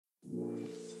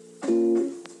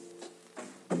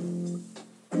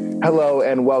Hello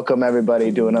and welcome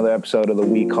everybody to another episode of the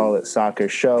We Call It Soccer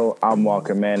Show. I'm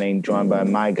Walker Manning, joined by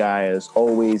my guy as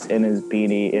always in his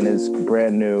beanie, in his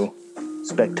brand new,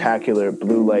 spectacular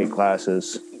blue light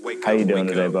glasses. How you doing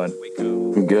today, bud?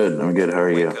 I'm good. How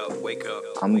are you?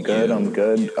 I'm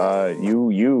good.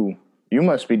 You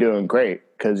must be doing great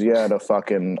because you had a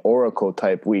fucking Oracle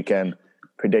type weekend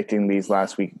predicting these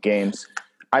last week games.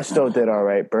 I still did all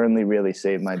right. Burnley really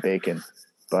saved my bacon,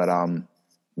 but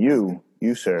you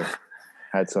sir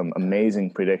had some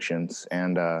amazing predictions,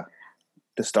 and to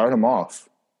start them off,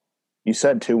 you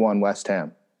said 2-1 West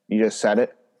Ham. You just said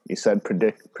it. You said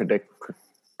predict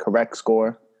correct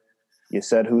score. You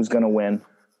said who's going to win.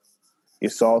 You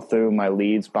saw through my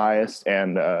Leeds bias,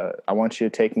 and I want you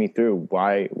to take me through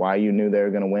why you knew they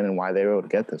were going to win and why they were able to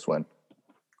get this win.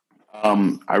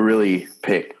 I really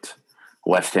picked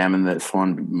West Ham in this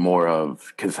one more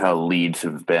of because how Leeds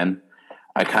have been.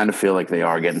 I kind of feel like they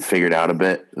are getting figured out a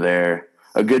bit. They're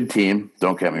a good team.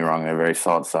 Don't get me wrong. They're a very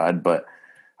solid side, but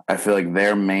I feel like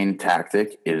their main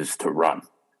tactic is to run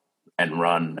and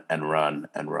run and run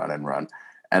and run and run.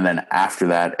 And then after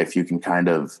that, if you can kind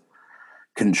of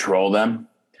control them.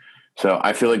 So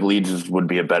I feel like Leeds would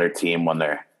be a better team when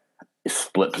they're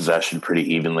split possession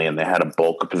pretty evenly, and they had a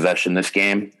bulk of possession this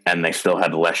game, and they still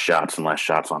had less shots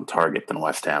on target than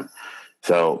West Ham.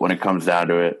 So when it comes down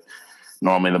to it,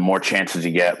 normally the more chances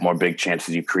you get, more big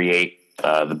chances you create,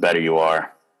 the better you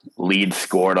are. Leeds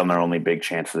scored on their only big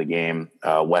chance of the game.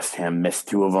 West Ham missed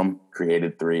 2 of them,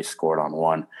 created 3, scored on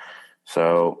 1.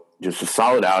 So just a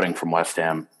solid outing from West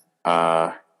Ham.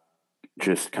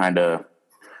 Just kind of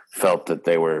felt that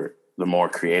they were the more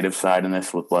creative side in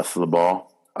this with less of the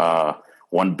ball.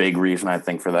 One big reason I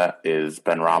think for that is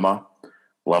Benrahma.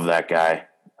 Love that guy.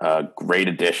 Great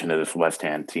addition to this West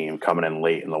Ham team, coming in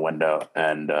late in the window.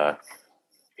 And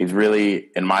he's really,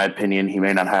 in my opinion, he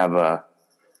may not have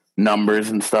numbers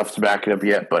and stuff to back it up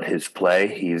yet, but his play,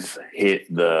 he's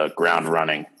hit the ground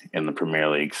running in the Premier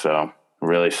League. So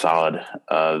really solid.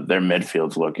 Their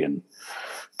midfield's looking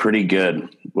pretty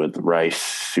good with Rice,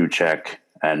 Souček,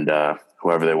 and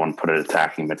whoever they want to put an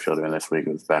attacking midfielder in this week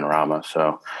with Benrahma.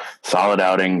 So solid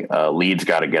outing. Leeds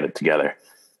got to get it together.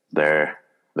 They're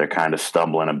kind of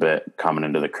stumbling a bit coming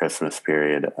into the Christmas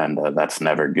period, and that's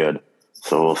never good.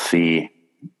 So we'll see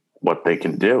what they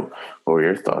can do. What were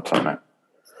your thoughts on that?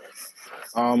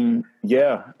 I'm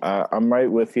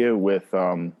right with you with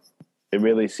it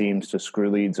really seems to screw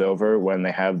Leeds over when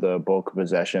they have the bulk of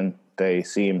possession. They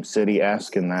seem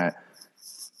City-esque in that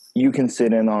you can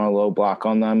sit in on a low block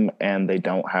on them, and they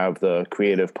don't have the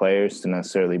creative players to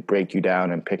necessarily break you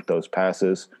down and pick those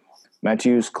passes.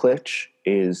 Mateusz Klich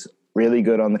is really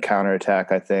good on the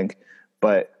counterattack, I think,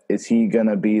 but is he going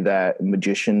to be that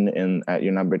magician at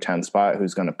your number 10 spot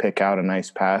who's going to pick out a nice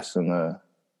pass in the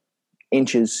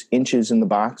inches in the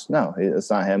box? No, it's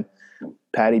not him.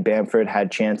 Paddy Bamford had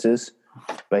chances,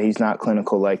 but he's not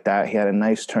clinical like that. He had a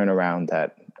nice turnaround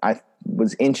that I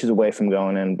was inches away from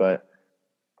going in, but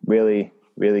really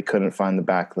couldn't find the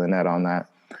back of the net on that.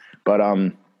 But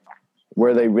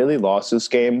where they really lost this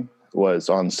game was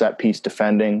on set piece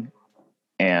defending,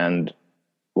 and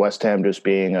West Ham just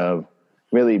being a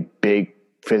really big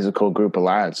physical group of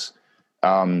lads.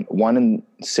 1 in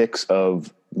 6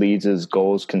 of Leeds'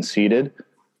 goals conceded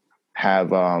have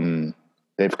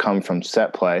they've come from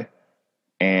set play,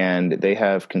 and they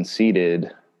have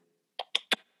conceded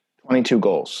 22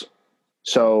 goals.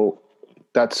 So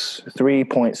that's 3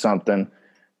 point something.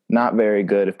 Not very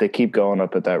good. If they keep going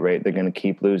up at that rate, they're going to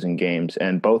keep losing games.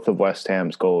 And both of West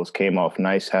Ham's goals came off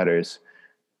nice headers.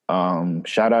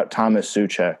 Shout out Thomas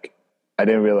Souček. I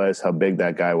didn't realize how big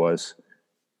that guy was.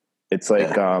 It's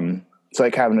like it's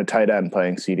like having a tight end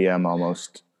playing CDM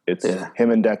almost. It's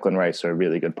him and Declan Rice are a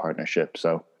really good partnership.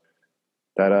 So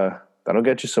that'll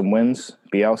get you some wins.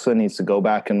 Bielsa needs to go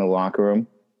back in the locker room,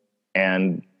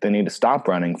 and they need to stop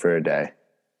running for a day.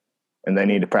 And they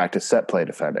need to practice set play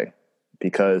defending,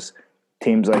 because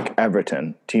teams like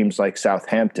Everton, teams like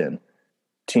Southampton,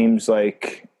 teams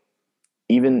like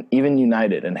even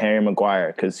United and Harry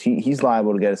Maguire, because he's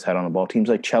liable to get his head on the ball. Teams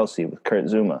like Chelsea with Kurt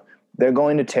Zouma, they're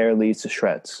going to tear Leeds to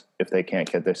shreds if they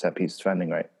can't get their set piece defending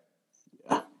right.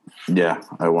 Yeah,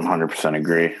 I 100%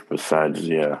 agree. Besides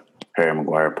the Harry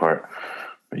Maguire part,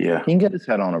 but yeah, he can get his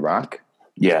head on a rock.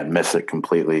 Yeah, and miss it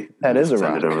completely. That is a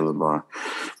rock. Send it over the bar.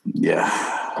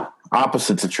 Yeah.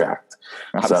 Opposites attract.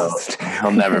 So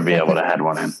he'll never be able to head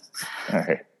one in. All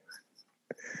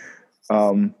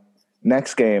right.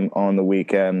 Next game on the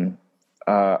weekend,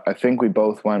 I think we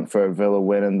both went for a Villa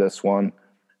win in this one.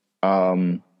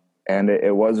 And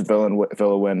it was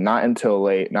Villa win, not until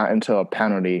late, not until a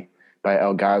penalty by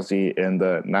El Ghazi in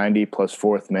the 90 plus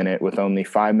fourth minute with only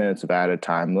 5 minutes of added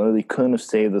time. Literally couldn't have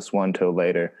saved this one till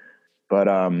later. But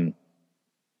the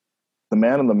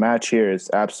man of the match here is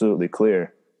absolutely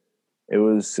clear. It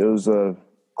was a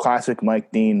classic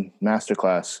Mike Dean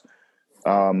masterclass.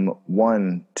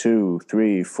 1, 2,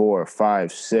 3, 4,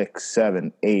 5, 6,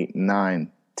 7, 8,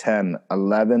 9, 10,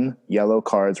 11 yellow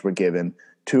cards were given,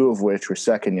 2 of which were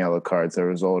second yellow cards that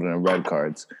resulted in red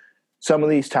cards. Some of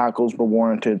these tackles were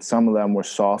warranted. Some of them were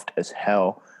soft as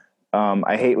hell.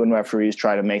 I hate when referees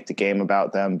try to make the game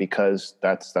about them because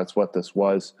that's what this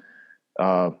was.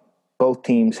 Both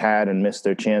teams had and missed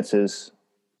their chances.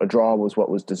 A draw was what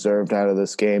was deserved out of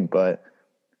this game, but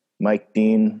Mike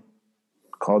Dean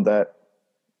called that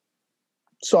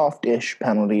soft-ish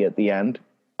penalty at the end.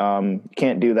 You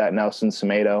can't do that Nelson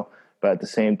Semedo, but at the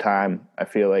same time, I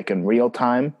feel like in real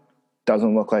time,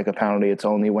 doesn't look like a penalty. It's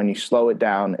only when you slow it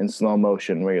down in slow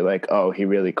motion where you're like, oh, he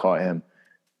really caught him.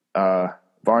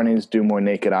 VAR needs to do more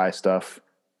naked eye stuff.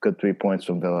 Good 3 points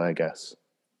from Villa, I guess.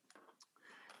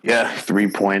 Yeah,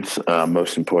 3 points.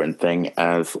 Most important thing,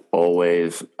 as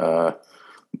always,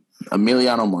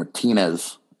 Emiliano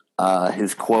Martinez,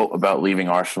 his quote about leaving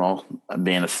Arsenal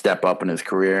being a step up in his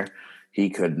career, he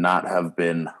could not have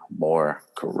been more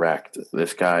correct.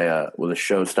 This guy was a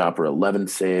showstopper, 11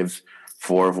 saves,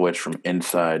 4 of which from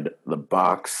inside the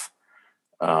box.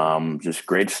 Just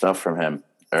great stuff from him,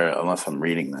 or unless I'm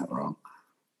reading that wrong.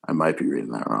 I might be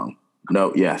reading that wrong.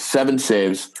 No, yeah, 7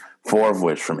 saves, 4 of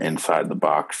which from inside the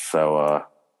box. So,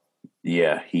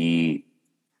 yeah, he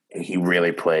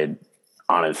really played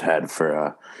on his head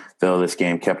for Villa this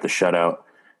game, kept the shutout.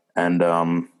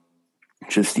 And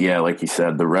just, yeah, like you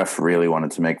said, the ref really wanted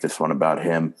to make this one about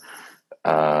him.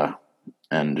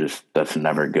 And just that's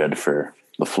never good for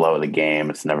the flow of the game.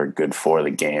 It's never good for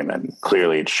the game. And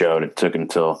clearly it showed. It took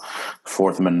until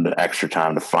 4th minute of extra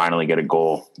time to finally get a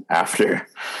goal after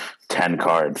 10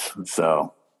 cards.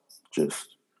 So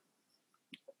just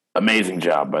amazing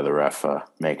job by the ref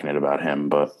making it about him.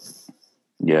 But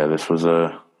yeah, this was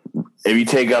if you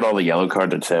take out all the yellow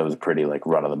cards, I'd say it was a pretty like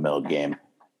run of the mill game.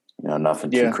 You know,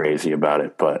 nothing too crazy about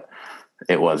it, but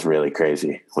it was really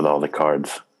crazy with all the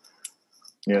cards.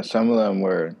 Yeah, some of them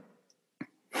were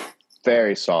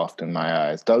very soft in my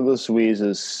eyes. Douglas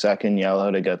Luiz's second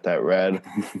yellow to get that red,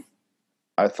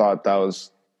 I thought that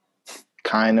was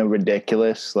kind of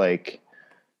ridiculous. Like,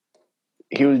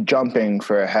 he was jumping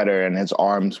for a header and his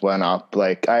arms went up.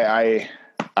 Like, I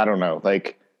don't know.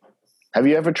 Like, have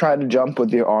you ever tried to jump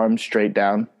with your arms straight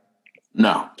down?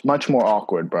 No. It's much more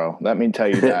awkward, bro. Let me tell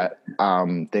you that.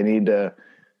 They need to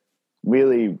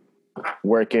really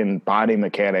work in body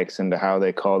mechanics into how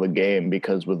they call the game,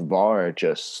 because with VAR, it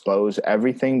just slows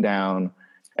everything down.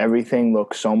 Everything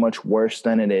looks so much worse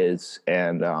than it is.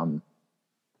 And I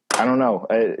don't know.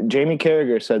 Jamie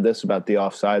Carragher said this about the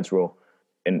offsides rule.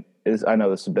 And I know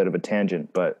this is a bit of a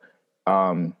tangent, but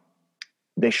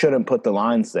they shouldn't put the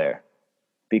lines there.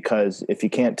 Because if you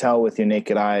can't tell with your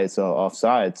naked eye it's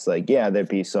offsides, like, yeah, there'd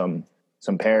be some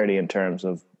parity in terms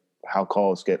of how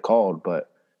calls get called. But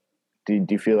do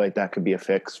you feel like that could be a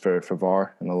fix for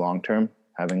VAR in the long term?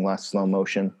 Having less slow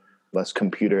motion, less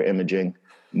computer imaging,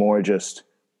 more just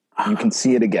you can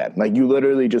see it again. Like, you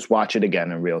literally just watch it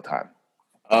again in real time.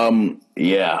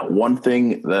 Yeah, one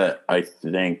thing that I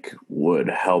think would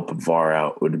help VAR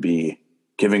out would be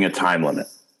giving a time limit.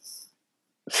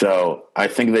 So I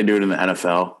think they do it in the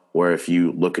NFL, where if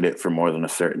you look at it for more than a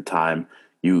certain time,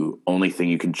 only thing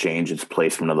you can change is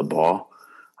placement of the ball.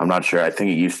 I'm not sure. I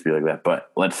think it used to be like that. But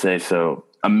let's say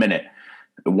a minute.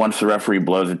 Once the referee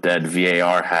blows it dead,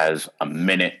 VAR has a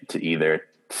minute to either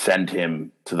send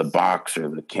him to the box or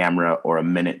the camera, or a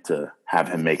minute to have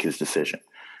him make his decision.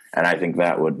 And I think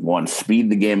that would, 1, speed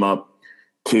the game up,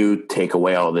 2, take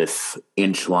away all this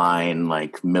inch line,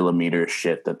 like millimeter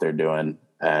shit that they're doing,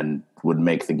 and would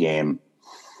make the game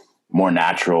more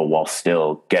natural while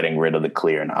still getting rid of the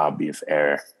clear and obvious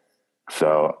error.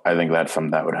 So I think that's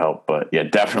something that would help. But yeah,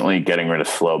 definitely getting rid of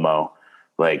slow-mo.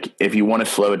 Like, if you want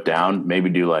to slow it down, maybe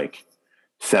do like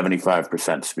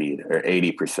 75% speed or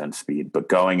 80% speed. But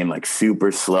going in like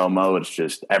super slow-mo, it's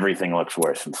just everything looks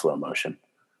worse in slow motion.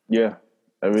 Yeah.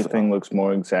 Everything looks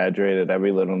more exaggerated.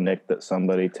 Every little nick that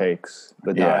somebody takes,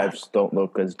 the dives don't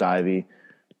look as divey.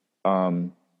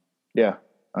 Yeah,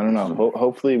 I don't know.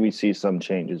 Hopefully we see some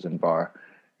changes in VAR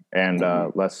and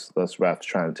less refs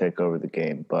trying to take over the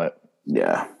game. But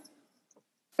yeah,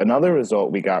 another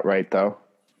result we got right, though.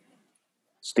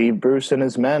 Steve Bruce and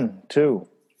his men, 2.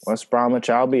 West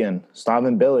Bromwich Albion,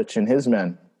 Slaven Bilic and his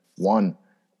men, 1.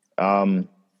 I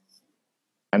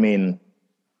mean,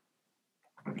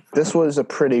 This was a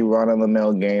pretty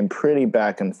run-of-the-mill game, pretty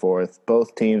back and forth.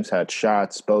 Both teams had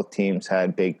shots. Both teams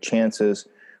had big chances.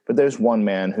 But there's one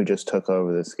man who just took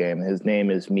over this game. His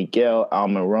name is Miguel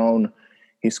Almiron.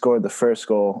 He scored the first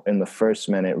goal in the first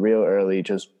minute real early,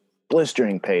 just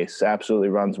blistering pace, absolutely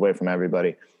runs away from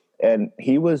everybody. And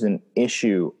he was an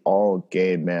issue all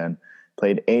game, man.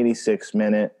 Played 86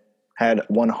 minutes, had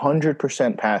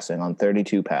 100% passing on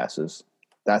 32 passes.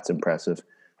 That's impressive.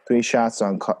 3 shots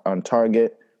on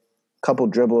target, couple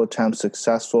dribble attempts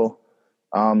successful.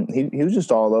 He was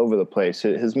just all over the place.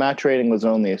 His match rating was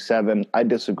only a 7. I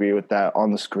disagree with that.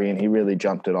 On the screen, he really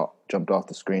jumped off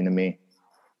the screen to me.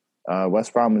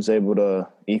 West Brom was able to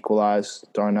equalize.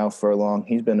 Darnell Furlong,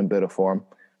 he's been in a bit of form.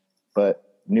 But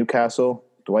Newcastle,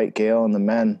 Dwight Gale and the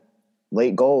men,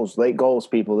 late goals,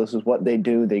 people. This is what they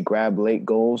do. They grab late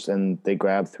goals and they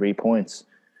grab 3 points.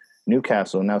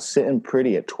 Newcastle now sitting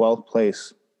pretty at 12th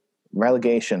place.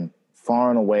 Relegation, far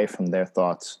and away from their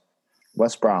thoughts.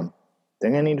 West Brom,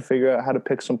 they're going to need to figure out how to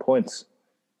pick some points.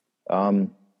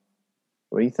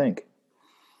 What do you think?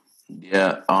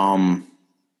 Yeah,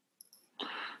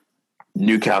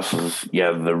 Newcastle's,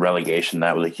 the relegation,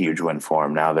 that was a huge win for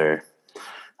them. Now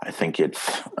I think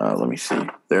it's, let me see,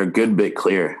 they're a good bit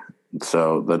clear.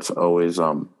 So that's always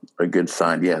a good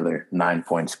sign. Yeah, they're 9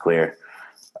 points clear.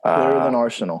 Clearer than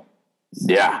Arsenal.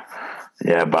 Yeah,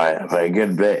 by a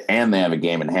good bit. And they have a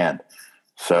game in hand.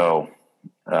 So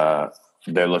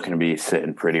they're looking to be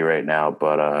sitting pretty right now.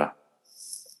 But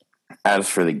as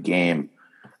for the game,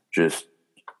 just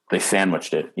they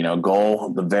sandwiched it. Goal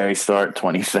at the very start,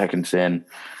 20 seconds in,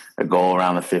 a goal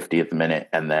around the 50th minute,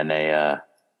 and then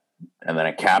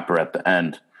a capper at the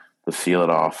end to seal it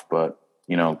off. But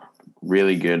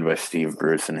really good by Steve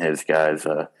Bruce and his guys.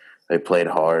 They played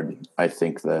hard. I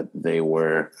think that they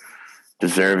were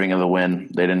deserving of the win.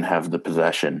 They didn't have the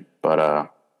possession, but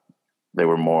they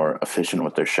were more efficient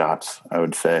with their shots, I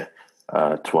would say.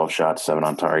 12 shots, 7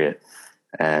 on target.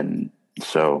 And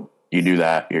so you do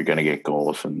that, you're going to get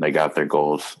goals, and they got their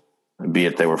goals, be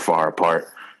it they were far apart.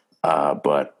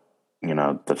 But,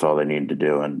 that's all they needed to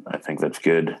do, and I think that's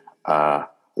good.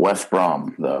 West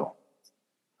Brom, though,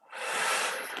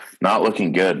 not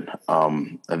looking good.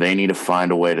 They need to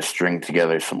find a way to string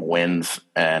together some wins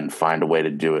and find a way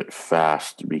to do it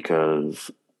fast,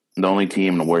 because the only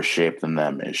team in worse shape than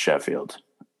them is Sheffield,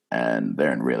 and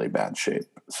they're in really bad shape.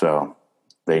 So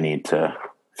they need to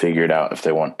figure it out if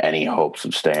they want any hopes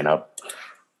of staying up.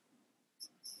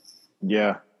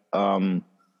 Yeah. To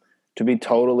be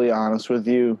totally honest with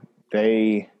you,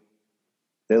 they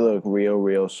look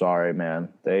real sorry, man.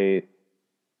 They're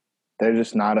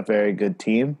just not a very good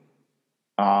team.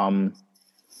 I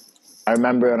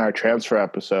remember in our transfer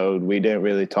episode, we didn't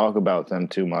really talk about them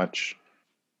too much.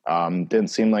 Didn't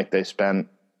seem like they spent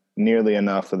nearly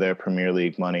enough of their Premier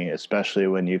League money, especially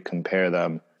when you compare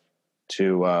them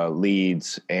to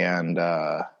Leeds and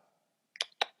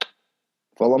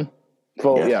Fulham.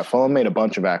 Fulham made a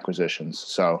bunch of acquisitions,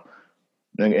 so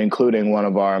including one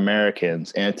of our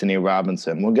Americans, Anthony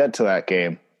Robinson. We'll get to that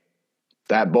game.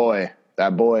 That boy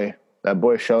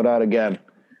showed out again.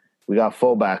 We got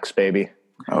fullbacks, baby.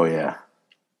 Oh yeah.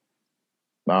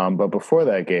 But before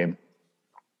that game,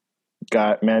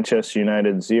 got Manchester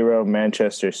United 0,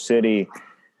 Manchester City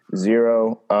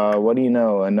 0. What do you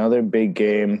know? Another big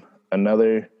game,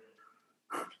 another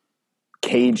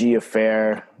cagey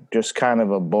affair, just kind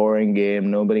of a boring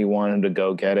game. Nobody wanted to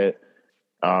go get it.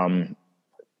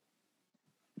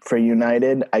 For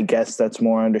United, I guess that's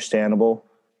more understandable.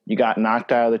 You got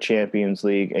knocked out of the Champions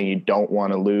League and you don't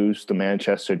want to lose the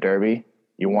Manchester Derby.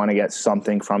 You want to get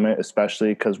something from it, especially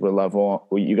because we're level.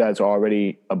 You guys are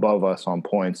already above us on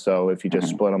points. So if you just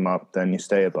split them up, then you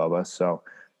stay above us. So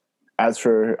as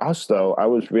for us, though, I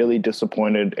was really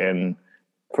disappointed in,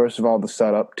 first of all, the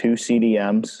setup, 2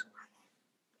 CDMs.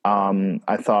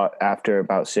 I thought after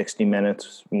about 60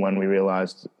 minutes, when we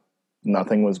realized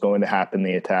nothing was going to happen in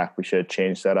the attack, we should have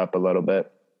changed that up a little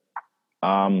bit.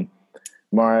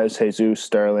 Mahrez, Jesus,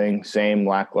 Sterling, same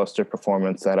lackluster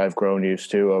performance that I've grown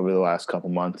used to over the last couple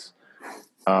months.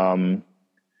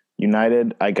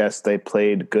 United, I guess they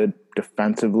played good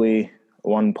defensively.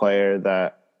 One player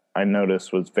that I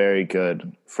noticed was very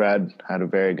good. Fred had a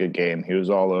very good game. He was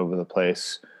all over the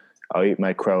place. I'll eat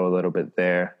my crow a little bit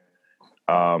there.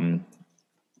 Another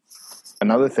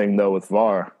thing, though, with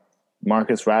VAR,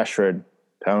 Marcus Rashford,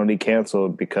 penalty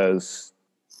canceled because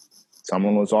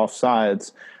someone was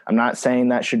offsides. I'm not saying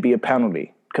that should be a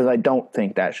penalty, because I don't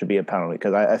think that should be a penalty,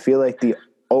 because I feel like the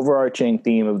overarching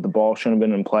theme of the ball shouldn't have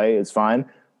been in play is fine,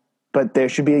 but there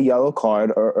should be a yellow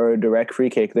card or a direct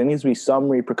free kick. There needs to be some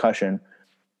repercussion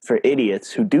for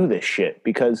idiots who do this shit,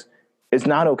 because It's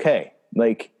not okay.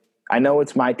 Like, I know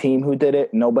it's my team who did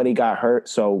it. Nobody got hurt,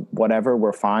 so whatever,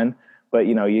 we're fine. But,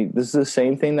 this is the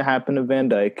same thing that happened to Van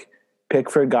Dijk.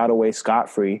 Pickford got away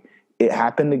scot-free. It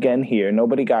happened again here.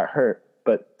 Nobody got hurt,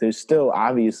 but there's still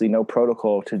obviously no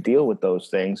protocol to deal with those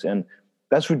things, and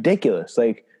that's ridiculous.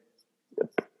 Like,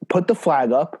 put the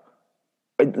flag up,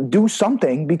 do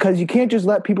something, because you can't just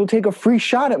let people take a free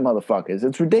shot at motherfuckers.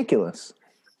 It's ridiculous.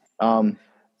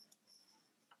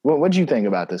 What do you think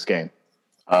about this game?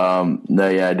 No,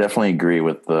 yeah, I definitely agree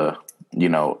with the,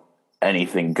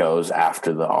 anything goes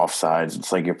after the offsides.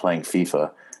 It's like you're playing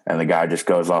FIFA and the guy just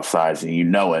goes offsides and you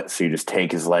know it, so you just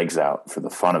take his legs out for the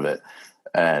fun of it.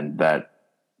 And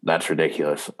that's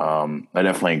ridiculous. I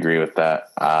definitely agree with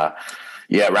that.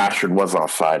 Yeah, Rashford was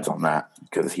offsides on that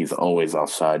because he's always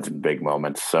offsides in big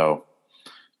moments. So,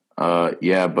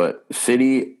 yeah, but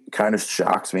City kind of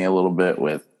shocks me a little bit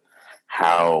with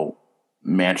how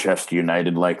Manchester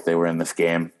United like they were in this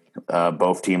game.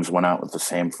 Both teams went out with the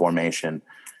same formation,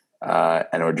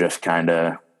 and were just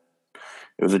it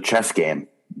was a chess game.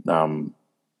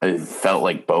 It felt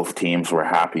like both teams were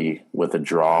happy with a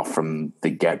draw from the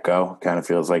get-go. Kind of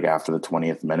feels like after the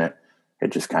 20th minute,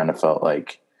 it just kind of felt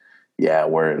like, yeah,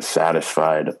 we're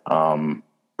satisfied.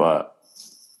 But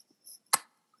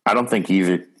I don't think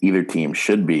either team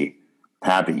should be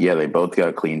happy. Yeah, they both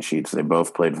got clean sheets. They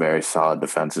both played very solid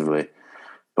defensively.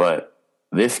 But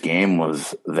this game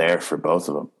was there for both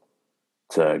of them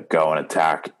to go and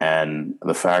attack. And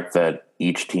the fact that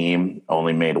each team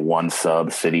only made one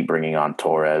sub, City bringing on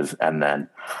Torres and then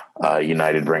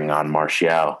United bringing on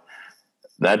Martial,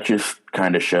 that just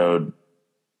kind of showed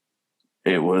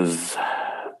it was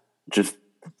just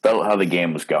felt how the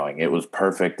game was going. It was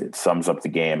perfect. It sums up the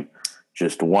game.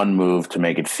 Just one move to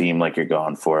make it seem like you're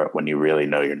going for it when you really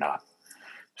know you're not.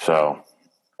 So,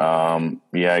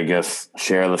 yeah, I guess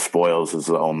share the spoils is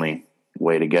the only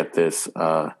way to get this.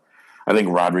 I think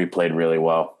Rodri played really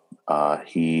well.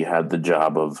 He had the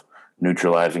job of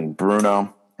neutralizing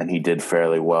Bruno, and he did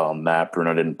fairly well in that.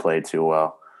 Bruno didn't play too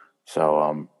well.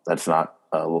 So that's not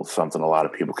something a lot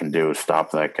of people can do is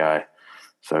stop that guy.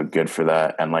 So good for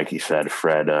that. And like you said,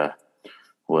 Fred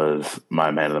was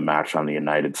my man of the match on the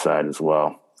United side as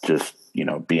well. Just,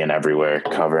 being everywhere,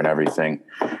 covering everything,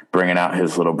 bringing out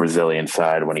his little Brazilian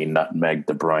side when he nutmegged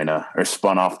De Bruyne or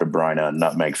spun off De Bruyne and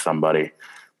nutmegged somebody.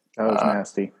 That was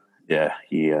nasty. Yeah,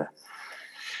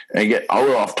 and I'll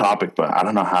go off topic, but I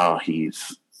don't know how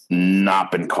he's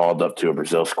not been called up to a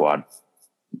Brazil squad.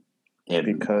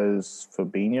 Because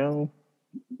Fabinho?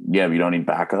 Yeah, you don't need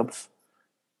backups.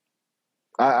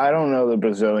 I don't know the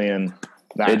Brazilian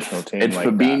national team. It's like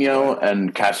Fabinho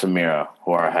and Casemiro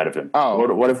who are ahead of him.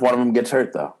 Oh. What if one of them gets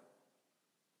hurt, though?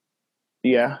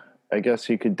 Yeah, I guess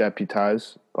he could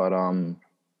deputize, but all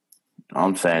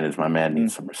I'm saying is my man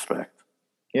needs some respect.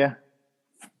 Yeah.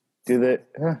 Do that?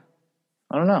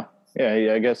 I don't know.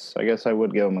 Yeah, I guess I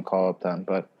would give him a call up then,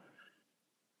 but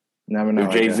never know.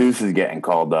 If Jesus is getting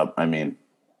called up, I mean,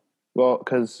 well,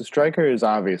 because the striker is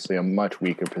obviously a much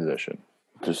weaker position.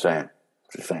 Just saying.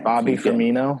 Bobby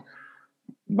Firmino.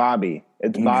 Bobby.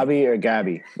 It's Bobby or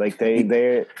Gabby. Like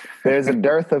there's a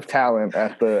dearth of talent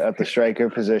at the striker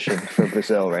position for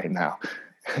Brazil right now.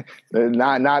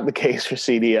 Not the case for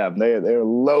CDM. They're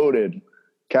loaded.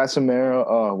 Casemiro,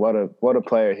 oh, what a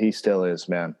player he still is,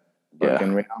 man. Yeah. Like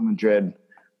in Real Madrid,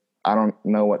 I don't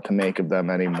know what to make of them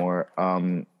anymore.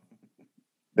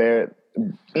 They're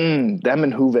them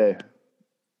and Juve.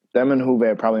 Them and Juve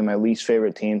are probably my least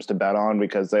favorite teams to bet on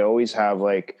because they always have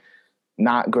like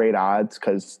not great odds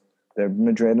because they're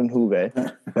Madrid and Juve,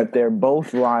 but they're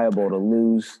both liable to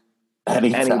lose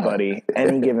anybody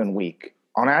any given week.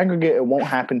 On aggregate, it won't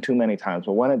happen too many times,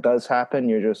 but when it does happen,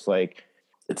 you're just like,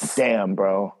 damn,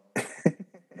 bro.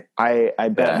 I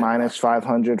bet minus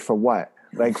 500 for what?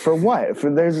 Like, for what?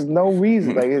 There's no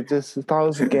reason. Like, I thought it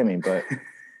was a gimme, but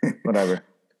whatever.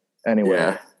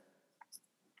 Anyway,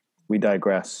 we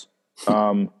digress.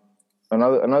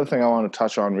 Another thing I want to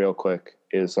touch on real quick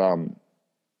is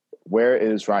where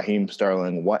is Raheem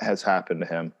Sterling? What has happened to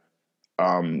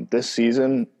him? This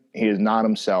season, he is not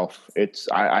himself.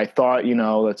 I thought,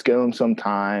 let's give him some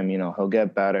time. He'll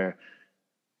get better.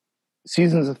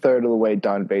 Season's a third of the way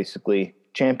done, basically.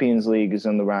 Champions League is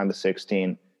in the round of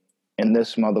 16, and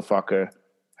this motherfucker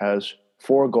has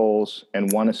 4 goals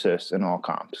and 1 assist in all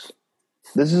comps.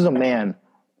 This is a man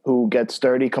who gets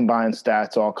 30 combined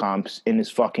stats all comps in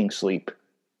his fucking sleep.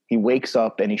 He wakes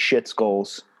up and he shits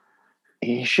goals.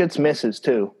 He shits misses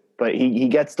too, but he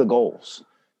gets the goals.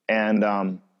 And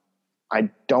I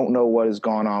don't know what has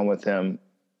gone on with him.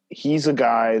 He's a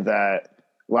guy that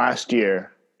last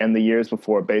year and the years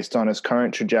before, based on his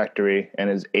current trajectory and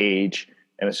his age,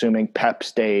 and assuming Pep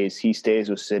stays, he stays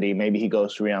with City, maybe he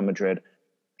goes to Real Madrid,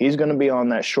 he's going to be on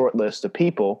that short list of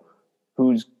people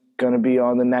who's going to be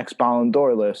on the next Ballon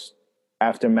d'Or list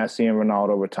after Messi and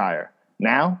Ronaldo retire.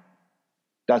 Now,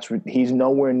 he's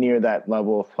nowhere near that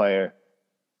level of player.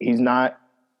 He's not,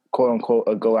 quote unquote,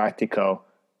 a Galactico.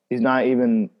 He's not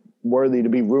even worthy to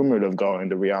be rumored of going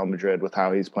to Real Madrid with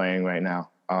how he's playing right now.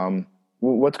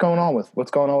 What's going on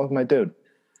with my dude?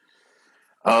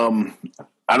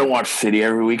 I don't watch City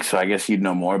every week, so I guess you'd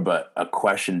know more. But a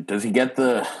question: does he get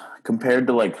compared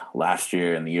to like last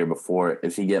year and the year before?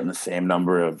 Is he getting the same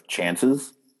number of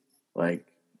chances?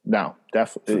 No,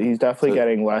 he's definitely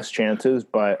getting less chances,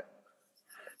 but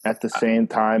at the same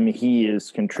time, he is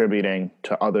contributing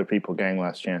to other people getting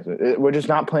less chances. We're just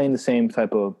not playing the same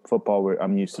type of football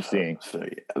I'm used to seeing. So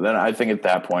then I think at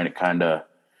that point it kind of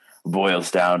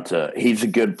boils down to he's a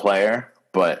good player,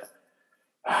 but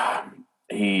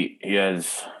he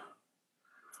has,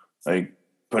 like,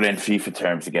 put in FIFA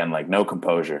terms again, like no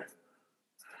composure.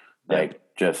 Like,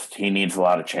 just he needs a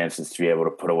lot of chances to be able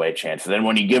to put away chances. And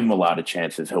when you give him a lot of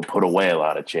chances, he'll put away a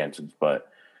lot of chances. But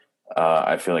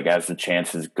I feel like as the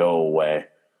chances go away,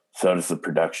 so does the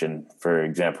production. For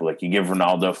example, like you give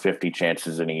Ronaldo 50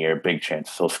 chances in a year, big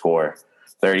chances, he'll score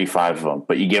 35 of them.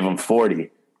 But you give him 40,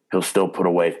 he'll still put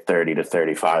away 30 to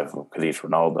 35 of them because he's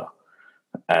Ronaldo.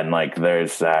 And like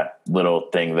there's that little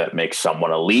thing that makes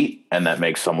someone elite and that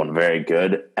makes someone very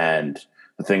good. And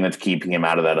the thing that's keeping him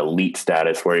out of that elite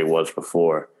status where he was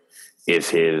before is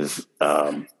his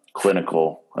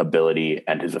clinical ability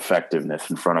and his effectiveness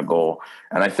in front of goal.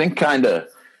 And I think kind of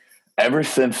ever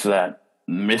since that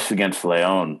miss against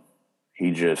Leon,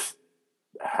 he just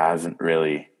hasn't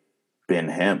really been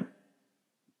him.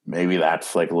 Maybe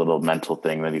that's like a little mental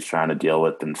thing that he's trying to deal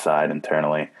with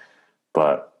internally.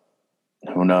 But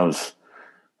who knows?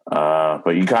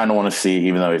 But you kind of want to see,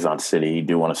 even though he's on City, you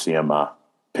do want to see him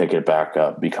pick it back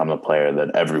up, become the player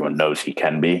that everyone knows he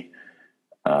can be.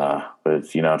 But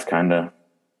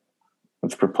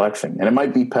it's perplexing. And it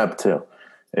might be Pep too.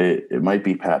 It might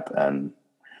be Pep and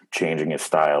changing his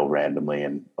style randomly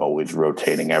and always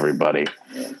rotating everybody.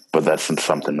 But that's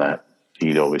something that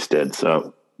he always did.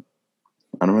 So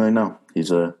I don't really know.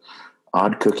 He's a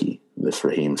odd cookie, this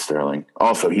Raheem Sterling.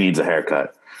 Also, he needs a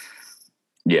haircut.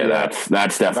 Yeah,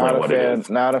 that's definitely what it is.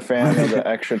 Not a fan of the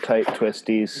extra tight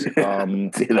twisties.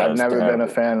 I've never been a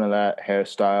fan of that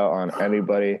hairstyle on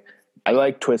anybody. I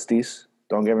like twisties.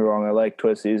 Don't get me wrong. I like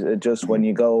twisties. It just when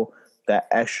you go that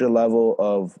extra level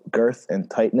of girth and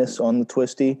tightness on the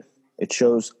twisty, it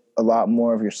shows a lot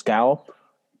more of your scalp.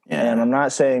 Yeah. And I'm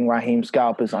not saying Raheem's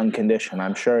scalp is unconditioned.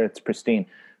 I'm sure it's pristine,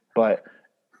 but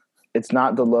it's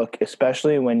not the look,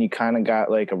 especially when you kind of got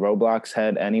like a Roblox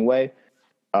head anyway.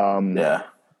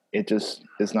 It just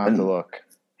is not the look.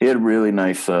 He had really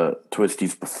nice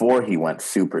twisties before he went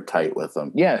super tight with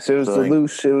them. Yes, it was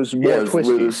loose. It was more twisties.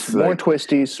 Loose, more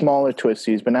twisties, smaller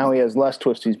twisties. But now he has less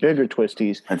twisties, bigger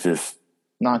twisties. It's just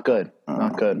not good.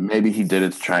 Not good. Maybe he did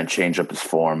it to try and change up his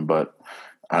form, but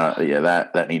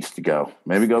that needs to go.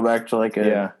 Maybe go back to like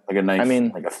a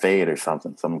nice, like a fade or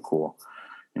something cool.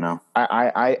 You know,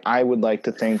 I would like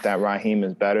to think that Raheem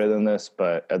is better than this,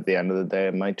 but at the end of the day,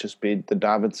 it might just be the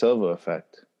David Silva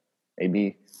effect.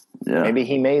 Maybe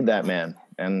he made that man,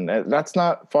 and that's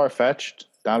not far fetched.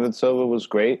 David Silva was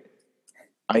great.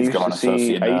 I used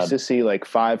to see like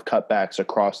 5 cutbacks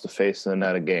across the face of the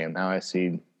net a game. Now I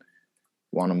see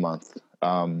 1 a month.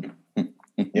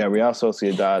 Real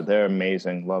Sociedad, they're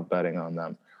amazing. Love betting on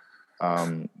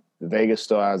them. Vegas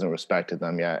still hasn't respected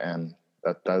them yet, and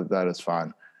that is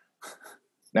fine.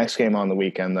 Next game on the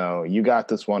weekend, though, you got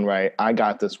this one right. I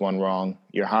got this one wrong.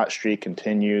 Your hot streak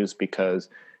continues because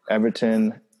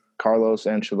Everton, Carlos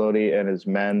Ancelotti and his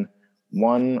men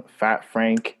won. Fat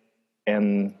Frank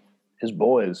and his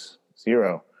boys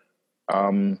 0.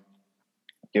 Gylfi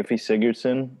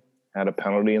Sigurdsson had a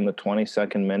penalty in the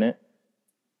 22nd minute.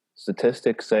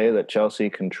 Statistics say that Chelsea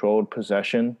controlled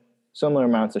possession, similar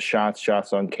amounts of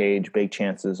shots on cage, big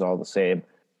chances, all the same.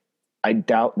 I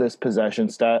doubt this possession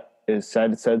stat is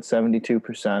said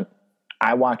 72%.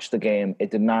 I watched the game.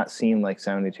 It did not seem like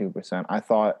 72%. I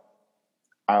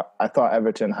thought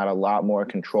Everton had a lot more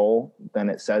control than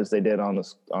it says they did on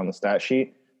the stat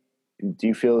sheet. Do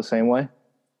you feel the same way?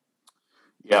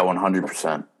 Yeah,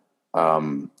 100%.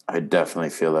 I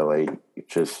definitely feel that way.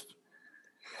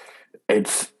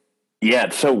 It's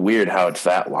so weird how it's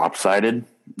that lopsided,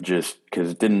 just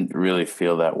because it didn't really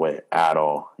feel that way at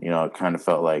all. You know, it kind of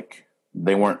felt like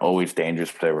they weren't always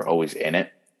dangerous, but they were always in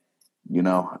it, you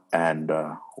know? And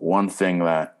one thing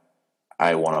that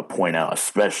I want to point out,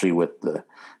 especially with the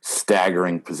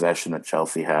staggering possession that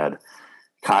Chelsea had.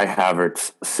 Kai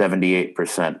Havertz,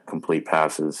 78% complete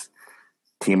passes.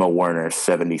 Timo Werner,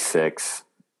 76.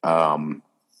 And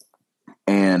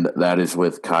that is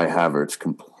with Kai Havertz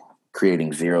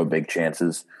creating 0 big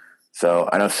chances. So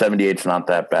I know 78 is not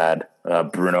that bad.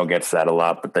 Bruno gets that a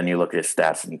lot, but then you look at his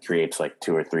stats and he creates like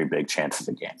 2 or 3 big chances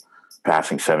a game,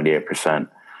 passing 78%.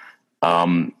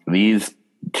 These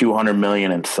 200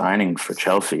 million in signings for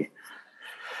Chelsea,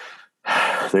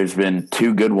 there's been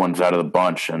 2 good ones out of the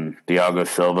bunch, and Thiago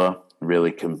Silva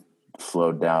really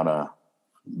slowed down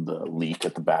the leak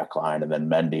at the back line, and then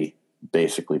Mendy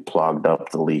basically clogged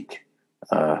up the leak.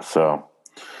 But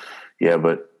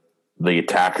the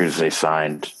attackers they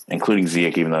signed, including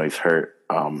Ziyech, even though he's hurt,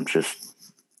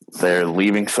 they're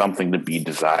leaving something to be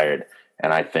desired.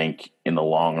 And I think in the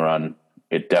long run,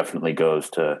 it definitely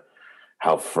goes to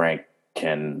how Frank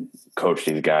can coach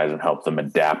these guys and help them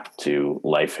adapt to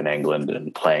life in England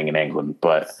and playing in England.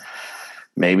 But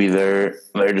maybe they're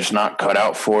just not cut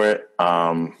out for it.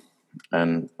 And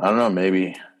I don't know,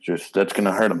 maybe just that's going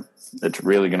to hurt them. It's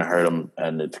really going to hurt them,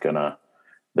 and it's going to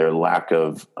their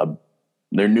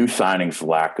new signings'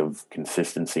 lack of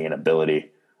consistency and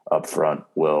ability up front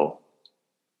will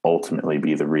ultimately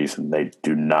be the reason they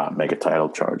do not make a title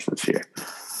charge this year.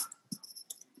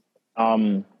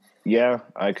 Yeah,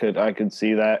 I could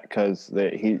see that because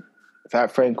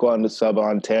Fat Frank wanted to sub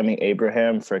on Tammy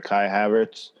Abraham for Kai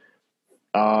Havertz.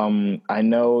 I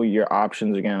know your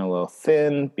options are getting a little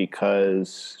thin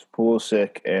because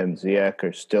Pulisic and Ziyech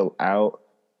are still out.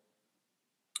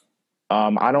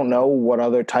 I don't know what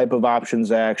other type of options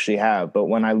they actually have, but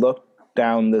when I look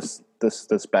down this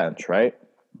bench, right,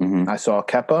 I saw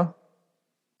Kepa,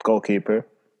 goalkeeper,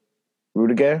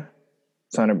 Rudiger,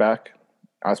 center back,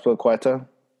 Azpilicueta,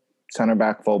 center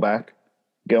back, fullback,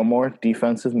 Gilmore,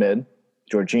 defensive mid,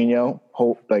 Jorginho,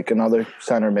 another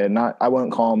center mid. I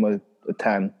wouldn't call him a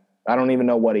 10. I don't even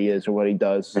know what he is or what he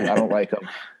does. I don't like him.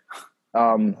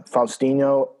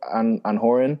 Faustino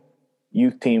Anjorin,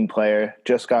 youth team player,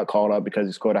 just got called up because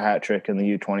he scored a hat trick in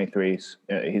the U23s.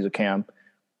 He's a cam.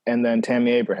 And then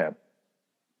Tammy Abraham.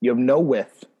 You have no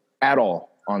width at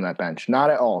all on that bench. Not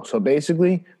at all. So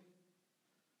basically,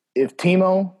 if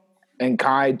Timo and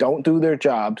Kai don't do their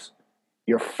jobs,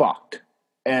 you're fucked.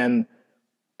 And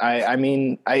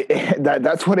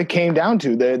that's what it came down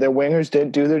to. Their wingers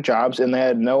didn't do their jobs, and they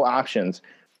had no options.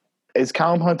 Is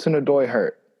Callum Hudson-Odoi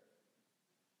hurt?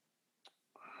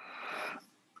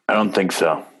 I don't think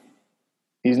so.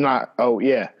 He's not. Oh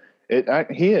yeah,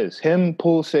 he is. Him,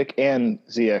 Pulisic, and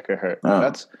Ziyech are hurt.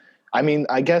 Oh.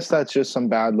 I guess that's just some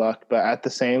bad luck. But at the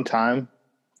same time,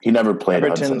 he never played.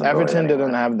 Everton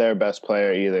didn't have their best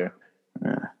player either.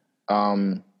 Yeah.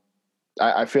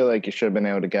 I feel like you should have been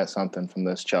able to get something from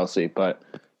this Chelsea, but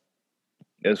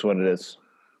it is what it is.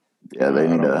 Yeah, they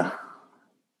need to.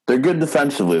 They're good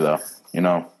defensively, though.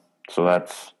 So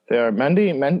that's. They are.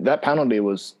 Mendy. That penalty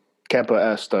was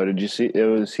Kepa-esque, though. Did you see?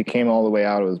 He came all the way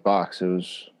out of his box. It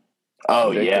was. Oh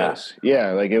ridiculous.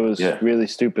 Yeah. It was really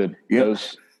stupid. Yeah.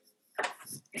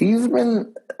 He's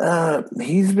been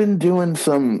doing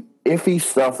some iffy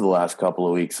stuff the last couple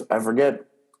of weeks. I forget.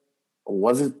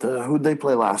 Was it who'd they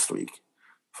play last week?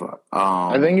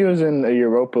 I think he was in a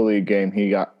Europa League game.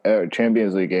 He got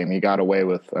Champions League game. He got away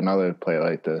with another play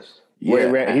like this. Yeah,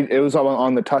 it was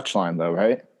on the touchline though,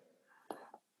 right?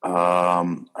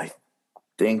 I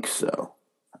think so.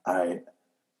 I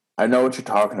know what you're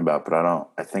talking about, but I don't.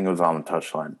 I think it was on the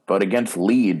touchline. But against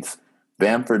Leeds,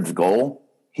 Bamford's goal,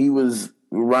 he was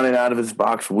running out of his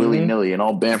box willy-nilly, and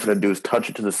all Bamford had to do is touch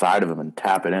it to the side of him and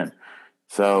tap it in.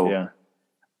 So yeah.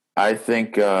 I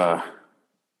think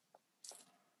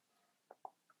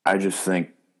I just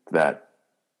think that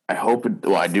I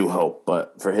do hope,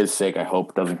 but for his sake, I hope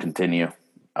it doesn't continue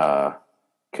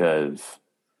because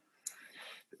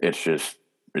it's just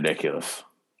ridiculous,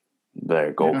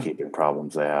 their goalkeeping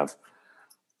problems they have.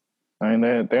 I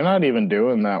mean, they're not even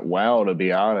doing that well, to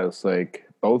be honest. Like,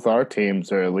 both our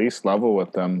teams are at least level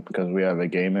with them because we have a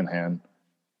game in hand.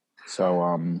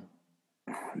 So,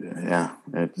 yeah,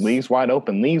 league's wide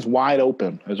open.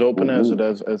 As open as it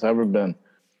has ever been.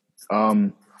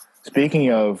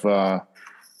 Speaking of the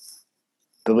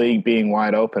league being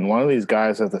wide open, one of these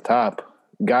guys at the top,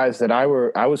 guys that I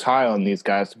was high on these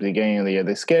guys at the beginning of the year.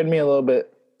 They scared me a little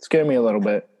bit.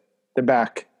 They're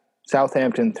back.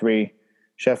 Southampton 3,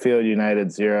 Sheffield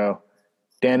United 0.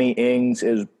 Danny Ings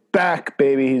is back,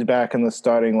 baby. He's back in the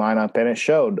starting lineup, and it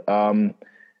showed.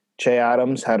 Che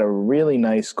Adams had a really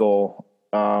nice goal.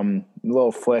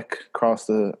 Little flick across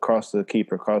the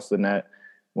keeper, across the net.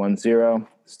 1-0.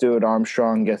 Stuart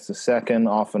Armstrong gets the second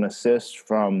off an assist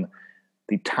from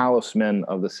the talisman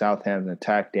of the Southampton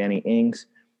attack, Danny Ings.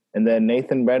 And then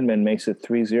Nathan Redmond makes it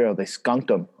 3-0. They skunked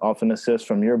him off an assist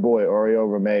from your boy, Oriol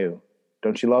Romeu.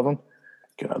 Don't you love him?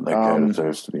 God, that guy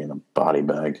deserves to be in a body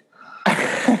bag.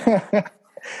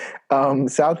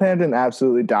 Southampton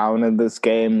absolutely dominated this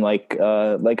game like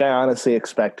I honestly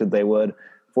expected they would.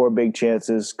 4 big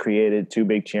chances created, 2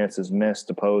 big chances missed,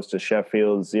 opposed to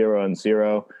Sheffield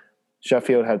 0-0.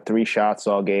 Sheffield had 3 shots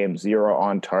all game, 0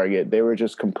 on target. They were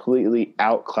just completely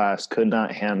outclassed, could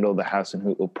not handle the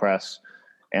Hasenhüttl press.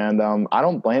 And I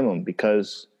don't blame them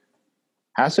because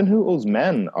Hasenhüttl's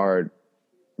men are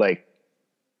like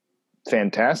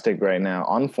fantastic right now.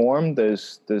 On form,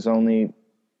 there's only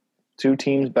 2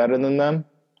 teams better than them,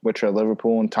 which are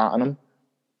Liverpool and Tottenham.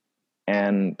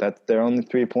 And they're only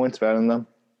 3 points better than them.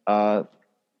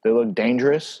 They look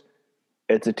dangerous.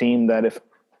 It's a team that if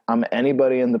I'm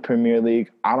anybody in the Premier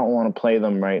League, I don't want to play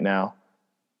them right now.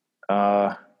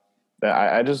 I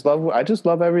just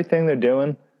love everything they're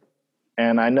doing.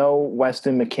 And I know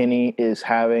Weston McKennie is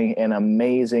having an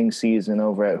amazing season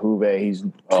over at Juve. He's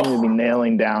seems to be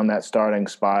nailing down that starting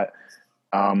spot,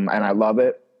 and I love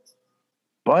it.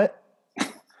 But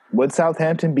would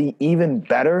Southampton be even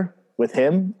better with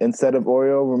him instead of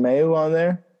Oriol Romeu on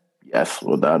there? Yes,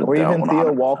 without a doubt. Or even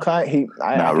Theo Walcott?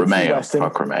 Romeu.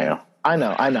 Fuck Romeu. I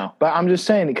know. But I'm just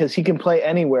saying because he can play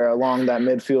anywhere along that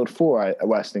midfield 4,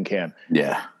 Weston can.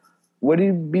 Yeah. Would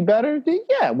he be better?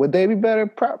 Yeah. Would they be better?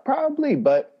 Probably.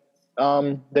 But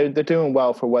they're doing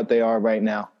well for what they are right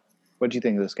now. What do you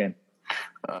think of this game?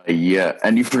 Yeah,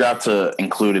 and you forgot to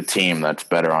include a team that's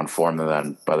better on form than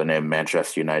them by the name of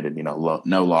Manchester United.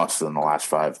 No losses in the last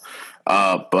 5.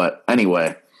 But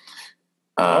anyway.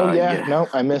 No,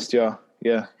 I missed y'all.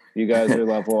 Yeah, you guys are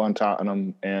level on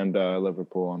Tottenham and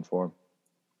Liverpool on form.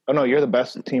 Oh, no, you're the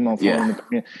best team on form.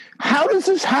 Yeah. How does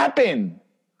this happen?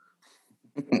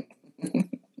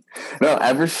 No,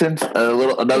 ever since a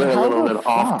little bit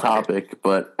off topic,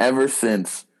 but ever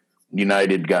since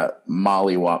United got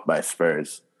mollywopped by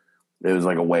Spurs, it was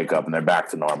like a wake up and they're back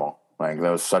to normal. Like that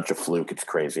was such a fluke, it's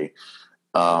crazy.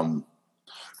 But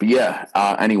yeah.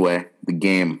 Anyway, the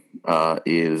game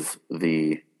is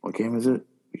what game is it?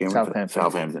 The game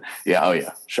Southampton. Yeah. Oh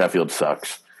yeah. Sheffield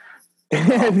sucks.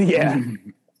 Yeah.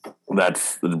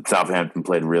 Southampton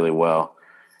played really well,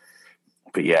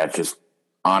 but yeah, just.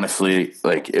 Honestly,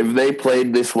 like if they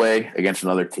played this way against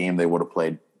another team, they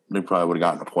probably would have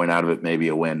gotten a point out of it, maybe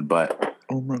a win. But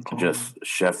just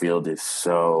Sheffield is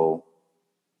so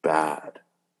bad.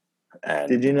 And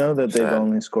did you know that they've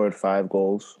only scored 5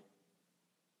 goals?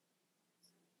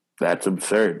 That's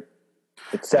absurd.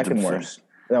 It's second worst.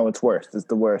 No, it's worst. It's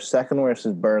the worst. Second worst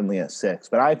is Burnley at 6.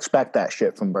 But I expect that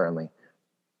shit from Burnley.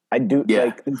 I do. Yeah.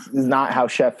 Like this is not how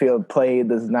Sheffield played.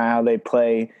 This is not how they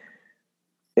play.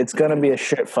 It's going to be a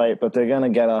shit fight, but they're going to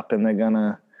get up and they're going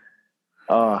to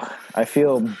I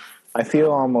feel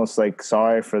almost like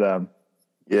sorry for them.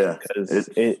 Yeah. Cuz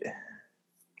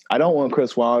I don't want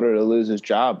Chris Wilder to lose his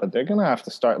job, but they're going to have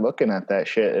to start looking at that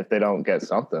shit if they don't get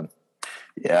something.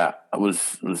 Yeah.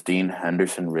 Was Dean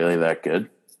Henderson really that good?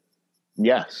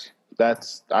 Yes.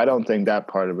 I don't think that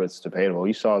part of it's debatable.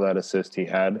 You saw that assist he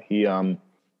had. He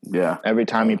every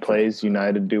time he plays,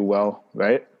 United do well,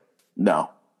 right? No.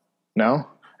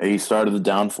 He started the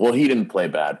downfall. Well, he didn't play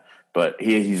bad, but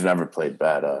he's never played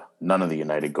bad. None of the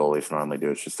United goalies normally do.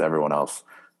 It's just everyone else.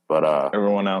 But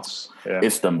everyone else, yeah.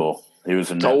 Istanbul. He was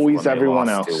in. It's always everyone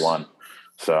else. 2-1.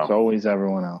 So it's always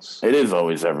everyone else. It is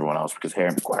always everyone else because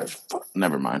Harry Maguire's.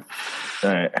 Never mind.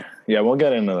 All right. Yeah, we'll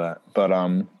get into that. But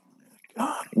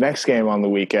next game on the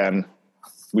weekend,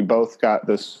 we both got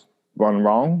this one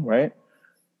wrong, right?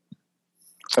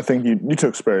 I think you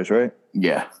took Spurs, right?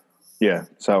 Yeah. Yeah.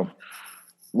 So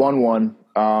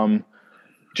 1-1.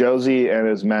 Josie and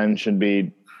his men should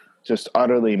be just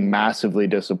utterly, massively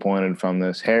disappointed from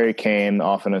this. Harry Kane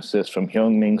off an assist from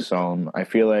Heung-min Son. I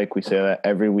feel like we say that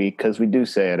every week because we do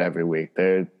say it every week.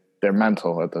 They're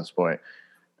mental at this point.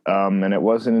 And it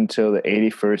wasn't until the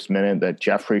 81st minute that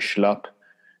Jeffrey Schlupp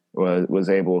was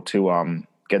able to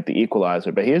get the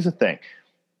equalizer. But here's the thing.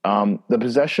 The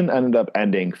possession ended up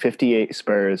ending 58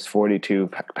 Spurs, 42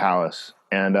 Palace.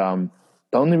 And the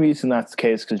only reason that's the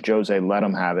case is because Jose let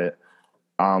him have it.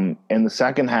 In the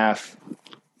second half,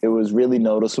 it was really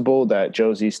noticeable that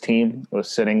Josie's team was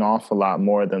sitting off a lot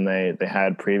more than they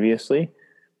had previously.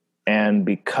 And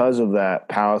because of that,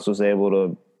 Palace was able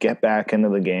to get back into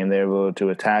the game. They were able to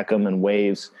attack them in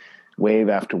waves, wave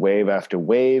after wave after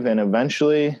wave. And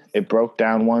eventually it broke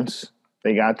down once.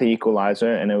 They got the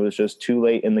equalizer, and it was just too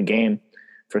late in the game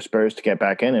for Spurs to get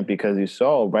back in it because you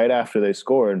saw right after they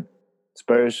scored,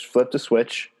 Spurs flipped a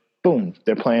switch. Boom,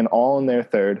 they're playing all in their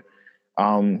third.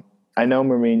 I know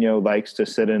Mourinho likes to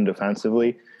sit in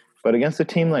defensively, but against a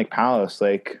team like Palace,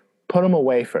 like put them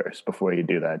away first before you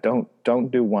do that. Don't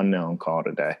do 1-0 and call it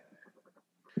a day.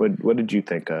 What did you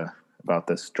think about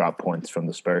this drop points from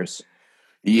the Spurs?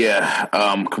 Yeah,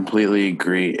 completely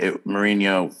agree.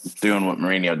 Mourinho doing what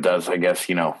Mourinho does, I guess,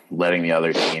 letting the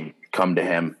other team come to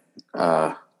him.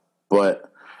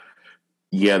 But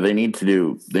yeah, they need to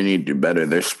do better.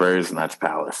 They're Spurs and that's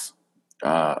Palace.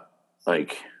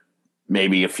 Like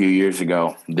maybe a few years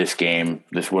ago, this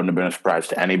wouldn't have been a surprise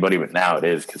to anybody, but now it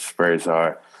is because Spurs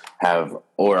are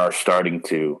starting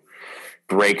to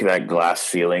break that glass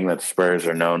ceiling that Spurs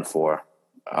are known for.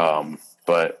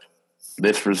 But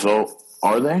this result,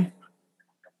 are they?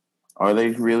 Are they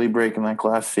really breaking that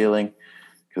glass ceiling?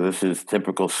 Because this is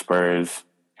typical Spurs.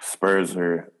 Spurs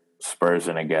are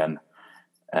Spursing again.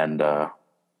 And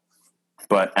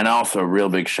also a real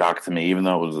big shock to me, even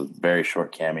though it was a very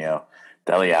short cameo,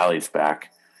 Dele Alli's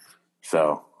back.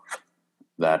 So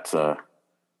that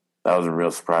was a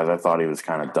real surprise. I thought he was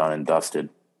kind of done and dusted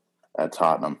at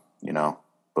Tottenham,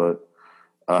 But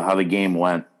how the game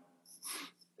went,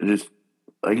 just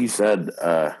like you said,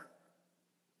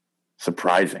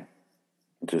 surprising.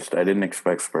 Just I didn't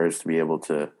expect Spurs to be able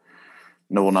to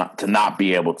not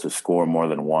be able to score more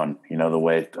than one. The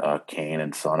way Kane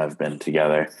and Son have been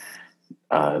together,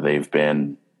 they've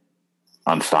been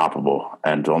unstoppable.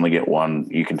 And to only get one,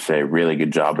 you can say really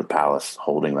good job at Palace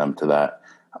holding them to that.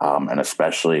 And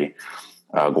especially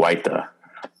Guaita,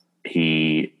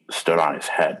 he stood on his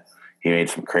head. He made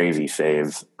some crazy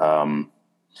saves.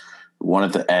 One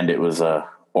at the end, it was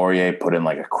Aurier put in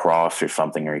like a cross or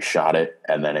something, or he shot it,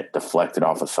 and then it deflected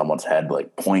off of someone's head,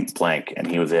 like point blank, and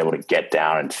he was able to get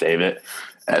down and save it,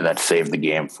 and that saved the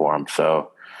game for him.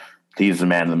 So he's the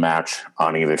man of the match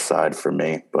on either side for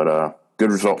me. But good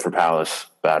result for Palace,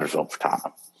 bad result for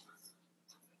Tottenham.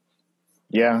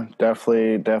 Yeah,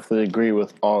 definitely agree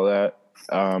with all that.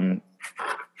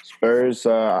 Spurs,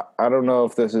 I don't know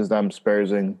if this is them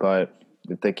Spursing, but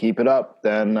if they keep it up,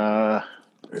 then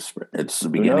it's the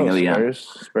beginning of the end.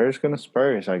 Spurs going to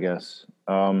Spurs, I guess.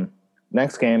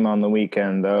 Next game on the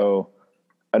weekend, though,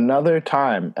 another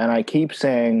time, and I keep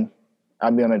saying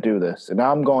I'm going to do this, and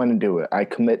I'm going to do it. I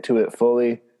commit to it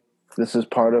fully. This is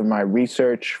part of my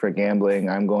research for gambling.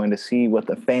 I'm going to see what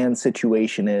the fan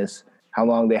situation is, how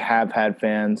long they have had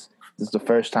fans. This is the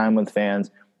first time with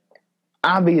fans.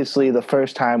 Obviously, the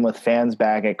first time with fans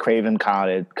back at Craven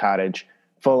Cottage,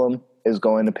 Fulham is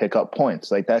going to pick up points.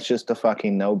 Like, that's just a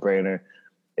fucking no-brainer.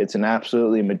 It's an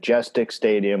absolutely majestic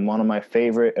stadium, one of my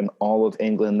favorite in all of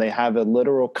England. They have a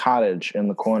literal cottage in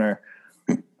the corner.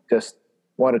 Just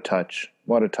what a touch.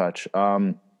 What a touch.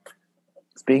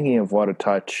 Speaking of what a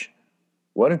touch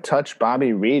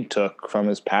Bobby Reed took from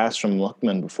his pass from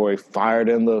Lookman before he fired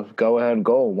in the go-ahead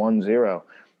goal, 1-0.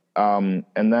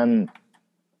 And then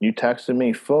you texted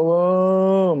me,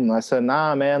 Fulham. I said,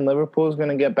 nah, man, Liverpool's going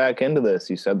to get back into this.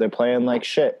 You said they're playing like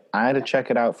shit. I had to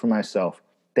check it out for myself.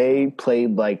 They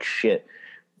played like shit.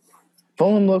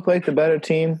 Fulham looked like the better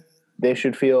team. They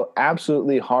should feel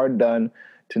absolutely hard done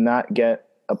to not get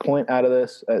a point out of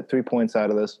this, 3 points out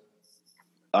of this.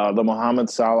 The Mohamed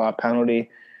Salah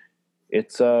penalty,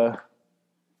 it's a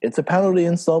penalty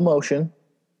in slow motion.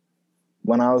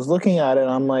 When I was looking at it,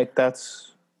 I'm like, that's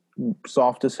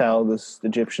soft as hell. This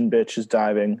Egyptian bitch is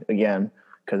diving again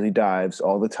because he dives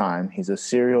all the time. He's a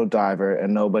serial diver,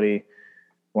 and nobody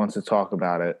wants to talk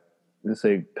about it. They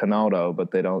say Pinaldo, but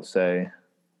they don't say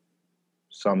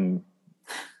some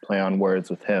play on words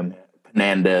with him.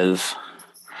 Hernandez.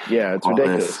 Yeah, it's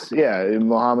ridiculous. This. Yeah,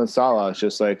 Mohamed Salah is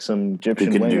just like some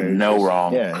Egyptian winger. He can do no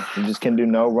wrong. Yeah, he just can do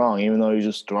no wrong, even though he's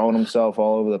just throwing himself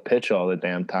all over the pitch all the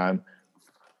damn time.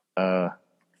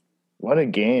 What a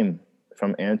game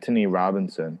from Anthony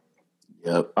Robinson.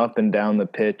 Yep. Up and down the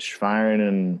pitch, firing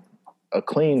in a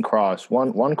clean cross.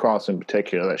 One cross in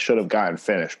particular that should have gotten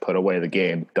finished, put away the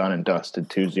game, done and dusted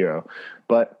 2-0.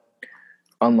 But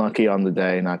unlucky on the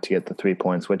day not to get the 3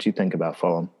 points. What do you think about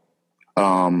Fulham?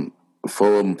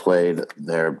 Fulham played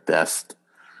their best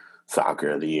soccer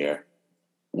of the year.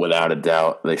 Without a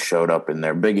doubt, they showed up in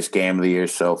their biggest game of the year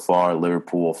so far.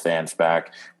 Liverpool fans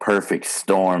back. Perfect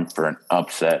storm for an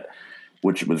upset,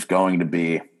 which it was going to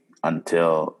be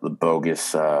until the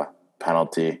bogus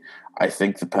penalty. I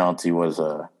think the penalty was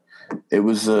the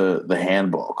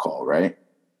handball call, right?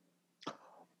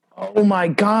 Oh my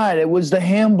God! It was the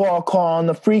handball call on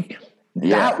the freak.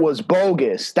 Yeah. That was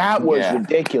bogus. That was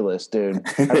ridiculous, dude.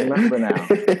 I remember now.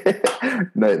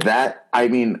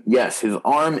 Yes, his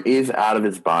arm is out of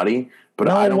his body, But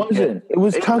No, I it don't wasn't. It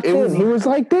was tucked it was, in. He was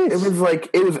like this.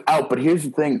 it was out. But here's the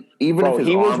thing: even Bro, if his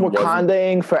he was arm wasn't,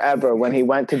 Wakandaing forever when he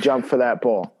went to jump for that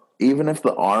ball. even if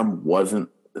the arm wasn't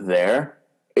there,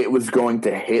 it was going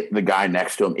to hit the guy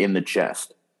next to him in the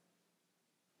chest.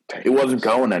 It wasn't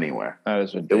going anywhere. That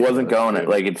is ridiculous. It wasn't going. Dude.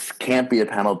 Like, it can't be a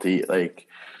penalty. Like,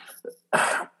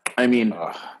 I mean,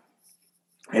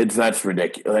 that's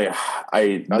ridiculous.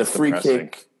 The free depressing.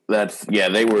 kick.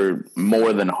 They were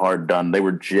more than hard done. They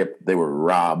were gypped. They were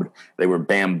robbed. They were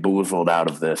bamboozled out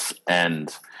of this,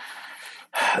 and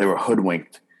they were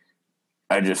hoodwinked.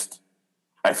 I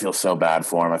feel so bad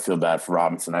for him. I feel bad for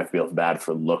Robinson. I feel bad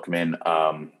for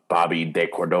Lookman, Bobby De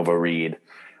Cordova-Reed.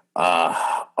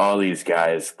 All these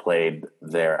guys played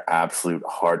their absolute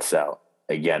hearts out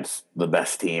against the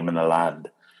best team in the land.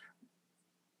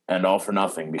 And all for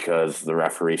nothing because the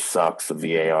referee sucks, the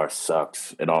VAR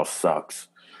sucks, it all sucks.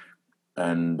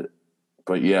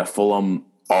 But yeah, Fulham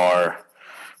are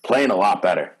playing a lot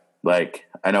better. Like,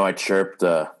 I know I chirped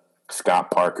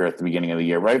Scott Parker at the beginning of the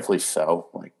year, rightfully so.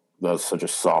 Like, that was such a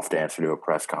soft answer to a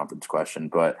press conference question,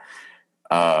 but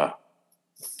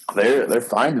they're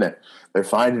finding it. They're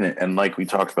finding it, and like we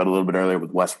talked about a little bit earlier,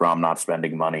 with West Brom not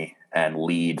spending money and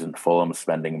Leeds and Fulham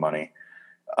spending money.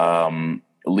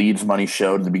 Leeds' money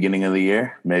showed at the beginning of the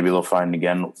year. Maybe they'll find it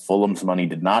again. Fulham's money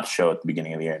did not show at the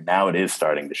beginning of the year. Now it is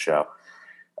starting to show.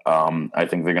 I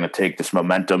think they're going to take this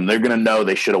momentum. They're going to know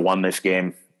they should have won this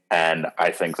game, and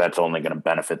I think that's only going to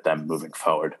benefit them moving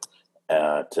forward,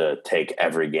 to take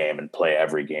every game and play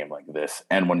every game like this.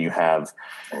 And when you have,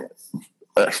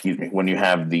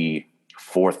 the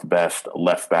fourth best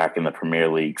left back in the Premier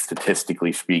League,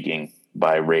 statistically speaking,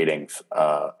 by ratings,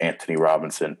 Anthony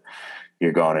Robinson,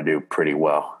 you're going to do pretty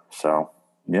well. So,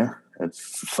 yeah,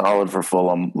 it's solid for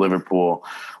Fulham. Liverpool,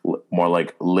 more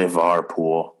like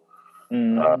Liverpool.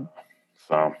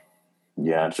 So,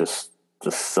 yeah, just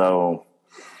so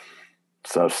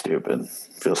stupid.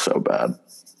 Feels so bad.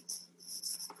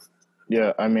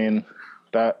 Yeah, I mean,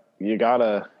 that you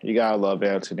gotta love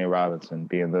Anthony Robinson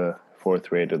being the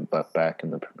fourth rated left back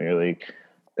in the Premier League.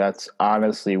 That's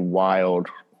honestly wild,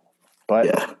 but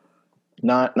Yeah.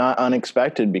 not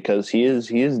unexpected because he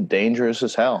is dangerous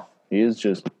as hell. He is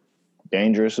just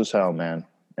dangerous as hell, man.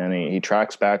 And he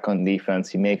tracks back on defense.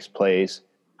 He makes plays.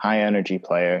 High energy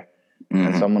player,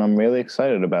 and someone I'm really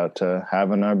excited about to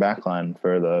have in our backline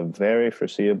for the very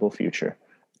foreseeable future.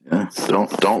 Yeah.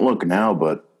 Don't look now,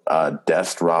 but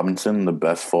Dest Robinson, the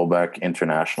best fullback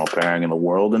international pairing in the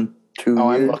world in 2 years.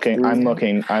 I'm looking now.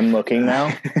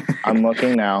 I'm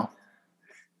looking now.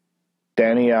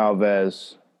 Danny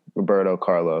Alves, Roberto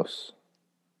Carlos,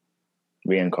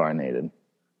 reincarnated.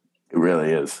 It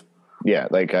really is. Yeah,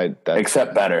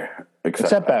 Except better.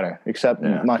 Except better.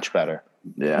 Much better.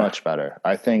 Yeah. Much better.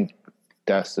 I think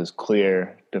Dest is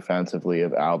clear defensively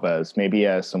of Alves. Maybe he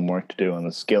has some work to do in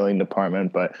the skilling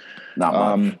department, but Not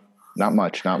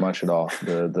much. Not much at all.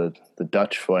 The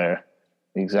Dutch flair,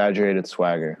 the exaggerated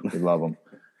swagger. We love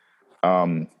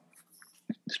him.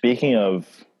 Speaking of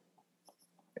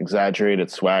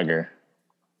exaggerated swagger,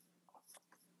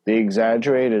 the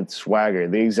exaggerated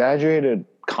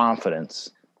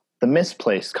confidence, the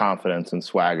misplaced confidence and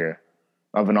swagger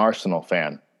of an Arsenal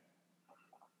fan.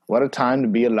 What a time to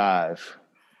be alive.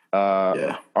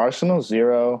 Arsenal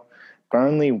 0,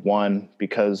 Burnley 1,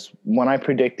 because when I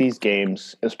predict these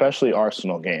games, especially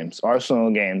Arsenal games,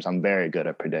 I'm very good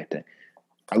at predicting.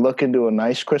 I look into a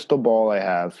nice crystal ball I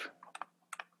have,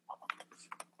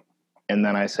 and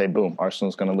then I say, boom,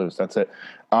 Arsenal's going to lose. That's it.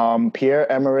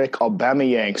 Pierre-Emerick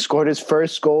Aubameyang scored his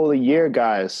first goal of the year,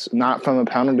 guys, not from a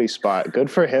penalty spot. Good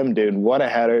for him, dude. What a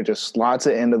header. Just slots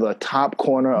it into the top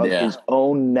corner of his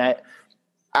own net.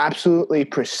 Absolutely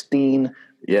pristine.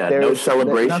 Yeah, no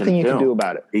celebration. There's nothing you can do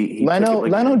about it.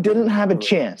 Leno didn't have a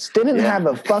chance. Didn't have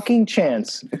a fucking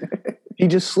chance. He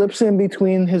just slips in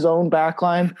between his own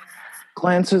backline,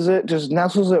 glances it, just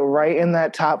nestles it right in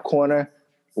that top corner.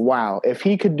 Wow. If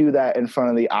he could do that in front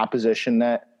of the opposition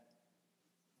net,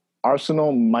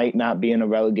 Arsenal might not be in a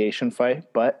relegation fight,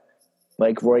 but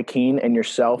like Roy Keane and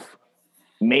yourself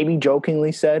maybe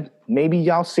jokingly said, maybe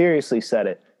y'all seriously said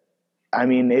it. I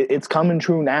mean, it's coming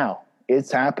true now.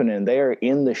 It's happening. They are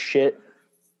in the shit.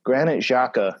 Granit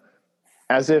Xhaka,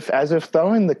 as if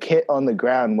throwing the kit on the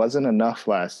ground wasn't enough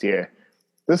last year.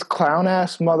 This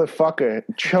clown-ass motherfucker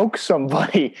choked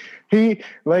somebody. He,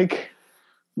 like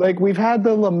we've had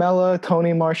the Lamela,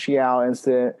 Tony Martial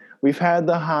incident. We've had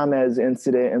the James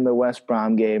incident in the West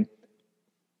Brom game.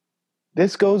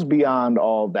 This goes beyond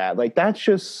all that. Like, that's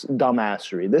just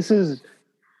dumbassery. This is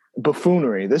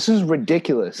buffoonery. This is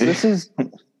ridiculous.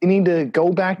 You need to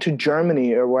go back to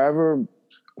Germany or wherever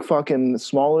fucking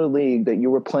smaller league that you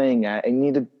were playing at, and you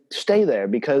need to stay there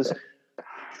because.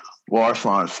 Well,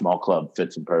 Arsenal is a small club,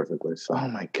 fits him perfectly. So. Oh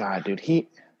my god, dude, he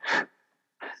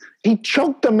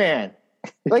choked the man,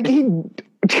 like he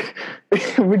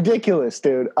ridiculous,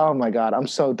 dude. Oh my god, I'm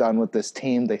so done with this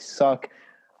team. They suck.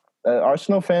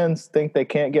 Arsenal fans think they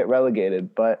can't get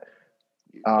relegated, but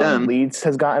Leeds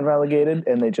has gotten relegated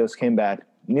and they just came back.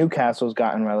 Newcastle's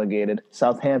gotten relegated.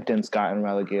 Southampton's gotten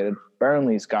relegated.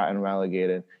 Burnley's gotten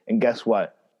relegated. And guess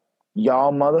what?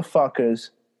 Y'all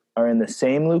motherfuckers are in the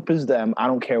same loop as them. I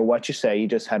don't care what you say. You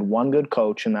just had one good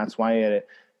coach, and that's why it.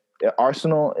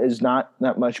 Arsenal is not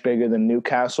that much bigger than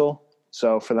Newcastle.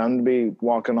 So for them to be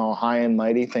walking all high and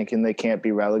mighty thinking they can't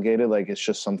be relegated like it's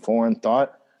just some foreign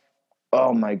thought,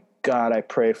 oh my God, I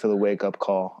pray for the wake-up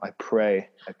call. I pray.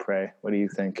 What do you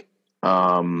think?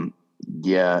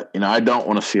 Yeah, I don't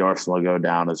want to see Arsenal go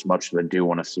down as much as I do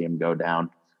want to see him go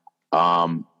down.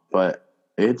 But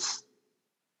it's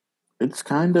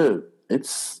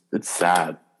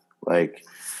sad. Like,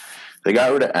 they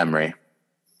got rid of Emery,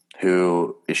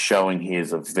 who is showing he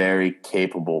is a very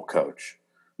capable coach.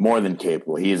 More than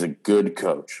capable. He is a good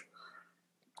coach.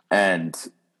 And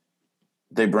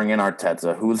they bring in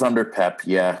Arteta, who's under Pep,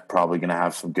 probably going to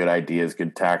have some good ideas,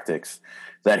 good tactics,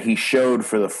 that he showed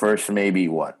for the first maybe,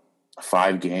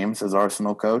 5 games as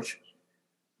Arsenal coach,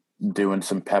 doing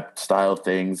some Pep-style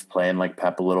things, playing like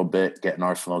Pep a little bit, getting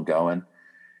Arsenal going.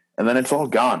 And then it's all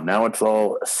gone. Now it's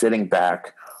all sitting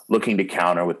back, looking to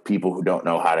counter with people who don't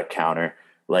know how to counter,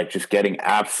 like just getting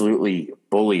absolutely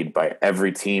bullied by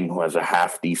every team who has a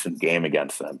half-decent game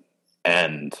against them.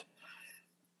 And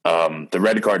the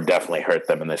red card definitely hurt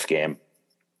them in this game.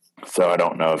 So I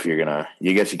don't know if you're going to –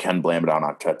 you guess you can blame it on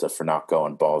Arteta for not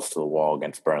going balls to the wall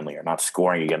against Burnley or not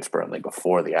scoring against Burnley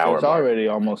before the hour mark. It's already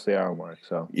almost the hour mark,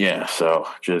 so. Yeah, so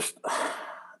just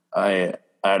I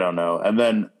don't know. And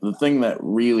then the thing that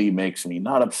really makes me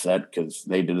not upset because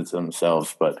they did it to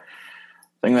themselves, but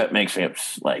the thing that makes me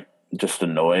just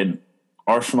annoyed,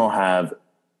 Arsenal have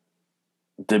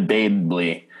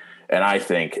debatably, and I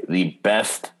think, the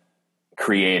best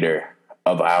creator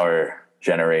of our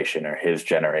generation or his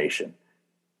generation,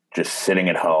 just sitting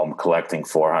at home collecting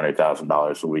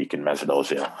 $400,000 a week in Mesut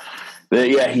Ozil.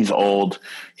 Yeah, he's old.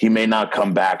 He may not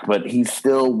come back, but he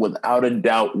still, without a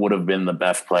doubt, would have been the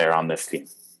best player on this team.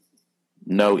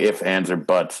 No ifs, ands, or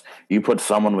buts. You put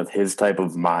someone with his type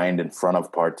of mind in front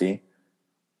of Partey,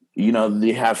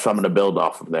 they have someone to build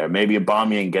off of there. Maybe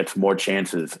Aubameyang gets more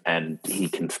chances and he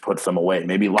can put some away.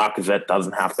 Maybe Lacazette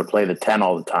doesn't have to play the 10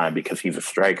 all the time because he's a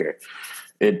striker.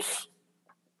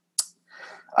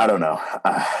 I don't know.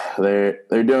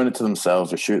 They're doing it to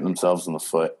themselves. They're shooting themselves in the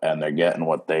foot, and they're getting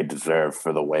what they deserve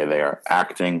for the way they are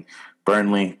acting.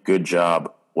 Burnley, good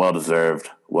job. Well-deserved,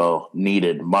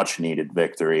 well-needed, much-needed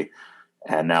victory.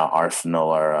 And now Arsenal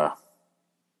are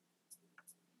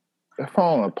they're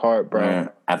falling apart, bro.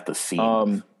 At the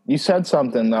seams. You said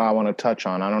something that I want to touch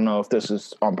on. I don't know if this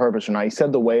is on purpose or not. You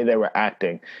said the way they were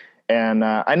acting. And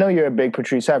I know you're a big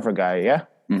Patrice Evra guy, yeah?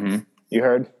 Mm-hmm. You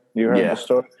heard the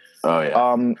story? Oh,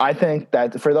 yeah. I think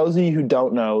that for those of you who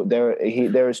don't know,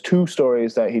 there's 2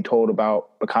 stories that he told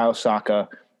about Bukayo Saka,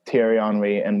 Thierry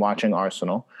Henry, and watching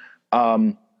Arsenal.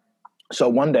 So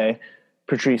one day,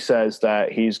 Patrice says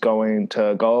that he's going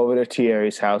to go over to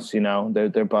Thierry's house,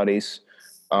 they're buddies,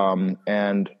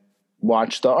 and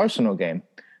watch the Arsenal game.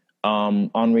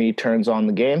 Henry turns on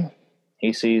the game.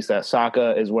 He sees that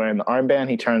Saka is wearing the armband.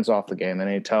 He turns off the game,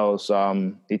 and he tells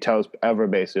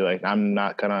Evra basically, like, I'm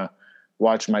not going to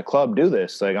watch my club do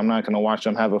this. Like, I'm not going to watch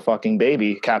them have a fucking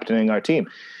baby captaining our team.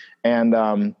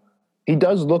 And he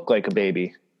does look like a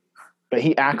baby, but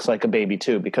he acts like a baby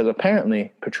too, because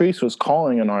apparently Patrice was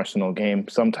calling an Arsenal game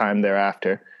sometime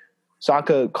thereafter.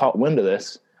 Saka caught wind of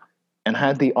this and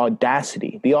had the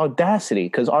audacity,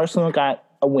 because Arsenal got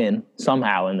a win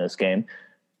somehow in this game,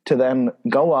 to then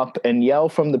go up and yell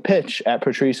from the pitch at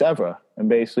Patrice Evra and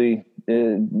basically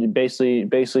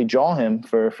jaw him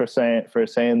for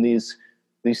saying these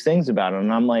things about him.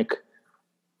 And I'm like,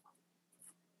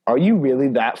 are you really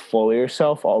that full of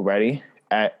yourself already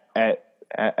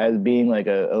as being like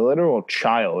a literal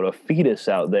child, a fetus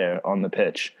out there on the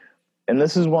pitch? And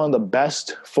this is one of the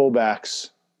best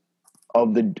fullbacks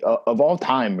of all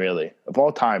time, really.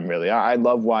 I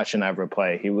love watching Evra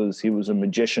play. He was a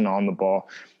magician on the ball.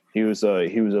 He was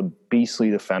a beastly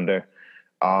defender.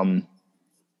 And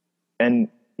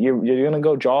you're gonna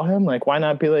go jaw him? Like, why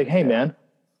not be like, hey man,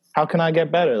 how can I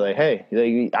get better? Like, hey,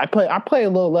 I play a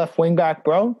little left wing back,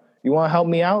 bro. You want to help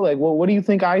me out? Like, well, what do you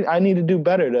think I need to do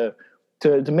better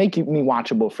to make me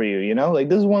watchable for you? Like,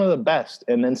 this is one of the best.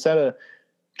 And instead of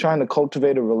trying to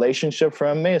cultivate a relationship for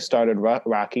him. May have started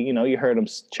rocky. You know, you heard him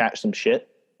chat some shit.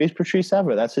 He's Patrice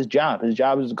Evra. That's his job. His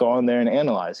job is to go in there and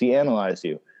analyze. He analyzed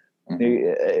you.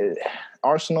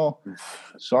 Arsenal,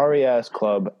 sorry-ass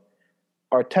club.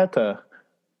 Arteta,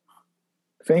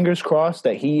 fingers crossed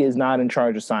that he is not in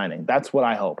charge of signing. That's what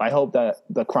I hope. I hope that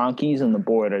the Cronkies and the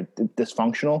board are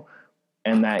dysfunctional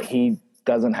and that he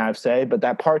doesn't have say. But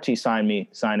that Partey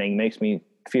signing makes me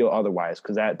feel otherwise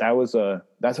because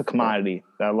that's a commodity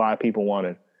that a lot of people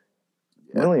wanted.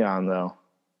 Yeah. Willian, though.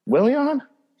 Willian,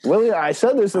 I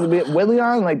said this at the beginning.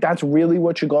 Willian, like, that's really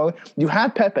what you're going. You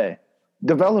have Pepe.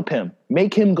 Develop him.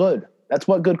 Make him good. That's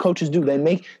what good coaches do.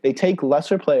 They take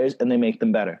lesser players and they make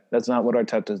them better. That's not what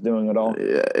Arteta's doing at all.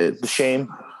 Yeah, it's a shame.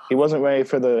 He wasn't ready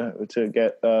to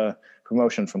get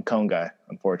promotion from Cone guy,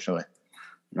 unfortunately.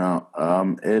 No,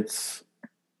 it's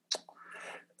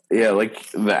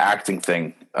like the acting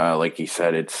thing. Like you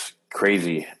said, it's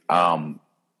crazy.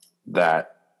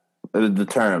 That the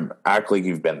term "act like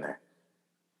you've been there."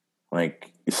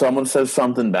 Like, if someone says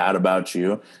something bad about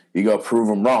you, you go prove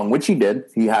them wrong, which he did.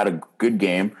 He had a good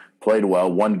game, played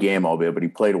well, one game albeit, but he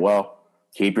played well.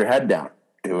 Keep your head down.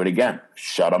 Do it again.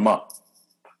 Shut him up.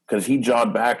 Because he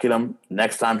jawed back at him.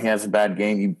 Next time he has a bad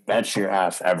game, you bet your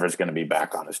ass Ever's going to be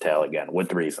back on his tail again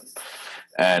with reason.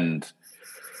 And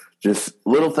just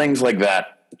little things like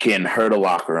that can hurt a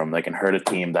locker room. They can hurt a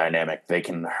team dynamic. They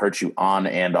can hurt you on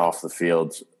and off the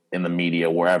fields, in the media,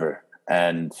 wherever.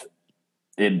 And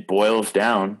it boils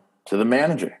down to the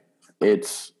manager.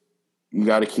 You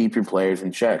got to keep your players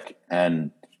in check.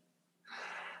 And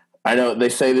I know they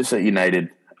say this at United,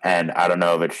 and I don't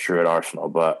know if it's true at Arsenal,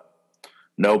 but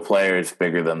no player is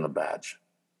bigger than the badge.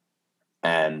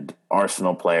 And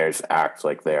Arsenal players act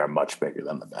like they are much bigger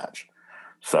than the badge.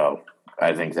 So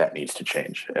I think that needs to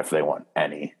change if they want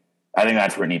any. I think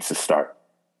that's where it needs to start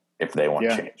if they want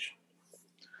change.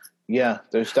 Yeah,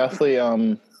 there's definitely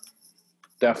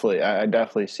I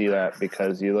definitely see that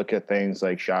because you look at things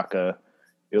like Xhaka,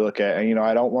 you look at, and you know,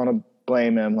 I don't want to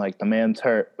blame him, like the man's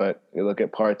hurt, but you look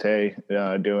at Partey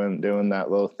doing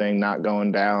that little thing, not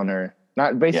going down or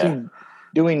not basically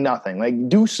doing nothing. Like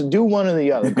do one or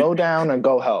the other. Go down or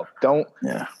go help. Don't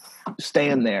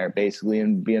stand there basically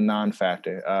and be a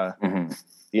non-factor.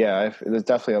 There's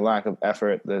definitely a lack of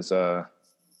effort. There's a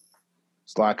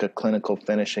lack of clinical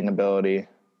finishing ability.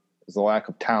 There's a lack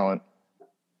of talent.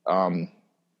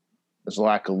 There's a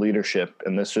lack of leadership,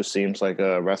 and this just seems like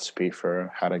a recipe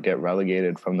for how to get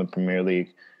relegated from the Premier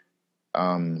League.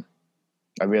 I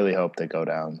really hope they go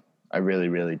down. I really,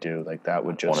 really do. Like, that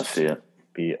would just see it.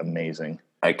 Be amazing.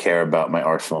 I care about my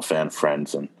Arsenal fan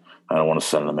friends, and I don't want to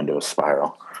send them into a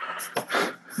spiral.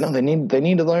 No, they need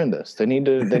to learn this. They need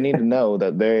to know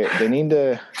that they need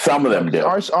to. Some of them do.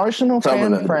 Arsenal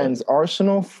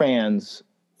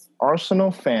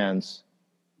fans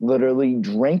literally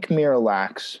drink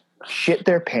Miralax, shit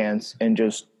their pants, and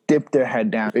just dip their head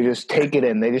down. They just take it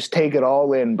in. They just take it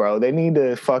all in, bro. They need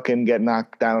to fucking get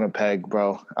knocked down a peg,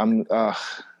 bro.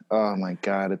 Oh my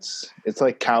God. It's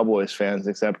like Cowboys fans,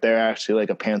 except they're actually like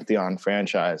a Pantheon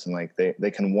franchise, and like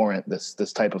they can warrant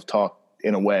this type of talk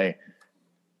in a way.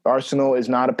 Arsenal is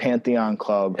not a Pantheon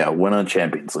club. Yeah, win a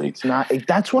Champions League. It's not.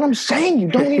 That's what I'm saying. You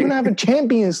don't even have a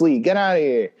Champions League. Get out of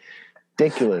here.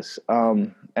 Ridiculous.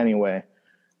 Anyway,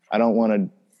 I don't want to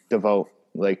devote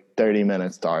like 30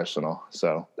 minutes to Arsenal.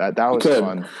 So that was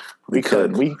fun. We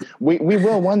could. We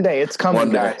will one day. It's coming,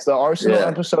 guys. The Arsenal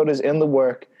episode is in the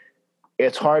work.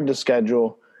 It's hard to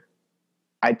schedule.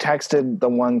 I texted the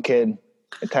one kid.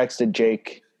 I texted Jake.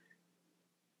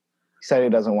 He said he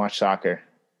doesn't watch soccer.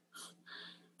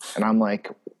 And I'm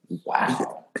like,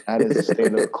 wow, that is the state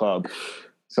of the club.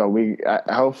 So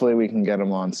hopefully we can get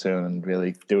him on soon and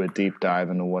really do a deep dive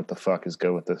into what the fuck is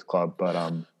good with this club. But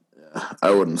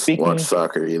I wouldn't watch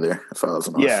soccer either if I was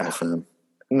an Arsenal fan.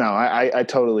 No, I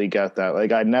totally get that.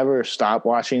 Like, I never stopped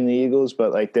watching the Eagles,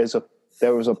 but like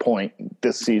there was a point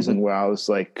this season where I was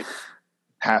like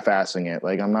half-assing it.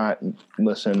 Like, I'm not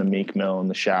listening to Meek Mill in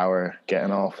the shower,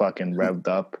 getting all fucking revved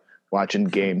up, watching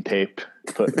game tape,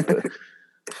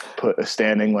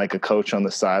 standing like a coach on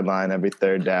the sideline every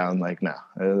third down. Like, no,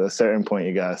 at a certain point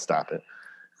you gotta stop it.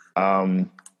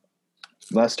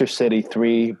 Leicester City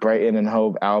 3, Brighton and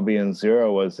Hove Albion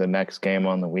 0 was the next game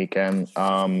on the weekend.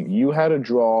 You had a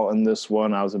draw in this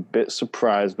one. I was a bit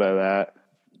surprised by that.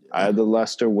 I had the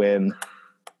Leicester win.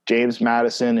 James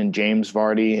Maddison and James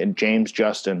Vardy and James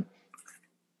Justin.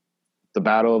 The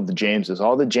battle of the Jameses.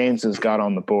 All the Jameses got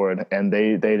on the board, and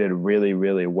they did really,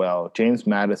 really well. James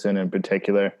Maddison in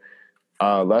particular.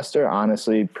 Leicester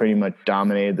honestly pretty much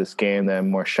dominated this game. They had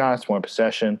more shots, more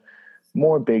possession,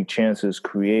 more big chances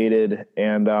created.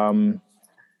 And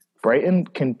Brighton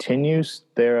continues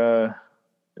their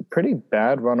pretty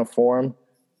bad run of form.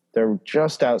 They're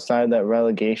just outside that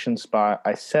relegation spot.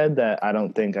 I said that I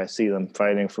don't think I see them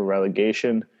fighting for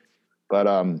relegation, but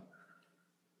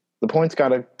the points got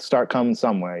to start coming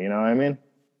somewhere. You know what I mean?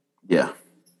 Yeah.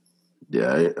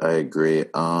 Yeah, I agree.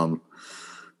 I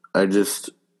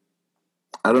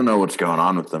don't know what's going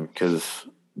on with them because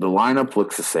the lineup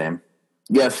looks the same.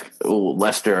 Yes,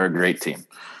 Leicester are a great team.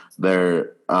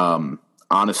 They're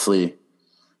honestly,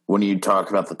 when you talk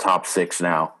about the top six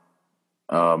now,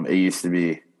 it used to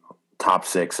be top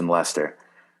six and Leicester.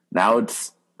 Now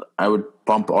I would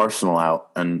bump Arsenal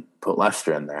out and put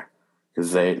Leicester in there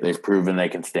because they've proven they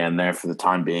can stand there for the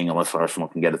time being unless Arsenal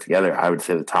can get it together. I would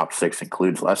say the top six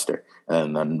includes Leicester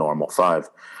and then normal five.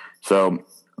 So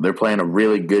they're playing a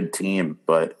really good team,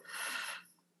 but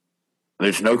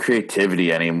there's no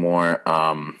creativity anymore.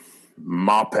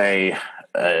 Mape,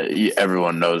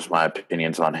 everyone knows my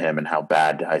opinions on him and how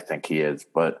bad I think he is,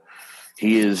 but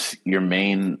he is your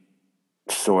main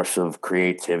source of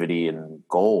creativity and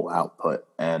goal output.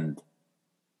 And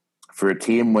for a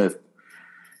team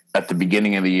at the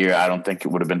beginning of the year, I don't think it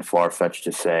would have been far-fetched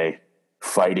to say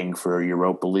fighting for a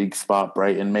Europa League spot,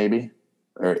 Brighton maybe,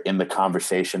 or in the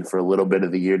conversation for a little bit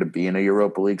of the year to be in a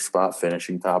Europa League spot,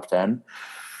 finishing top 10.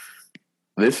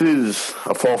 This is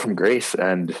a fall from grace,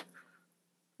 and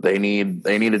they need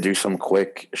to do some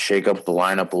quick, shake up the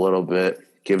lineup a little bit,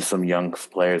 give some young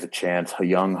players a chance,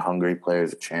 young, hungry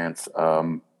players a chance.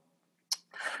 A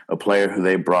player who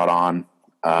they brought on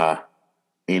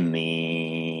in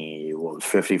the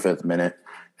 55th minute,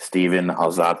 Steven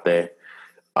Alzate.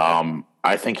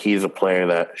 I think he's a player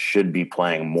that should be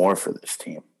playing more for this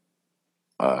team.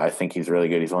 I think he's really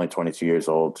good. He's only 22 years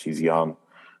old. He's young.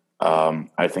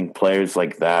 I think players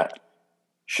like that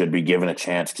should be given a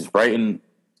chance because Brighton,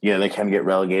 yeah, they can get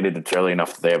relegated. It's early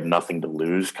enough that they have nothing to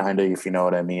lose, kind of, if you know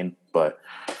what I mean. But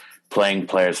playing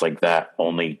players like that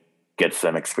only gets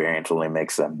them experience, only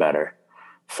makes them better.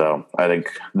 So I think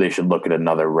they should look at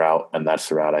another route, and that's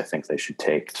the route I think they should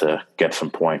take to get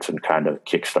some points and kind of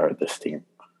kickstart this team.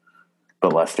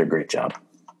 But Leicester, great job.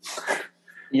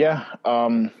 Yeah,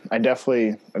 I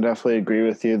definitely agree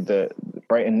with you that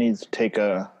Brighton needs to take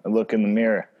a look in the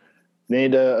mirror. They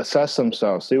need to assess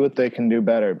themselves, see what they can do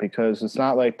better, because it's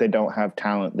not like they don't have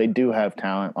talent. They do have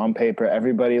talent. On paper,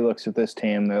 everybody looks at this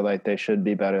team, they're like they should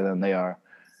be better than they are.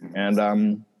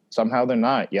 And somehow they're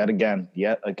not, yet again.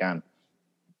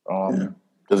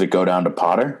 Does it go down to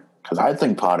Potter? Because I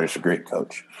think Potter's a great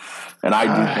coach. And I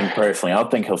do think personally, I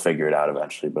think he'll figure it out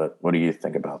eventually. But what do you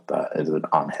think about that? Is it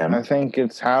on him? I think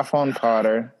it's half on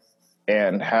Potter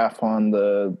and half on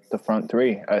the front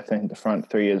three. I think the front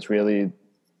three is really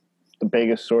the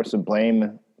biggest source of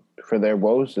blame for their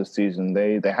woes this season.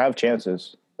 They have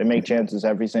chances. They make chances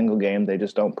every single game. They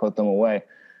just don't put them away.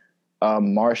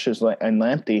 Marsh and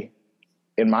Lamptey,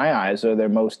 in my eyes, are their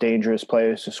most dangerous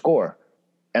players to score.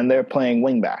 And they're playing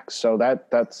wingbacks. So that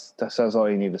says all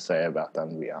you need to say about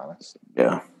them, to be honest.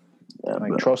 Yeah.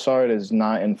 Trossard is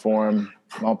not in form.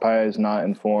 Maupay is not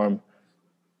in form.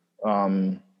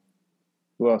 Who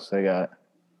else they got?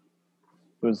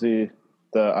 Who's the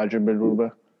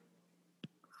Ajabaruba?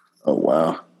 Oh,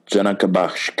 wow.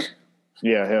 Janakabashk.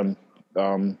 Yeah,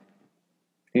 him.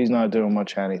 He's not doing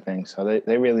much anything. So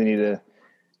they really need to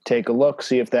take a look,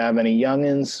 see if they have any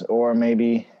youngins, or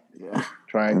maybe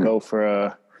try and go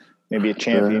for maybe a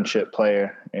championship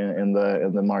player in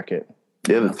the market.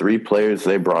 Yeah, the three players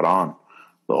they brought on.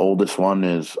 The oldest one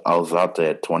is Alzate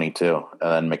at 22,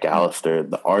 and then McAllister,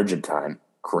 the Argentine,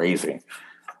 crazy,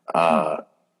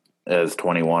 is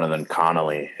 21, and then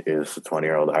Connolly is the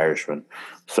 20-year-old Irishman.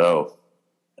 So,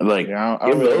 I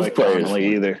don't really like players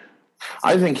Connolly either.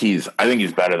 I think he's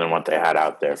better than what they had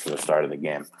out there for the start of the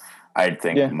game. I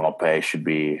think Maupay should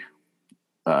be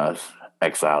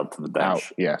exiled to the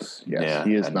bench. Yes. Yeah,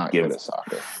 he is not good at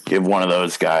soccer. Give one of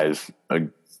those guys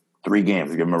 3 games.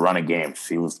 Give them a run of games.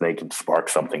 See if they can spark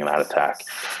something in that attack.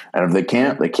 And if they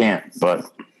can't, they can't. But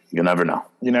you never know.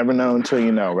 You never know until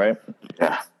you know, right?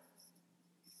 Yeah.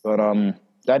 But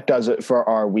that does it for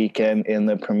our weekend in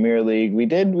the Premier League. We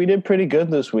did pretty good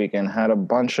this weekend. Had a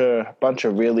bunch of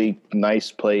really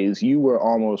nice plays. You were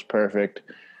almost perfect.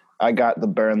 I got the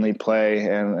Burnley play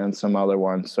and some other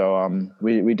ones. So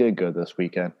we did good this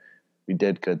weekend.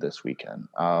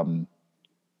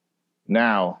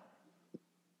 Now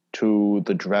to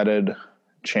the dreaded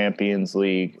Champions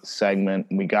League segment.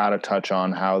 We got to touch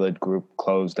on how the group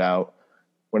closed out.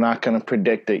 We're not going to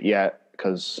predict it yet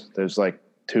because there's like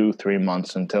 2-3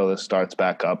 months until this starts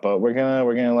back up. But we're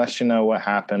gonna let you know what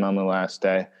happened on the last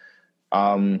day.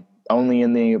 Only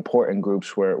in the important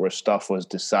groups where stuff was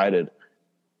decided.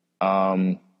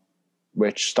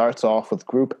 which starts off with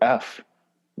Group F.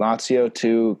 Lazio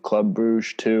 2, Club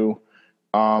Brugge 2.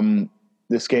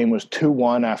 This game was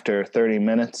 2-1 after 30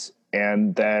 minutes,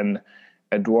 and then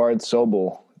Eduard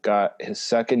Sobel got his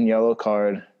second yellow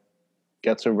card,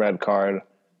 gets a red card,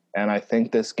 and I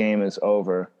think this game is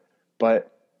over.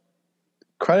 But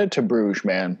credit to Bruges,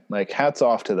 man. Like, hats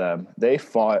off to them. They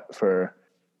fought for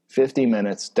 50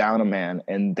 minutes down a man,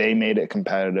 and they made it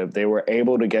competitive. They were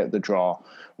able to get the draw,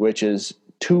 which is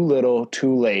too little,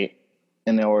 too late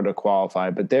in order to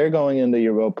qualify. But they're going into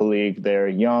Europa League. They're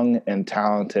young and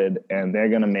talented, and they're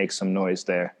going to make some noise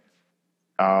there.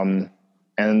 And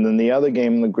then the other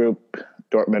game in the group,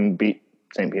 Dortmund beat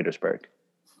St. Petersburg.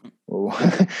 No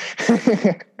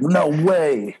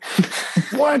way.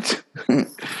 What?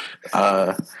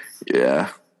 Yeah.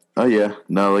 Oh yeah.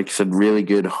 No, like you said, really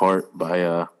good heart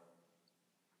by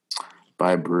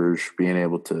Bruges being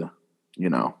able to,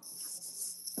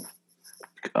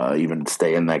 even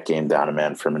stay in that game down a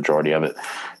man for a majority of it.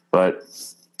 But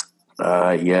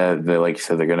they, like you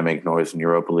said, they're going to make noise in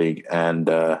Europa League, and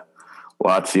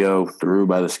Lazio threw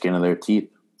by the skin of their teeth.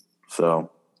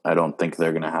 So I don't think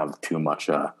they're going to have too much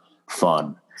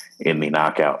fun in the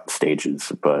knockout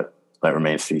stages, but that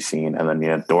remains to be seen. And then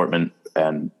Dortmund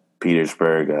and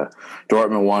Petersburg.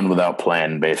 Dortmund won without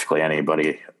playing basically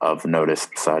anybody of notice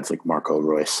besides like Marco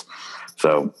Reus.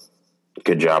 So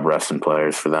good job resting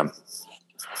players for them.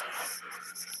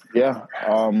 Yeah.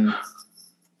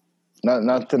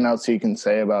 Nothing else you can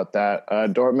say about that.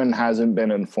 Dortmund hasn't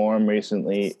been in form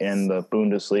recently in the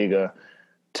Bundesliga.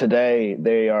 Today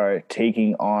they are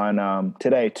taking on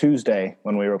Tuesday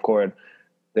when we record.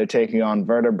 They're taking on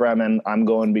Werder Bremen. I'm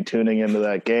going to be tuning into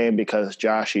that game because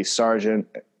Joshy Sargent,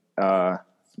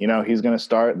 he's going to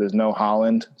start. There's no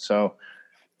Holland, so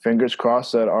fingers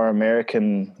crossed that our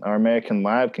American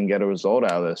lad can get a result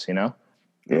out of this. Yeah.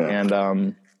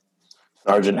 And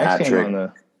Sargent hat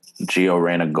trick, Gio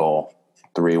Reyna goal,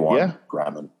 3-1. Yeah,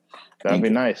 Bremen. That'd be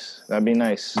nice.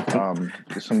 There's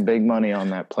some big money on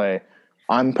that play.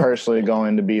 I'm personally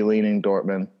going to be leaning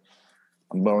Dortmund.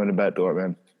 I'm going to bet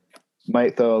Dortmund.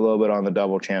 Might throw a little bit on the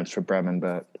double chance for Bremen,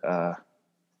 but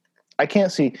I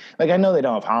can't see. Like, I know they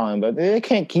don't have Holland, but they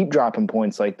can't keep dropping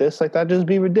points like this. Like, that'd just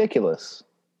be ridiculous.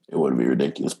 It would be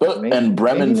ridiculous. And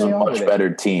Bremen's a much better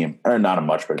team, or not a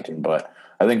much better team, but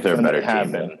I think they're a better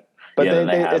team than. But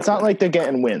it's not like they're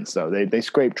getting wins though. They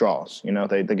scrape draws.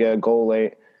 They get a goal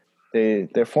late.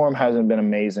 Their form hasn't been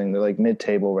amazing. They're like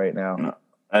mid-table right now. No.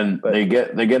 And they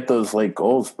get those late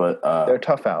goals, but they're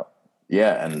tough out.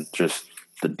 Yeah, and just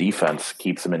the defense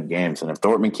keeps them in games. And if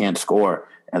Dortmund can't score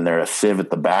and they're a sieve at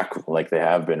the back like they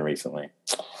have been recently,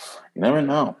 you never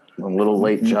know. A little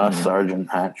late Josh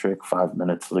Sargent hat trick, 5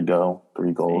 minutes to go,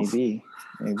 3 goals. Maybe.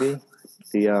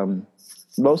 The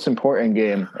most important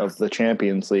game of the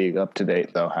Champions League up to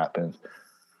date, though, happened.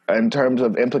 In terms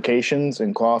of implications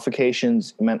and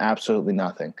qualifications, it meant absolutely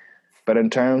nothing. But in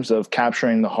terms of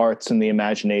capturing the hearts and the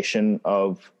imagination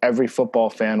of every football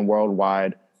fan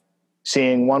worldwide,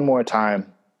 seeing one more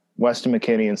time Weston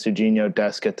McKennie and Serginho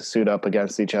Dest get to suit up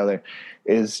against each other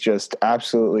is just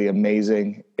absolutely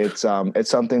amazing. It's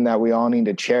something that we all need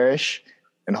to cherish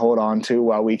and hold on to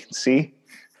while we can see.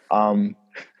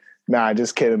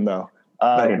 Just kidding though.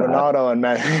 Ronaldo and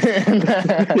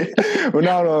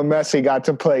Messi got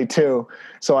to play too,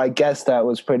 so I guess that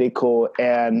was pretty cool.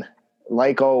 And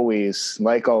like always,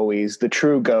 the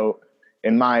true GOAT,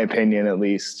 in my opinion at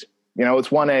least. It's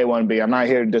 1A, 1B. I'm not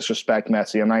here to disrespect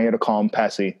Messi. I'm not here to call him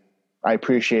Pessy. I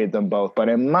appreciate them both. But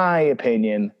in my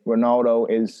opinion, Ronaldo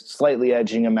is slightly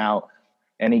edging him out,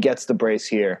 and he gets the brace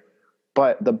here.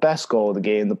 But the best goal of the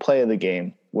game, the play of the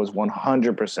game, was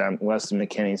 100% Weston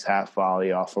McKennie's half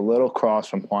volley off a little cross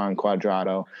from Juan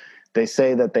Cuadrado. They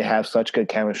say that they have such good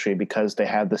chemistry because they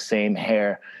have the same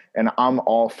hair, and I'm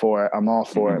all for it.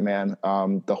 It, man.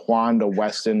 The Juan to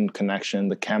Weston connection,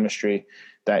 the chemistry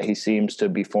that he seems to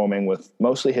be forming with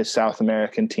mostly his South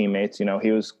American teammates.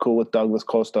 He was cool with Douglas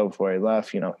Costa before he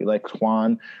left. He likes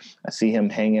Juan. I see him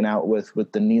hanging out with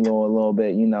Danilo a little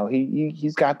bit.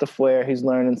 He's got the flair. He's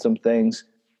learning some things.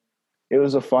 It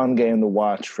was a fun game to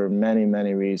watch for many,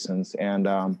 many reasons. And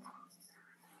hey,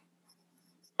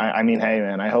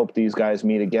 man, I hope these guys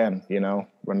meet again.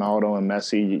 Ronaldo and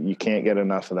Messi, you can't get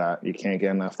enough of that. You can't get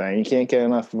enough of that. You can't get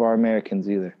enough of our Americans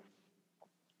either.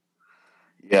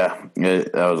 Yeah,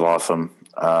 that was awesome.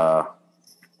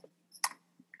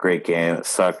 Great game. It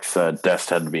sucks. Dest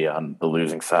had to be on the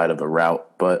losing side of the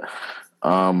route. But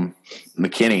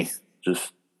McKennie,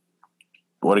 just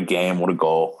what a game, what a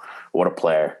goal, what a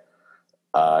player.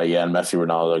 And Messi,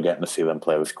 Ronaldo, getting to see them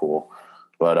play was cool.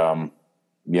 But,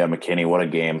 McKennie, what a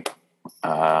game.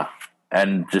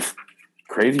 And just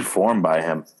crazy form by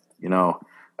him. You know,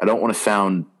 I don't want to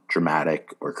sound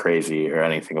dramatic or crazy or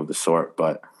anything of the sort,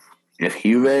 but if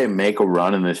Juve make a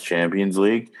run in this Champions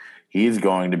League, he's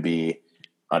going to be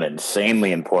an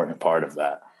insanely important part of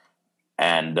that.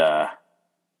 And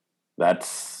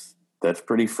that's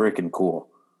pretty freaking cool.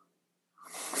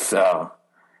 So,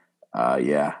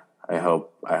 yeah, I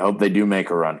hope they do make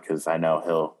a run because I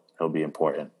know he'll be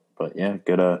important. But yeah,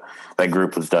 good. That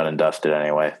group was done and dusted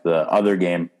anyway. The other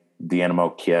game, Dynamo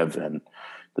Kiev and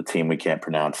the team we can't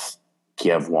pronounce,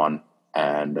 Kiev won,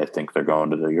 and I think they're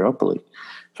going to the Europa League.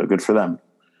 So good for them.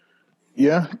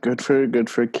 Yeah, good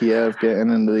for Kiev getting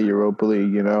into the Europa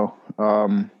League. You know,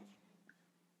 well,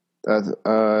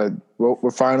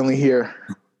 we're finally here.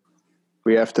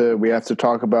 We have to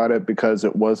talk about it because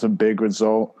it was a big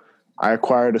result. I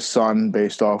acquired a son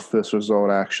based off this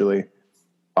result. Actually,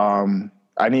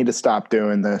 I need to stop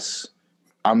doing this.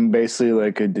 I'm basically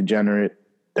like a degenerate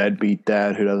deadbeat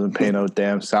dad who doesn't pay no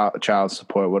damn child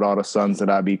support with all the sons that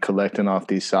I be collecting off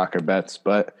these soccer bets.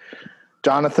 But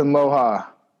Jonathan Loha,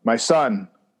 my son,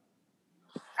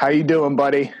 how you doing,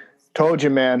 buddy? Told you,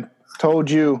 man.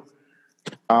 Told you.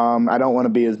 I don't want to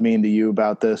be as mean to you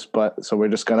about this, but so we're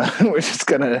just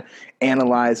gonna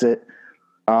analyze it.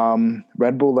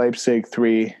 Red Bull Leipzig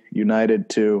 3, United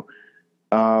 2.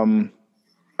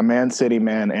 A Man City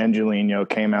man, Angelino,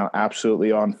 came out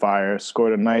absolutely on fire.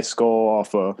 Scored a nice goal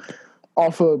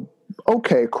off a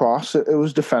okay cross. It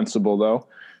was defensible though.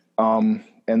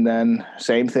 And then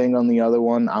same thing on the other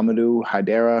one. Amadou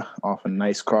Haidara off a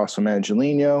nice cross from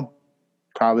Angelino.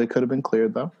 Probably could have been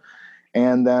cleared though.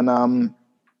 And then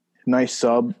nice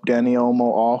sub, Danny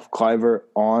Olmo off, Kluivert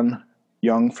on,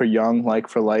 young for young, like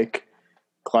for like.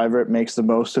 Kluivert makes the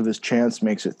most of his chance,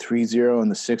 makes it 3-0 in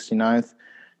the 69th.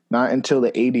 Not until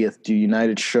the 80th do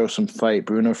United show some fight.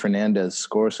 Bruno Fernandes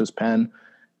scores his pen,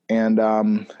 and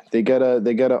they get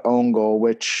a own goal,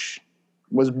 which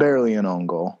was barely an own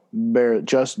goal,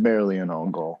 just barely an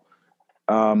own goal.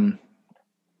 Red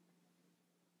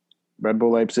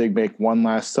Bull Leipzig make one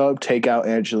last sub, take out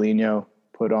Angelino,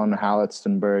 put on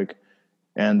Halstenberg,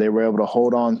 and they were able to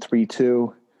hold on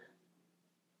 3-2.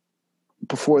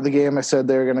 Before the game, I said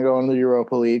they were going to go into the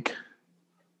Europa League.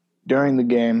 During the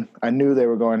game, I knew they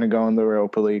were going to go in the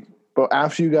Europa League. But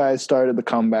after you guys started the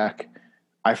comeback,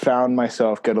 I found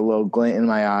myself get a little glint in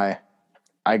my eye.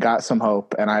 I got some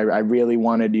hope, and I really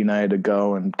wanted United to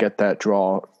go and get that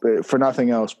draw. For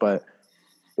nothing else, but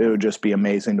it would just be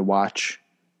amazing to watch.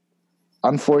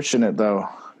 Unfortunate, though.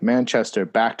 Manchester,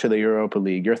 back to the Europa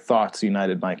League. Your thoughts,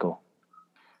 United, Michael?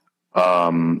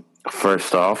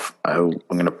 First off, I'm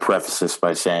going to preface this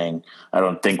by saying I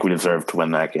don't think we deserve to win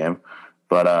that game.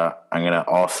 But I'm going to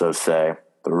also say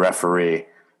the referee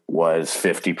was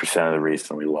 50% of the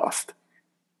reason we lost.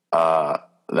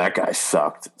 That guy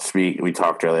sucked. We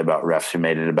talked earlier about refs who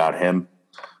made it about him.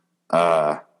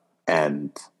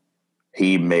 And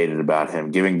he made it about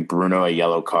him, giving Bruno a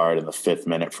yellow card in the 5th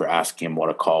minute for asking him what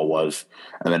a call was,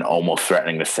 and then almost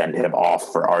threatening to send him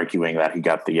off for arguing that he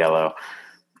got the yellow.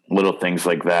 Little things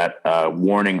like that.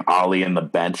 Warning Ollie in the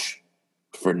bench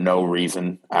for no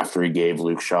reason after he gave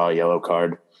Luke Shaw a yellow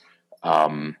card.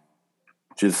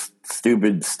 Just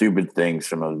stupid things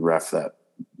from a ref that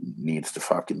needs to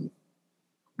fucking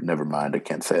never mind. I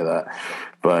can't say that.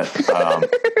 But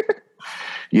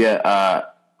yeah,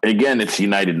 again, it's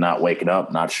United not waking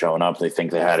up, not showing up. They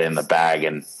think they had it in the bag,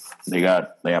 and they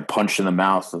got punched in the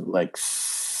mouth like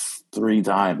 3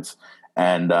 times.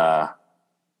 And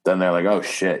then they're like, oh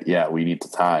shit, yeah, we need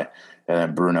to tie. And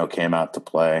then Bruno came out to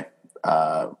play.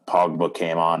 Pogba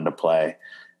came on to play,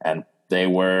 and they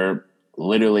were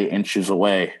literally inches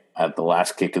away at the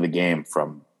last kick of the game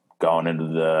from going into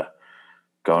the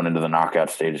knockout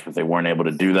stages, but they weren't able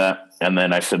to do that. And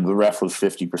then I said the ref was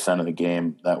 50% of the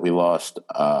game that we lost.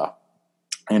 I'm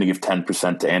going to give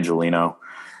 10% to Angelino.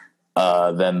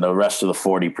 Then the rest of the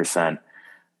 40%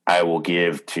 I will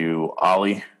give to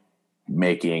Ollie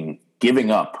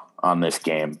giving up on this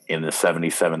game in the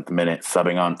 77th minute,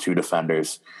 subbing on 2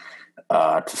 defenders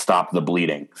to stop the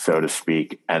bleeding, so to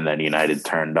speak, and then United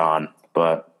turned on.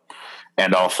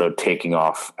 And also taking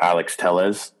off Alex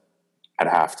Tellez at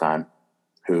halftime,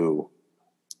 who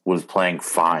was playing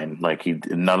fine. Like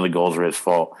none of the goals were his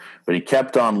fault, but he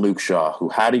kept on Luke Shaw, who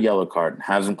had a yellow card and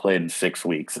hasn't played in 6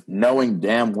 weeks, knowing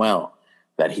damn well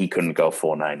that he couldn't go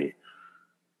full 90.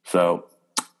 So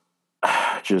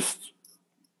just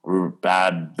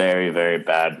bad, very, very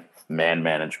bad man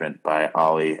management by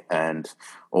Ollie, and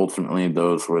ultimately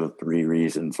those were the 3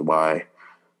 reasons why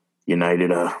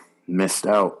United missed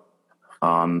out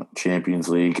on Champions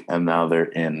League, and now they're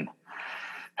in.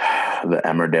 the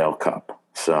Emmerdale Cup.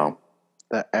 So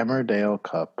The Emmerdale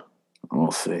Cup.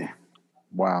 we'll see.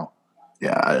 Wow.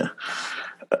 Yeah,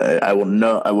 I will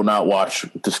not watch.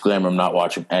 Disclaimer: I'm not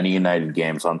watching any United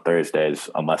games on Thursdays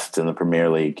unless it's in the Premier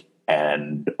League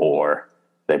or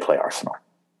they play Arsenal.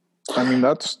 I mean,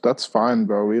 that's fine,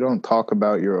 bro. We don't talk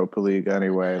about Europa League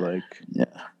anyway. Like, Yeah,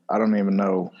 I don't even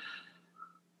know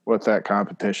what that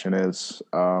competition is.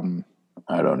 I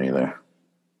don't either.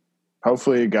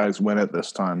 Hopefully, you guys win it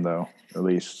this time, though. At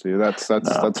least that's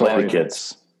play all the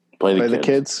kids. Play the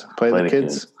kids. Play the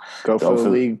kids. Go for the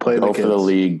league. Play the kids. Go for the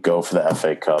league. Go for the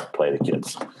FA Cup. Play the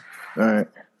kids. All right,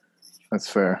 that's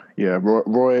fair. Yeah,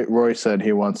 Roy said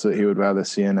he wants it. He would rather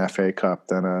see an FA Cup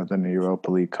than a Europa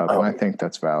League Cup, and I think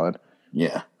that's valid.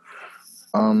 Yeah.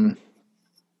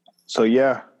 So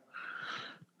yeah,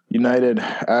 United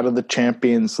out of the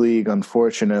Champions League.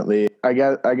 Unfortunately, I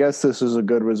guess this is a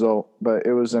good result, but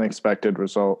it was an expected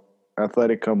result.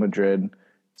 Atletico Madrid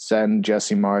send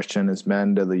Jesse Marsch and his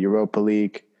men to the Europa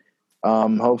League.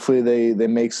 Hopefully they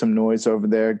make some noise over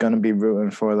there. Gonna be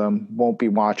rooting for them. Won't be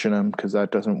watching them because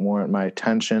that doesn't warrant my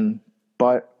attention.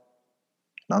 But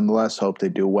nonetheless, hope they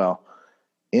do well.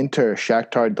 Inter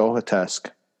Shakhtar Donetsk.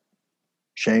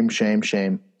 Shame, shame,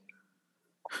 shame.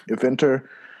 If Inter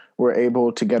were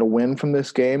able to get a win from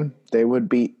this game, they would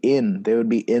be in. They would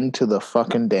be into the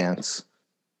fucking dance.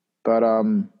 But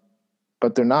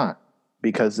they're not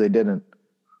because they didn't.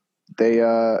 They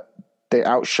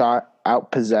outshot,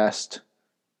 outpossessed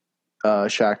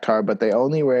Shakhtar, but they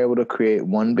only were able to create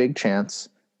one big chance.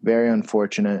 Very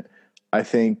unfortunate. I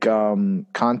think Conte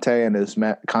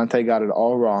got it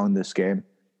all wrong this game.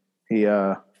 He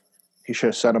should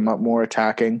have set him up more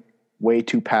attacking. Way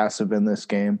too passive in this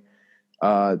game.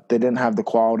 They didn't have the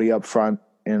quality up front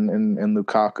in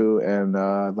Lukaku and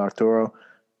Lautaro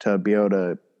to be able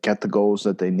to get the goals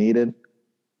that they needed.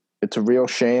 It's a real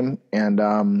shame, and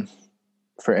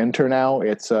for Inter now,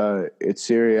 it's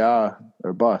Serie A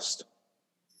or bust.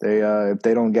 If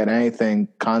they don't get anything,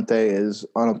 Conte is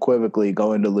unequivocally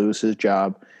going to lose his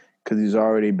job because he's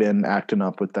already been acting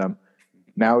up with them.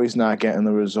 Now he's not getting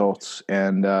the results,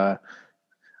 and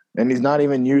he's not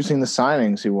even using the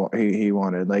signings he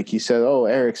wanted. Like he said, "Oh,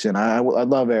 Eriksen, I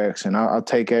love Eriksen. I'll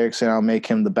take Eriksen. I'll make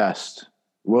him the best."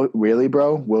 Really,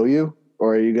 bro? Will you?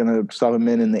 Or are you gonna sub him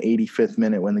in the 85th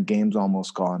minute when the game's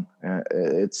almost gone?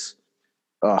 It's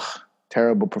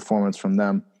terrible performance from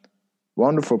them.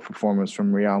 Wonderful performance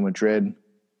from Real Madrid.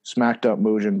 Smacked up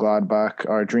Mönchengladbach.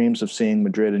 Our dreams of seeing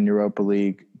Madrid in Europa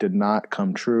League did not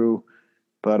come true.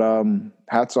 But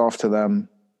hats off to them.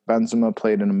 Benzema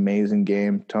played an amazing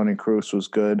game. Toni Kroos was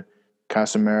good.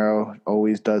 Casemiro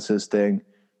always does his thing.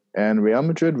 And Real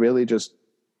Madrid really just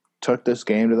took this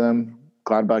game to them.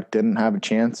 Gladbach didn't have a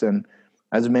chance. And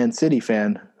as a Man City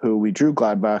fan who we drew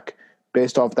Gladbach,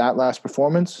 based off that last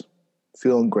performance,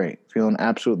 feeling great. Feeling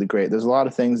absolutely great. There's a lot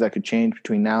of things that could change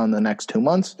between now and the next 2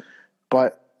 months,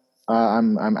 but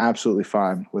I'm absolutely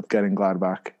fine with getting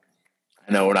Gladbach.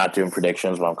 I know we're not doing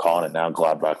predictions, but I'm calling it now.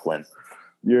 Gladbach win.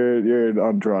 You're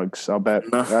on drugs. I'll bet.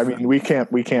 I mean, we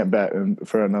can't bet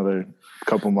for another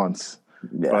couple months.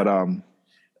 Yeah. But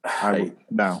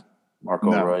no.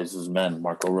 Marco Reus's men.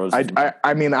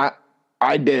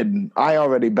 I did. I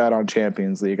already bet on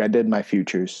Champions League. I did my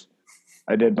futures.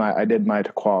 I did my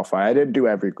to qualify. I didn't do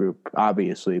every group,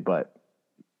 obviously, but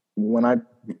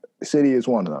City is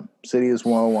one of them. City is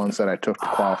one of the ones that I took to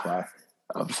qualify.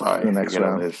 I'm sorry. The next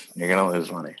round. You're gonna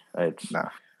lose money. It's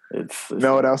you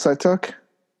know what else I took?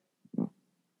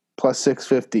 Plus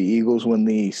 650. Eagles win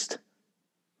the East.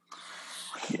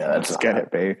 Yeah, let's get it,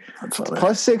 baby.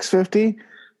 Plus 650,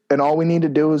 and all we need to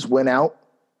do is win out.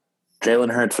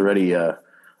 Jalen Hurts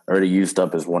already used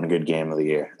up his one good game of the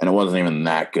year, and it wasn't even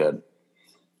that good.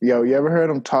 Yo, you ever heard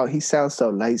him talk? He sounds so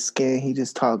light-skinned. He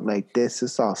just talk like this.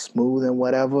 It's all smooth and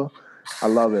whatever. I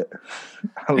love it.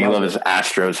 I love his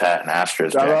Astros hat and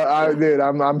Astros jacket. Dude,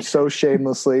 I'm so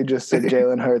shamelessly just a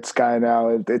Jalen Hurts guy now.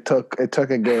 It took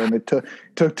a game. It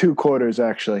took 2 quarters,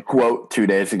 actually. Quote 2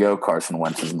 days ago, Carson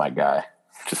Wentz is my guy.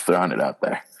 Just throwing it out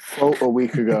there. Quote a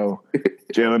week ago,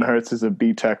 Jalen Hurts is a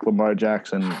B-Tech Lamar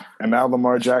Jackson. And now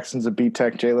Lamar Jackson's a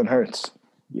B-Tech Jalen Hurts.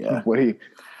 Yeah.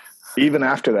 Even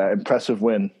after that impressive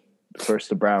win versus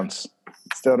the Browns,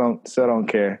 still don't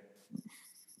care.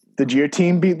 Did your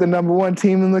team beat the number 1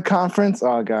 team in the conference?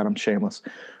 Oh God, I'm shameless.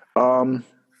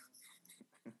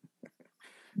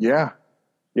 Yeah.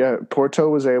 Porto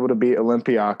was able to beat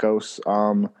Olympiacos.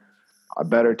 A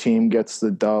better team gets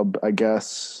the dub, I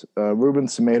guess. Ruben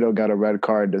Semedo got a red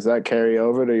card. Does that carry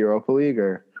over to Europa League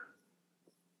or?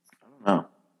 I don't know.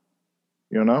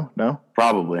 You don't know? No?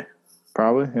 Probably.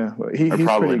 Probably, yeah. Or He's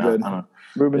probably pretty not. good. I don't know.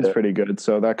 Ruben's Yeah. pretty good,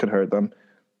 so that could hurt them.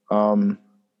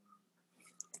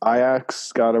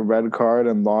 Ajax got a red card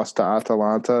and lost to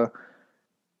Atalanta.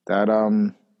 That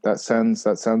sends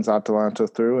Atalanta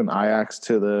through, and Ajax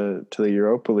to the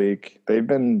Europa League. They've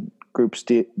been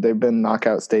they've been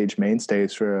knockout stage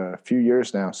mainstays for a few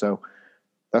years now, so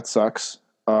that sucks.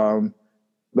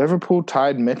 Liverpool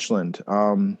tied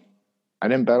Midtjylland. I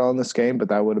didn't bet on this game, but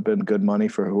that would have been good money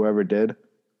for whoever did.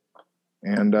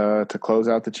 And to close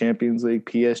out the Champions League,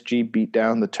 PSG beat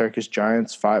down the Turkish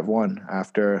Giants 5-1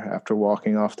 after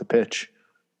walking off the pitch.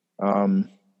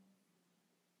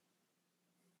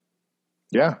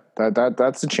 Yeah,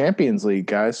 that's the Champions League,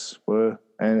 guys. And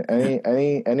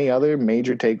any other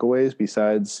major takeaways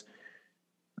besides,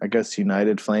 I guess,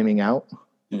 United flaming out?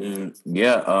 There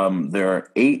are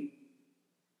 8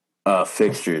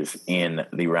 fixtures in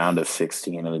the round of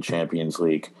 16 of the Champions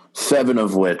League, 7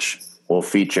 of which will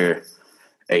feature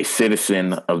a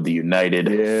citizen of the United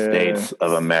States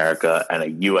of America and a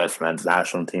U.S. men's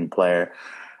national team player.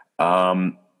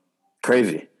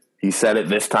 Crazy. He said it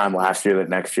this time last year that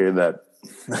next year that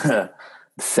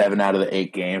 7 out of the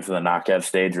 8 games in the knockout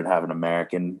stage would have an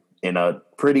American in a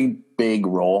pretty big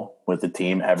role with the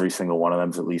team. Every single one of them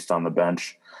is at least on the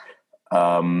bench.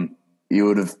 You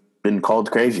would have been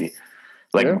called crazy.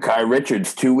 Like Kai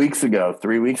Richards 3 weeks ago,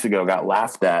 got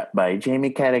laughed at by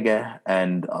Jamie Carragher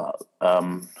and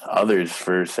others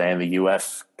for saying the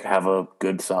U.S. have a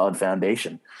good, solid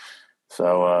foundation.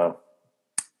 So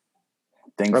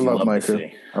things I you love love to Micah.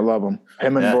 see. I love him.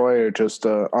 Him and Roy are just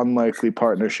an unlikely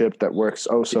partnership that works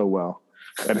so well.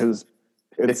 And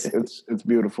it's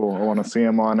beautiful. I want to see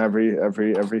him on every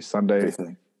Sunday.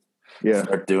 Everything. Yeah.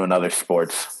 Start doing other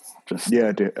sports.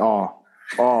 Yeah, dude. Oh,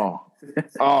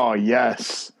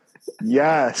 yes.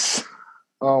 Yes.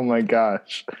 Oh my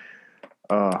gosh.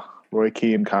 Roy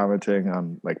Keane commenting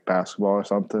on like basketball or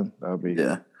something. That'd be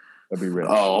rich.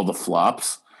 Oh, all the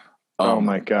flops. Oh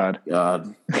my God.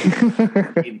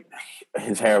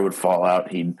 His hair would fall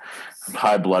out.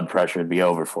 High blood pressure would be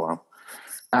over for him.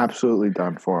 Absolutely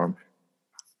done for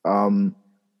him.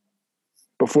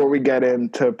 Before we get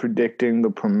into predicting the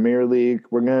Premier League,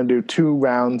 we're going to do 2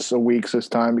 rounds a week this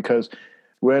time because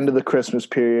we're into the Christmas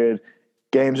period.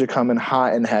 Games are coming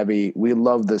hot and heavy. We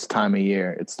love this time of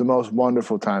year. It's the most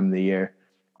wonderful time of the year.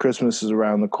 Christmas is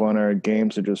around the corner.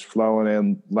 Games are just flowing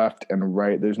in left and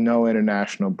right. There's no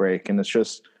international break, and it's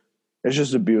just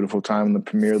a beautiful time in the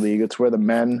Premier League. It's where the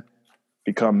men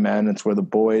become men. It's where the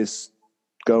boys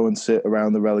go and sit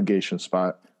around the relegation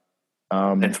spot.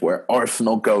 It's where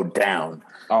Arsenal go down.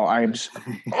 Oh, I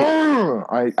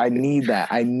need that.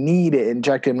 I need it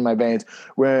injected into my veins.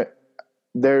 Where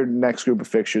their next group of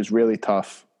fixtures really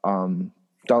tough.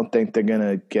 Don't think they're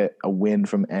gonna get a win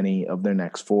from any of their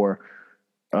next 4.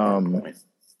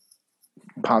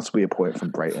 Possibly a point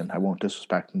from Brighton. I won't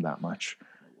disrespect them that much.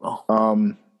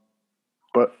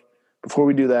 But before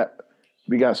we do that,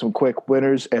 we got some quick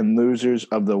winners and losers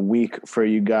of the week for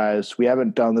you guys. We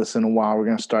haven't done this in a while. We're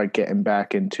gonna start getting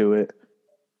back into it.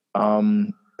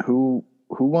 Who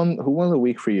won the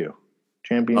week for you?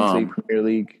 Champions League, Premier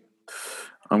League?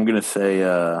 I'm gonna say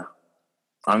I'm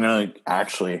gonna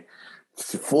actually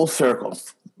full circle.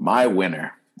 My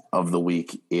winner of the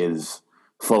week is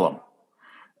Fulham.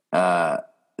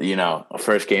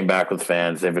 First game back with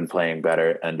fans, they've been playing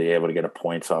better, and to be able to get a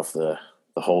points off the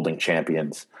holding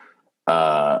champions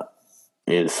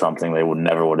is something they would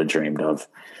have dreamed of.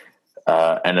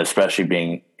 And especially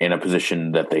being in a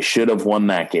position that they should have won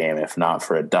that game, if not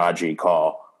for a dodgy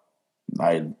call,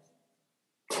 they'd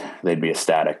be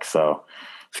ecstatic. So,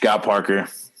 Scott Parker,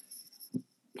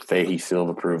 Fahey seal of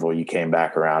approval. You came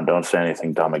back around. Don't say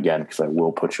anything dumb again, because I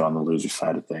will put you on the loser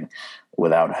side of thing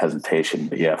without hesitation.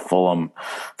 But yeah,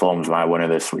 Fulham's my winner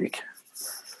this week.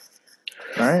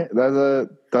 All right,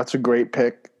 that's a great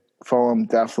pick. Fulham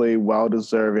definitely well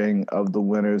deserving of the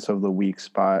winners of the week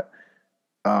spot.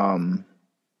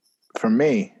 For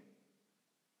me,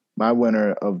 my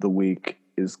winner of the week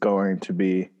is going to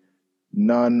be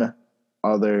none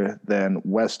other than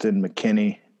Weston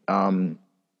McKennie.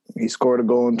 He scored a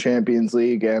goal in Champions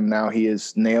League, and now he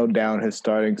has nailed down his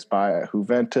starting spot at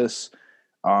Juventus.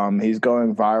 He's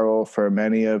going viral for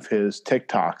many of his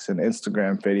TikToks and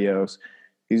Instagram videos.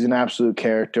 He's an absolute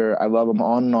character. I love him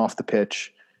on and off the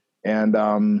pitch. And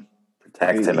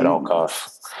protect him at all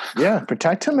costs. Yeah,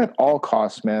 protect him at all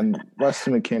costs, man.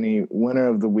 Weston McKennie, winner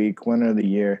of the week, winner of the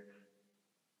year.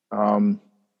 But on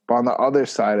the other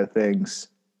side of things,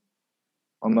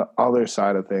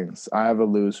 I have a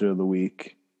loser of the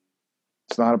week.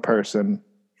 It's not a person.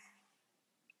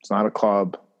 It's not a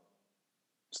club.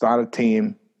 It's not a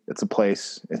team. It's a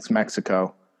place. It's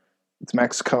Mexico. It's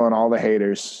Mexico and all the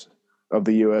haters of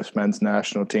the U.S. men's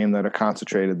national team that are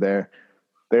concentrated there.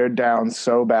 They're down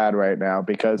so bad right now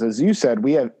because, as you said,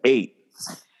 we have eight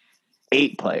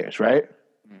players, right?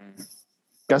 Mm-hmm.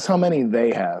 Guess how many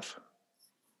they have?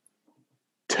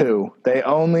 2. They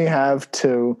only have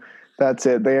 2. That's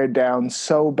it. They are down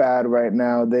so bad right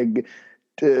now.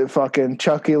 Fucking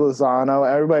Chucky Lozano.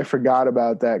 Everybody forgot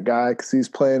about that guy because he's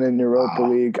playing in Europa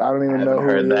League. I don't even know who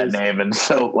heard he that is. name, and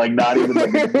so like not even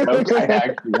like a joke. I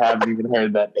actually haven't even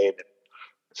heard that name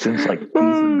since like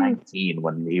season 19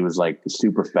 when he was like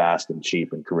super fast and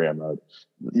cheap in career mode.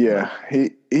 Yeah,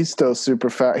 he's still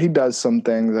super fast. He does some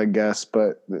things, I guess,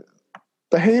 but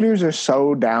the haters are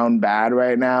so down bad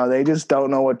right now. They just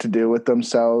don't know what to do with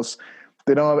themselves.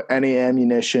 They don't have any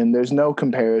ammunition. There's no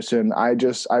comparison. I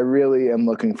really am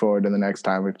looking forward to the next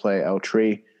time we play El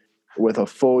Tri with a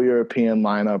full European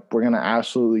lineup. We're going to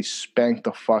absolutely spank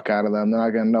the fuck out of them. They're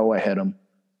not going to know what hit them.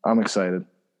 I'm excited.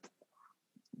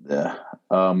 Yeah.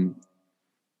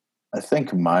 I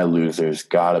think my loser's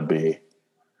got to be,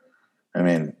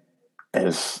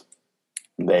 is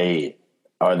they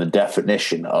are the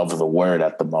definition of the word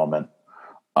at the moment.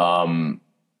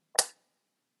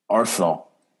 Arsenal.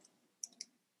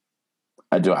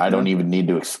 I don't even need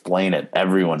to explain it.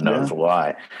 Everyone knows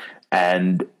why.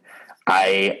 And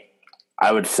I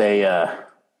would say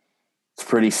it's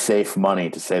pretty safe money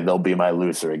to say they'll be my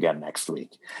loser again next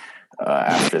week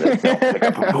after they don't pick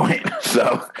up a point.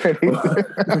 So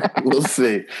we'll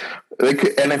see.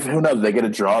 Who knows? They get a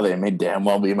draw. They may damn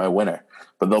well be my winner.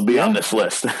 But they'll be on this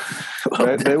list.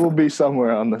 They will be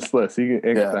somewhere on this list. You can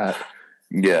ink that.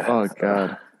 Yeah. Oh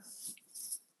God.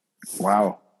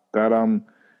 Wow.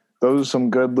 Those are some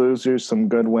good losers, some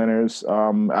good winners.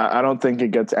 I don't think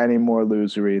it gets any more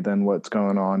losery than what's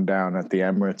going on down at the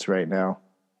Emirates right now.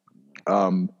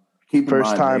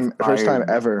 First time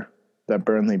ever that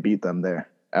Burnley beat them there.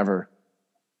 Ever.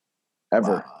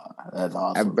 Wow, that's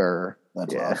awesome. Ever.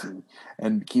 That's awesome.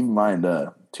 And keep in mind,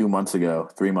 2 months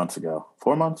ago, 3 months ago,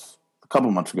 4 months, a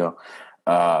couple months ago,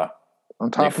 on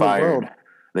top of the world,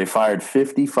 they fired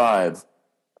 55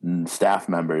 staff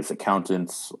members,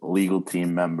 accountants, legal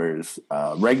team members,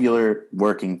 regular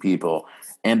working people,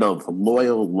 and a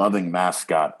loyal, loving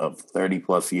mascot of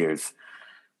 30-plus years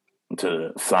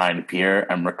to sign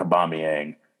Pierre-Emerick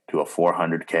Aubameyang to a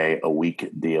 $400K a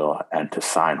week deal and to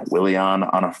sign Willian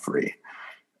on a free.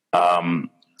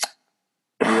 Karma,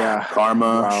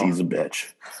 wow. She's a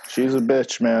bitch. She's a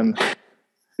bitch, man.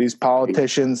 These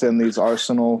politicians and these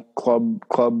Arsenal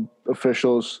club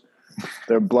officials,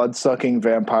 they're blood-sucking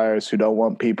vampires who don't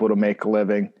want people to make a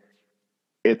living.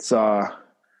 It's sad.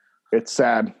 It's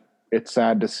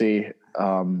sad to see.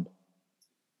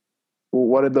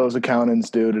 What did those accountants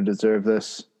do to deserve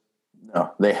this?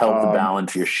 No, they helped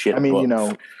balance your shit.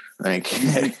 Books.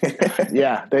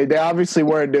 Yeah, they obviously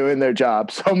weren't doing their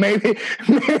job, so maybe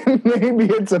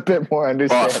it's a bit more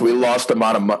understandable. Boss, we lost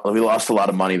a lot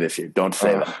of money this year. Don't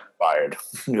say that. Fired.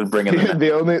 You're bringing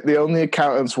the only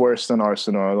accountants worse than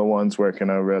Arsenal are the ones working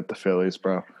over at the Phillies,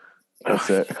 bro. That's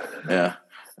it. Yeah,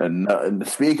 and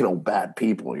speaking of bad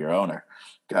people, your owner.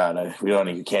 God,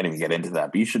 you can't even get into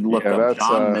that. But you should look up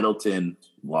John Middleton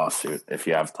lawsuit if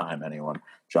you have time. Anyone,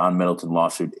 John Middleton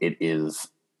lawsuit. It is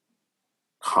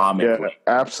comically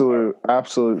absolute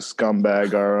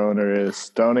scumbag. Our owner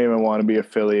is. Don't even want to be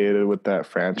affiliated with that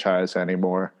franchise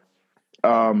anymore.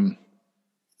 Wow.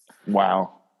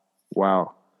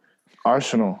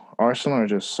 Arsenal are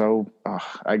just so.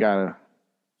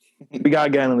 We gotta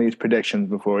get into these predictions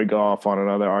before we go off on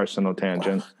another Arsenal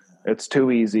tangent. It's too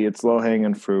easy. It's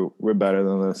low-hanging fruit. We're better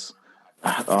than this.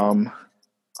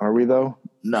 Are we, though?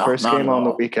 No. First game on the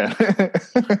weekend.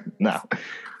 No.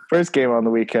 First game on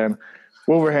the weekend.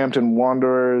 Wolverhampton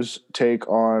Wanderers take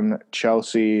on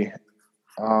Chelsea.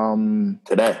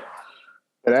 Today,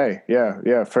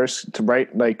 yeah. First,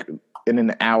 in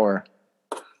an hour.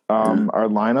 Are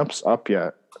lineups up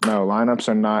yet? No, lineups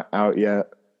are not out yet.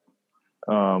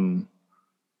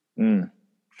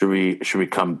 Should we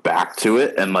come back to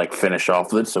it and finish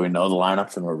off with it so we know the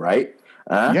lineups and we're right?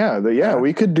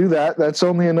 We could do that. That's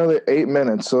only another 8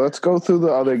 minutes. So let's go through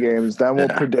the other games. Then we'll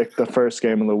predict the first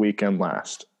game of the weekend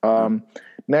last.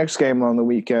 Next game on the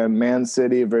weekend, Man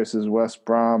City versus West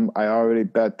Brom. I already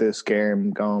bet this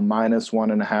game going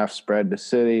 -1.5 spread to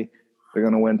City. They're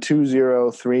going to win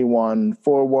 2-0, 3-1,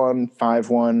 4-1,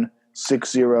 5-1,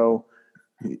 6-0,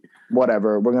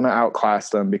 whatever. We're going to outclass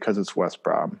them because it's West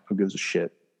Brom. Who gives a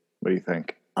shit? What do you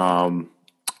think?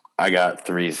 I got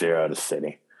 3-0 to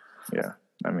City. Yeah,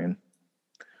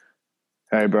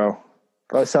 hey, bro.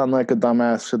 If I sound like a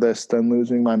dumbass for this, then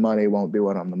losing my money won't be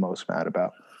what I'm the most mad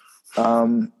about.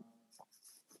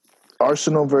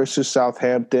 Arsenal versus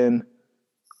Southampton.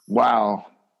 Wow.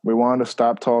 We wanted to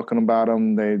stop talking about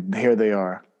them. Here they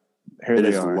are. They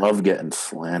just love getting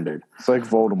slandered. It's like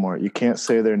Voldemort. You can't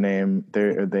say their name.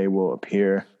 They will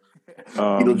appear.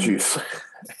 Beetlejuice.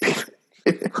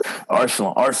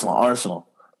 Arsenal.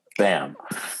 Bam.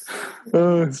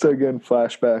 Start getting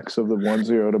flashbacks of the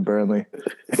 1-0 to Burnley.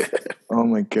 Oh,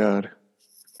 my God.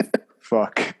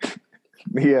 Fuck.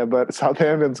 Yeah, but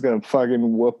Southampton's going to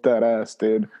fucking whoop that ass,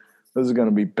 dude. This is going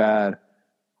to be bad.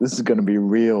 This is going to be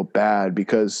real bad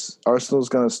because Arsenal's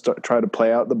going to try to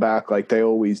play out the back like they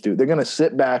always do. They're going to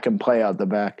sit back and play out the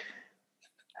back.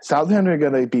 Southampton are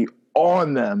going to be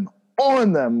on them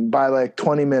by like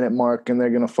 20-minute mark, and they're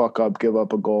going to fuck up, give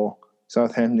up a goal.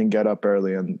 Southampton get up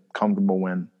early and comfortable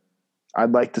win.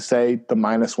 I'd like to say the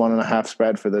 -1.5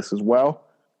 spread for this as well.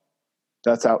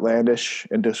 That's outlandish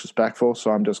and disrespectful, so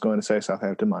I'm just going to say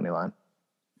Southampton money line.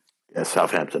 Yeah,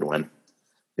 Southampton win.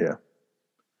 Yeah.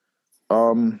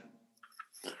 The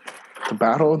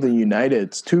Battle of the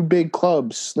Uniteds. Two big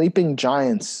clubs, sleeping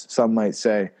giants, some might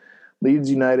say.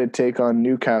 Leeds United take on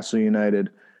Newcastle United.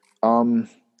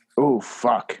 Oh,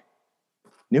 fuck.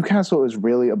 Newcastle is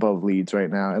really above Leeds right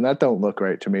now, and that don't look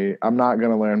right to me. I'm not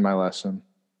going to learn my lesson.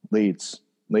 Leeds.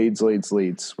 What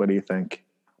do you think?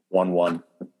 1-1.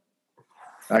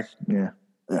 Yeah.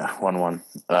 Yeah,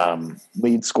 1-1.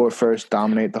 Leeds score first,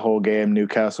 dominate the whole game.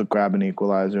 Newcastle grab an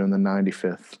equalizer in the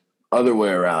 95th. Other way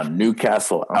around.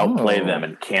 Newcastle outplay them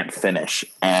and can't finish.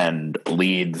 And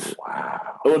Leeds,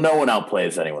 well, no one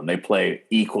outplays anyone. They play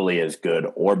equally as good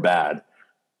or bad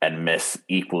and miss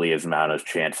equally as amount of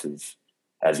chances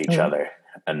as each other.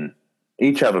 And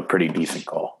each have a pretty decent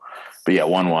goal. But yeah,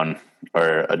 1-1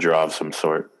 or a draw of some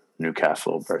sort.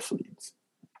 Newcastle versus Leeds.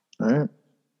 All right.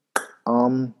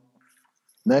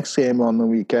 Next game on the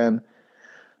weekend,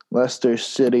 Leicester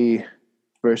City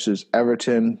versus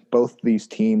Everton. Both these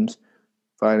teams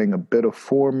finding a bit of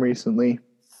form recently.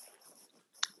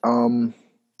 Damn.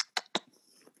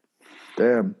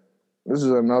 This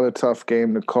is another tough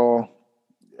game to call.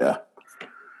 Yeah.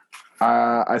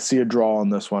 I see a draw on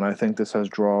this one. I think this has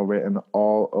draw written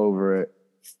all over it.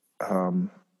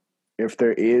 If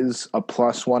there is a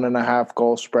 +1.5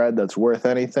 goal spread that's worth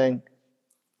anything,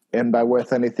 and by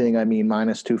worth anything, I mean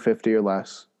 -250 or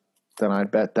less, then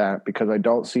I'd bet that because I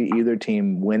don't see either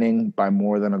team winning by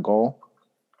more than a goal.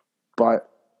 But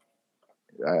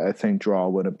I think draw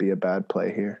wouldn't be a bad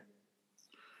play here.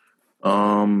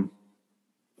 I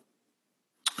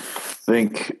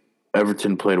think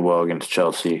Everton played well against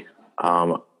Chelsea.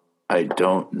 I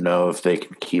don't know if they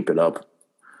can keep it up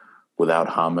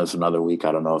without James another week.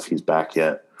 I don't know if he's back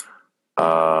yet.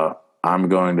 I'm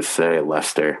going to say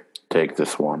Leicester take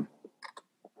this one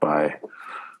by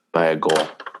a goal.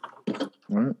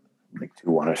 All right. Like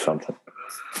 2-1 or something.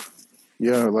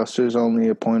 Yeah, Leicester's only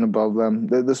a point above them.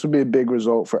 This would be a big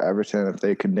result for Everton if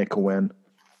they could nick a win,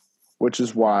 which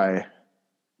is why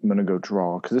I'm going to go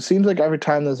draw. Because it seems like every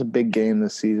time there's a big game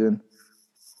this season,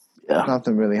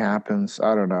 nothing really happens.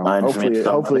 I don't know.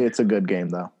 Hopefully it's a good game,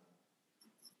 though.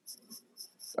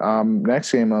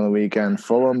 Next game on the weekend,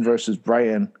 Fulham versus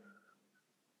Brighton.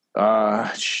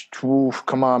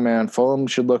 Come on, man. Fulham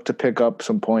should look to pick up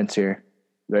some points here.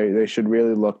 They should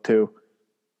really look to.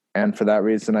 And for that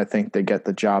reason, I think they get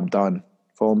the job done.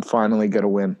 Fulham finally get a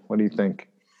win. What do you think?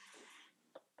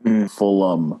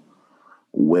 Fulham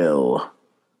will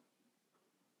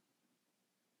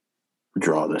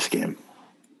draw this game.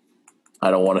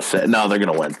 I don't want to say. No, they're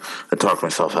going to win. I talked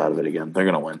myself out of it again. They're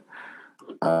going to win.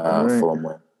 Right. Fulham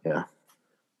win. Yeah.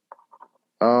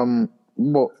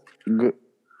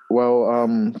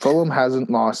 Fulham hasn't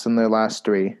lost in their last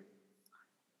 3.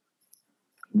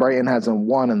 Brighton hasn't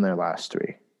won in their last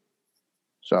 3.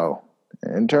 So,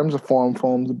 in terms of form,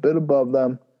 Fulham's a bit above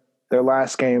them. Their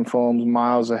last game, Fulham's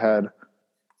miles ahead.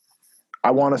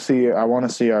 I want to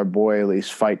see our boy at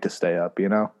least fight to stay up. You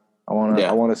know, I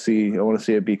want to see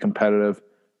it be competitive.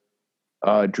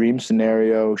 Dream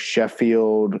scenario: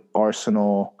 Sheffield,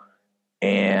 Arsenal,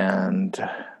 and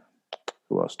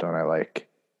who else don't I like?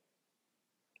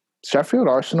 Sheffield,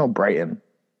 Arsenal, Brighton.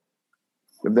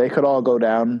 If they could all go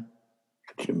down,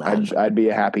 I'd be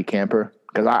a happy camper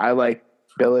because I like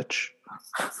Bilic.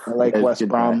 I like West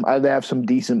Brom. They have some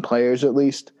decent players at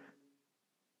least.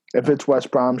 If it's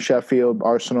West Brom, Sheffield,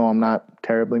 Arsenal, I'm not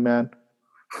terribly mad.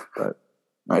 But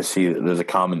I see that there's a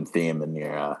common theme in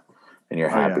your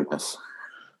happiness. Yeah.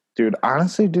 Dude,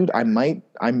 honestly, I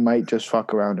might just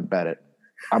fuck around and bet it.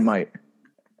 I might.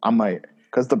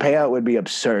 Because the payout would be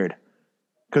absurd.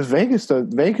 Because Vegas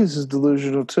is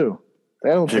delusional too. They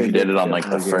don't if you did it on like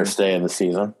the first day of the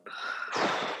season.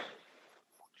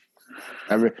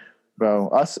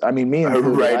 Me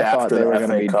included. Right I thought after they the were going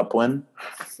to FA be. Cup win.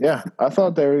 Yeah, I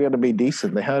thought they were going to be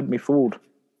decent. They had me fooled.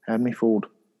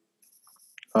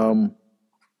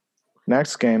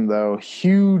 Next game though,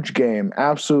 huge game,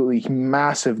 absolutely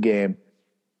massive game.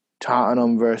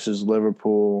 Tottenham versus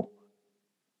Liverpool.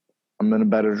 I'm going to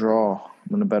bet a draw.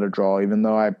 Even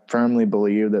though I firmly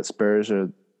believe that Spurs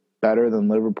are better than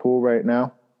Liverpool right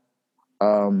now.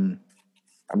 I'm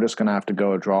just going to have to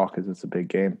go a draw because it's a big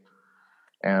game.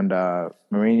 And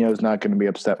Mourinho's not going to be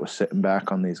upset with sitting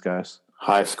back on these guys.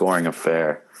 High scoring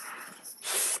affair.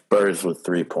 Spurs with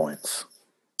 3 points.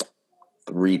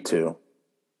 3-2.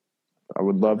 I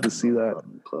would love to see that.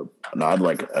 No, I'd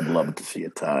love to see a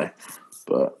tie,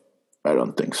 but I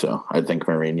don't think so. I think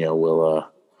Mourinho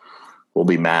will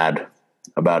be mad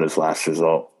about his last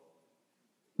result.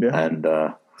 Yeah. And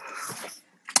I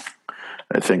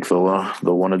think they'll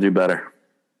want to do better.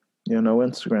 No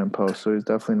Instagram post, so he's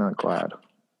definitely not glad.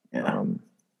 Yeah.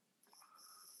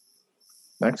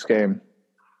 Next game,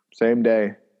 same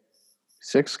day.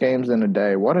 6 games in a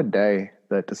day. What a day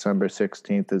that December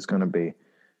 16th is going to be.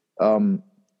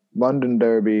 London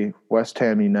Derby, West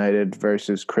Ham United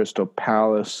versus Crystal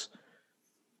Palace.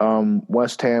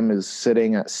 West Ham is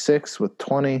sitting at 6 with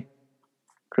 20.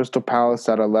 Crystal Palace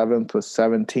at 11th with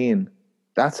 17.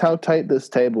 That's how tight this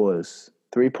table is.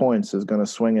 3 points is going to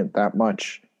swing it that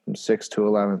much from 6th to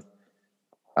 11th.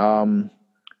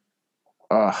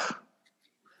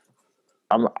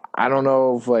 I don't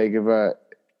know if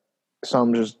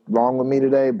something just wrong with me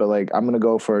today, but I'm going to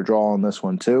go for a draw on this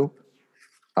one too.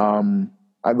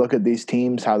 I look at these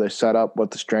teams, how they're set up,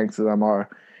 what the strengths of them are.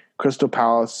 Crystal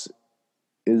Palace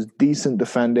is decent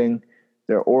defending.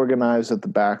 They're organized at the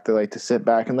back. They like to sit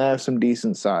back, and they have some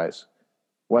decent size.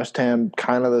 West Ham,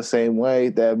 kind of the same way.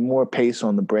 They have more pace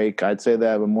on the break. I'd say they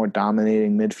have a more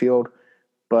dominating midfield,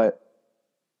 but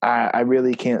I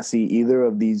really can't see either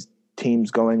of these teams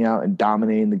going out and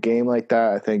dominating the game like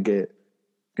that. I think it's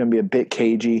going to be a bit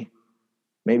cagey,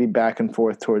 maybe back and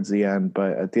forth towards the end,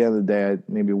 but at the end of the day,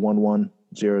 maybe 1-1,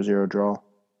 0-0 draw.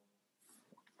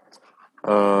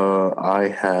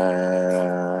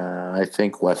 I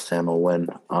think West Ham will win.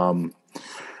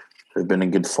 They've been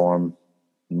in good form,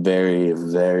 very,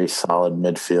 very solid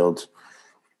midfield,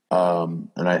 and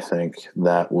I think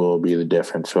that will be the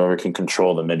difference. Whoever can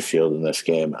control the midfield in this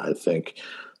game, I think,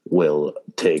 will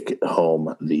take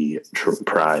home the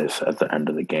prize at the end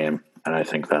of the game, and I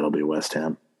think that'll be West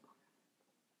Ham.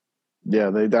 Yeah,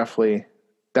 they definitely,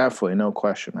 no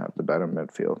question, have the better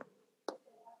midfield.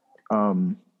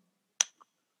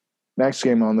 Next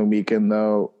game on the weekend,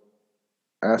 though,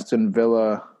 Aston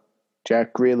Villa,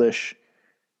 Jack Grealish,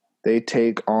 they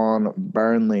take on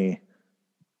Burnley.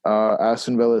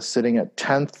 Aston Villa is sitting at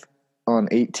 10th on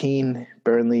 18,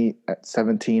 Burnley at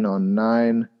 17 on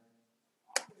 9.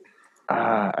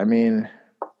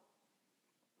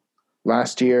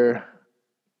 Last year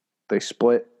they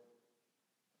split.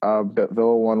 Villa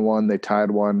 1-1, they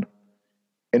tied 1.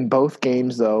 In both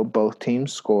games, though, both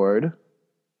teams scored.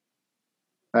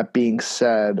 That being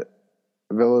said,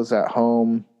 Villa's at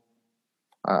home.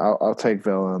 I'll take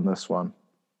Villa on this one.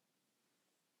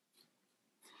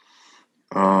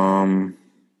 I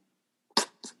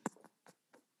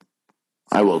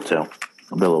will too.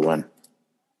 Villa win.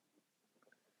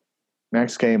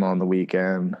 Next game on the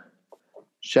weekend,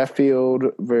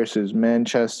 Sheffield versus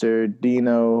Manchester.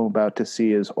 Dino about to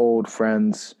see his old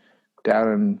friends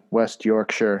down in West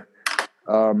Yorkshire.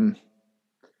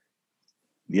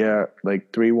 3-1,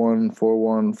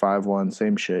 4-1, 5-1,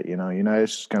 same shit.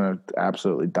 United's just gonna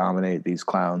absolutely dominate these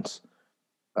clowns.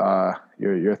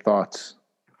 Your thoughts?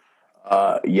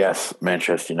 Yes,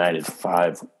 Manchester United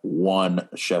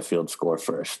 5-1. Sheffield score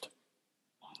first.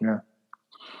 Yeah.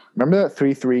 Remember that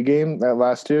 3-3 game that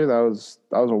last year? That was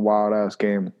a wild ass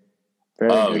game.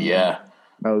 Very good yeah. Game.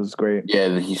 That was great.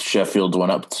 Yeah, Sheffield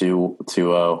went up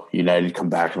 2-0. United come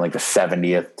back from the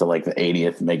 70th to the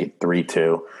 80th, make it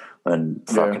 3-2. And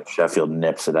fucking Sheffield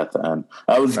nips it at the end.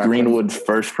 That was Greenwood's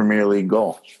first Premier League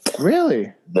goal.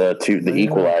 Really? The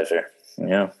equalizer.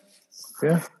 Yeah.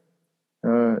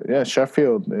 Yeah.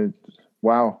 Sheffield.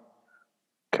 Wow.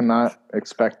 Cannot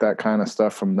expect that kind of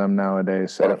stuff from them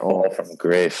nowadays at all. From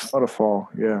grace. What a fall.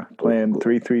 Yeah. Playing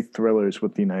 3-3 thrillers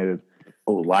with United.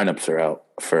 Oh, lineups are out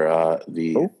for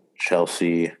the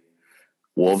Chelsea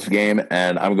Wolves game,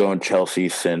 and I'm going Chelsea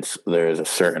since there's a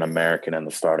certain American in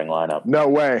the starting lineup. No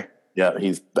way. Yeah,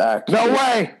 he's back. No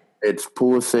way. It's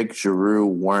Pulisic,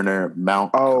 Giroud, Werner,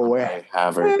 Mount. Oh, way.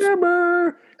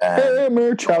 Havertz.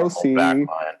 Hammer Chelsea.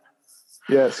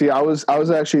 Yeah, see, I was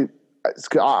actually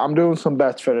 – I'm doing some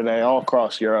bets for today all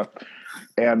across Europe,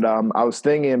 and I was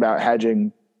thinking about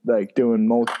hedging like doing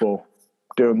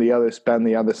the other, spend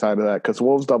the other side of that, because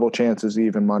Wolves double chance is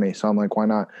even money. So I'm like, why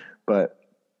not? But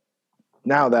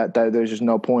now that there's just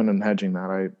no point in hedging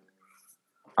that.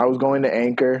 I was going to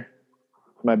anchor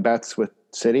my bets with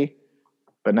City,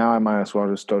 but now I might as well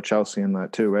just throw Chelsea in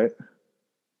that too, right?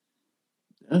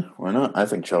 Yeah, why not? I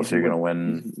think Chelsea are going to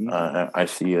win. I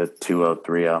see a 2-0,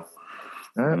 3-0.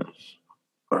 All right.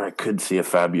 Or I could see a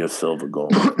Fabio Silva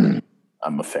goal.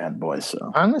 I'm a fanboy,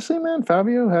 so. Honestly, man,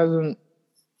 Fabio hasn't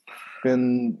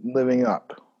been living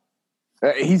up.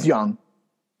 He's young.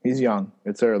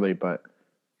 It's early, but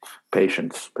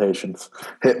Patience.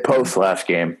 Hit post last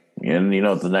game, and you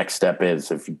know what the next step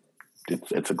is if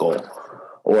it's a goal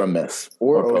or a miss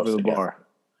or over the bar.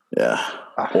 Yeah,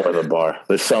 or the bar.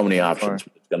 There's so many options.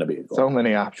 It's going to be a goal. So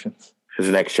many options. His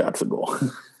next shot's a goal.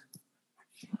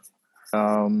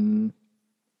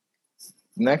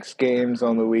 Next games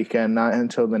on the weekend, not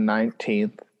until the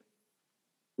 19th.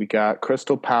 We got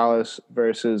Crystal Palace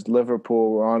versus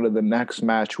Liverpool. We're on to the next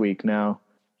match week now.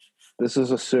 This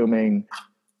is assuming,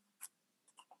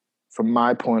 from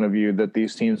my point of view, that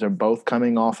these teams are both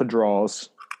coming off of draws,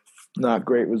 not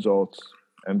great results.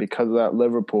 And because of that,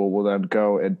 Liverpool will then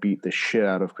go and beat the shit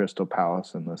out of Crystal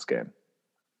Palace in this game.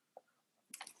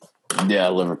 Yeah,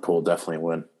 Liverpool definitely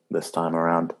win this time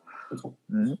around.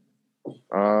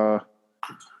 Mm-hmm.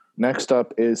 Next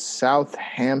up is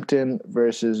Southampton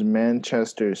versus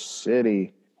Manchester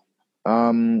City.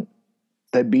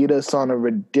 They beat us on a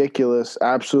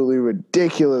absolutely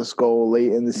ridiculous goal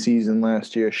late in the season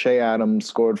last year. Shea Adams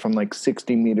scored from like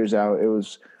 60 meters out. It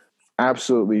was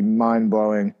absolutely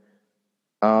mind-blowing.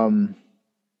 Oh,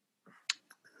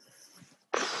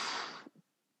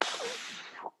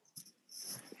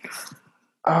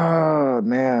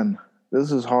 man.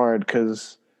 This is hard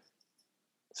because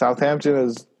Southampton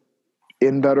is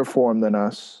in better form than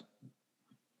us.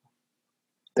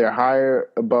 They're higher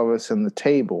above us in the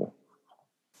table.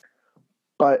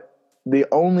 But the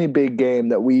only big game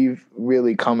that we've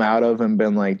really come out of and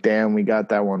been like, damn, we got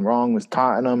that one wrong, was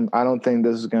Tottenham. I don't think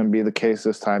this is going to be the case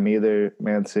this time either.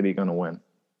 Man City going to win.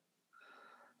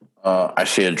 I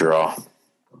see a draw.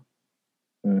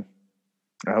 I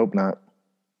hope not.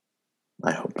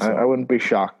 I hope so. I wouldn't be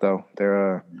shocked though.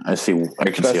 They're I can see a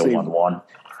 1-1.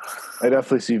 I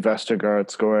definitely see Vestergaard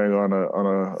scoring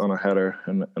on a header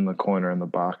in the corner in the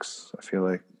box. I feel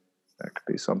like that could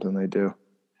be something they do.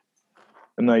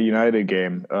 In the United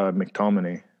game,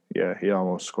 McTominay, yeah, he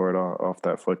almost scored off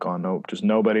that flick on. Nope, just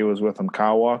nobody was with him.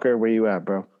 Kyle Walker, where you at,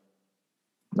 bro?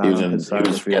 He was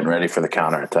getting ready for the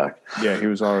counterattack. Yeah, he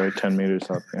was already 10 meters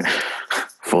up. Yeah.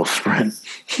 Full sprint.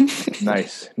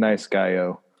 nice guy,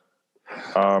 yo.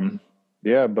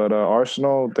 Yeah, but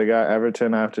Arsenal, they got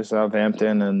Everton after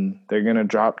Southampton, and they're going to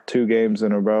drop 2 games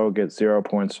in a row, get 0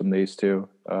 points from these two.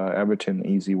 Everton,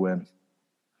 easy win.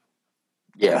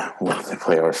 Yeah, well, they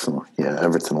play Arsenal. Yeah,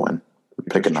 Everton win.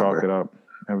 Pick a number. Chalk it up.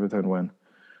 Everton win.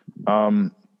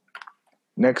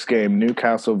 Next game,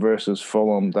 Newcastle versus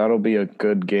Fulham. That'll be a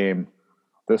good game.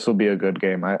 This will be a good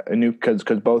game. Because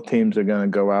both teams are going to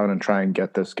go out and try and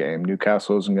get this game.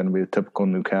 Newcastle isn't going to be the typical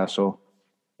Newcastle.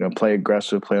 Play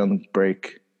aggressive, play on the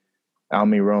break.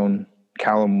 Almiron,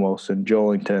 Callum Wilson,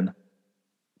 Joelinton.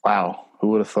 Wow, who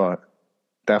would have thought?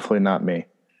 Definitely not me.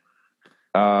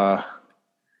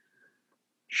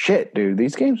 Shit, dude,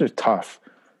 these games are tough.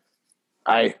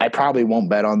 I probably won't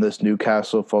bet on this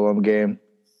Newcastle-Fulham game.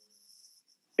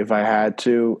 If I had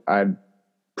to, I'd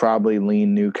probably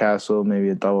lean Newcastle, maybe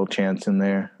a double chance in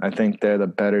there. I think they're the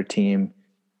better team.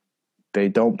 They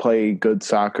don't play good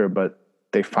soccer, but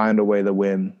they find a way to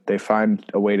win. They find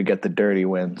a way to get the dirty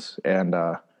wins. And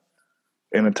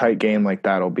in a tight game like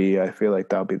I feel like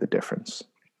that'll be the difference.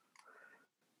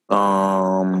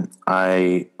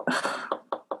 I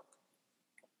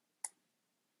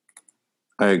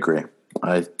agree.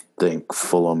 I think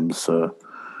Fulham's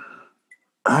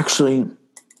actually.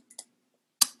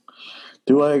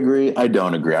 Do I agree? I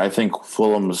don't agree. I think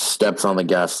Fulham steps on the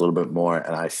gas a little bit more,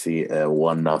 and I see a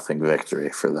 1-0 victory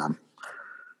for them.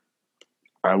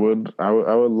 I would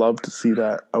love to see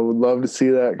that. I would love to see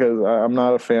that because I'm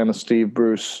not a fan of Steve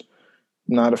Bruce,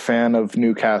 not a fan of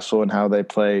Newcastle and how they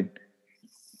played,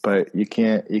 but you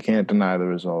can't deny the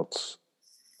results.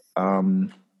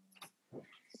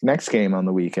 Next game on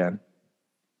the weekend,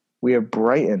 we have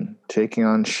Brighton taking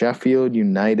on Sheffield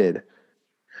United.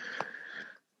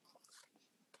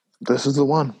 This is the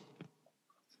one.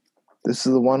 This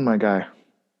is the one, my guy.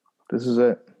 This is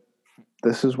it.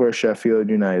 This is where Sheffield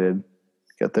United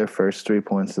get their first 3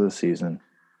 points of the season.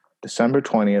 December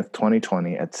 20th,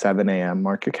 2020 at 7 a.m.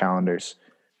 Mark your calendars.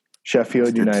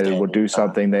 Sheffield United will do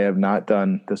something they have not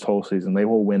done this whole season. They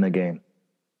will win a game.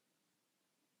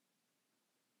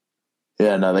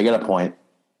 Yeah, no, they get a point.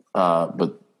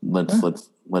 But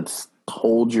let's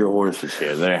hold your horses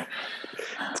here. There,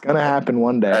 It's gonna happen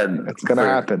one day. It's gonna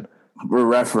happen. For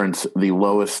reference, the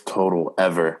lowest total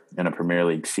ever in a Premier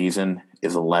League season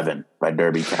is 11 by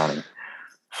Derby County.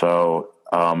 So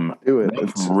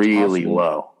that's really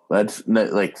low. That's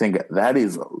like that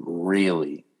is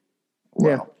really low.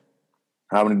 Yeah.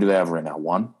 How many do they have right now?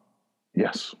 1?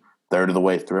 Yes. Third of the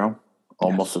way through,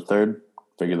 almost a third.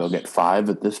 Figure they'll get 5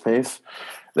 at this pace.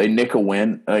 They nick a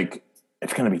win. Like,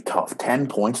 it's going to be tough. 10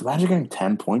 points. Imagine getting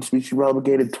 10 points. Be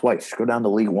relegated twice. Go down to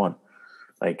League One.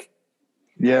 Like,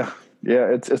 yeah,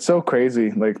 it's so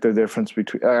crazy. Like the difference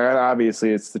between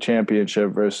obviously it's the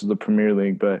Championship versus the Premier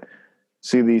League, but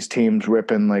see these teams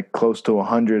ripping like close to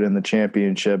 100 in the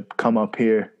Championship. Come up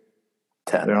here,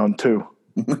 10. They're on 2.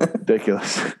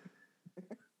 Ridiculous.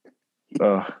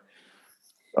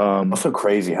 Also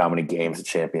crazy how many games the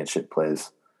Championship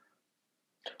plays.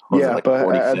 But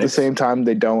 46? At the same time,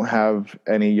 they don't have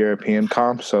any European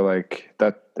comps, so like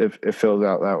that it fills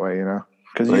out that way, you know.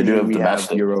 Because usually we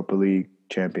have Europa League,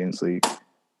 Champions League.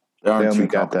 They only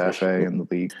got the FA in the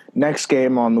league. Next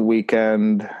game on the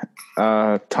weekend,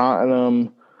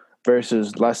 Tottenham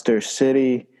versus Leicester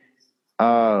City.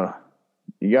 You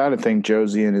got to think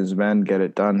Josie and his men get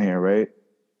it done here, right?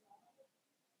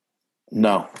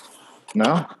 No,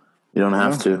 you don't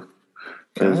have to,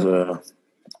 because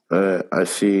I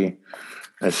see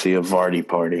a Vardy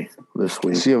party this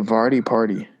week. You see a Vardy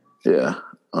party? Yeah,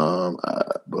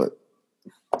 but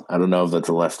I don't know if that's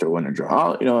a Leicester win or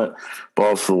draw. You know what?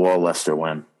 Balls to the wall, Leicester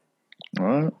win. All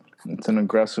right. It's an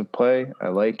aggressive play. I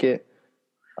like it.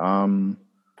 I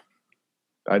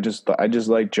just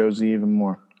like Josie even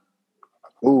more.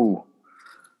 Ooh.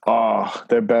 Oh,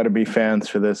 there better be fans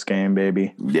for this game,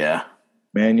 baby. Yeah.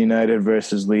 Man United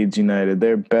versus Leeds United.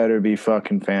 There better be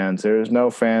fucking fans. There's no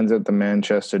fans at the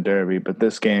Manchester Derby, but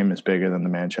this game is bigger than the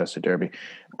Manchester Derby.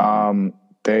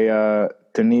 There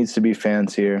needs to be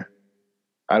fans here.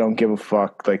 I don't give a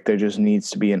fuck. Like, there just needs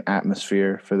to be an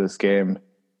atmosphere for this game.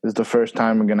 This is the first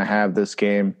time we're going to have this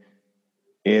game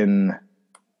since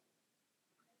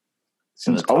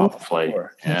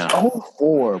 04. Yeah. Since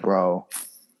 04, bro.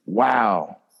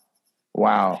 Wow.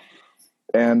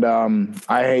 And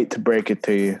I hate to break it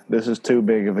to you. This is too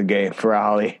big of a game for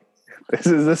Ollie. This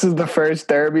is the first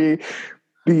Derby.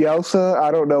 Bielsa,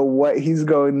 I don't know what he's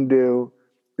going to do.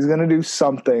 He's going to do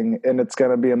something, and it's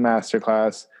going to be a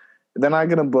masterclass. They're not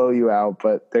going to blow you out,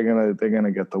 but they're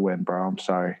gonna get the win, bro. I'm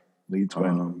sorry. Leeds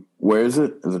win. Where is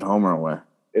it? Is it home or away?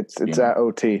 It's at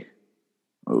OT.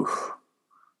 Oof.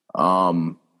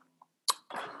 I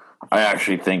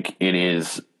actually think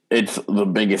it's the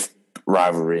biggest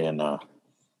rivalry in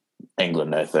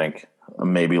England, I think.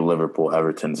 Maybe Liverpool,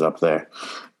 Everton's up there.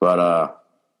 But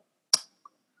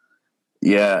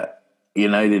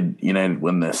United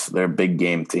win this. They're a big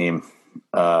game team.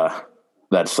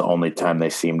 That's the only time they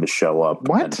seem to show up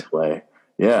and play.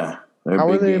 Yeah. How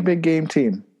are they a big game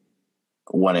team?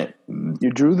 You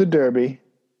drew the Derby,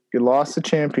 you lost the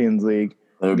Champions League,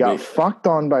 you got fucked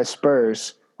on by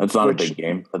Spurs. That's not a big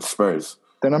game. That's Spurs.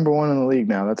 They're number 1 in the league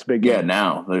now. That's a big game. Yeah,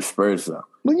 now they're Spurs though.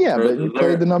 Well, yeah, but you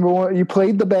played the number 1. You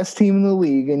played the best team in the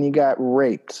league, and you got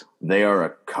raped. They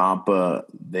are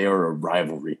They are a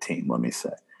rivalry team. Let me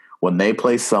say, when they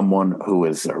play someone who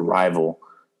is a rival,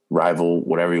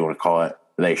 whatever you want to call it,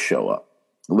 they show up.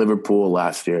 Liverpool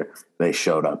last year, they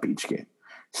showed up each game.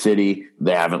 City,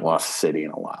 they haven't lost to City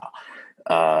in a while.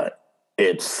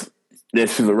 This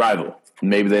is a rival.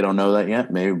 Maybe they don't know that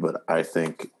yet, but I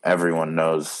think everyone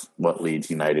knows what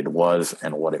Leeds United was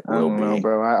and what it will be. I don't know,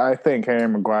 bro. I think Harry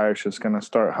Maguire's just going to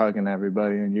start hugging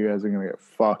everybody, and you guys are going to get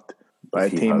fucked by a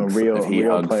team of real players. If he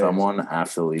hugs someone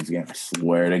after Leeds game, I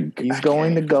swear to God. He's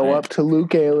going to go up to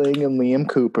Luke Ayling and Liam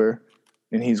Cooper,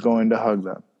 and he's going to hug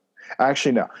them.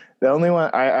 Actually, no. The only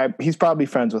one, he's probably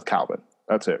friends with Calvin.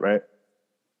 That's it, right?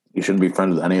 He shouldn't be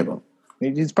friends with any of them.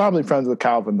 He's probably friends with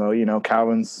Calvin, though. You know,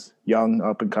 Calvin's young,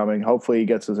 up and coming. Hopefully he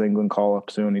gets his England call up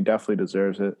soon. He definitely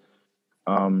deserves it.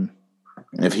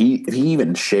 If he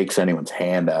even shakes anyone's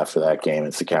hand after that game,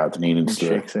 it's the captain. He needs to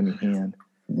shakes any hand.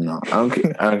 No, I don't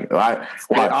care.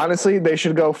 Honestly, they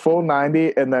should go full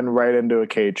 90 and then right into a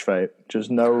cage fight.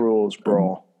 Just no rules,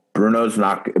 brawl. Bruno's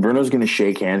going to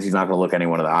shake hands. He's not going to look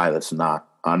anyone in the eye that's not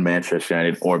on Manchester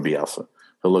United or Bielsa.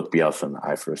 He'll look Bielsa in the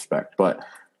eye for respect, but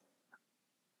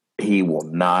he will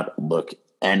not look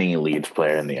any Leeds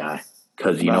player in the eye.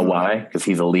 Because you know why? Because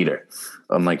he's a leader.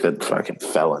 Unlike that fucking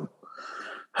felon.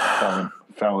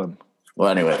 Felon. Well,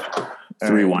 anyway,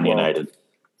 3-1 United.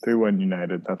 3-1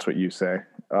 United. That's what you say.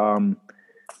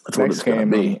 That's what it's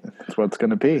going to be. That's what it's going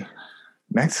to be.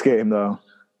 Next game, though.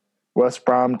 West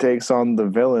Brom takes on the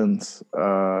Villains.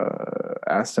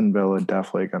 Aston Villa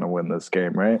definitely going to win this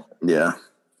game, right? Yeah.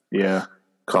 Yeah.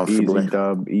 Comfortably. Easy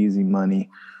dub, easy money.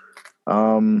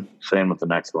 Same with the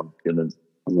next one.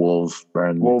 Wolves,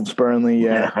 Burnley,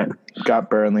 yeah. Got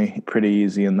Burnley pretty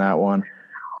easy in that one.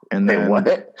 And Hey, then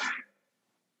what?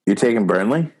 You're taking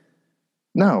Burnley?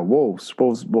 No, Wolves.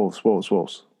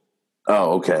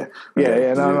 Oh, okay.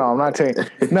 Yeah, no, I'm not taking.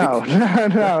 No,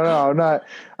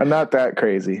 I'm not that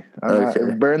crazy.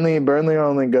 Burnley are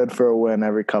only good for a win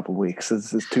every couple weeks.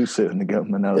 It's too soon to give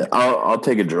them another. Yeah, I'll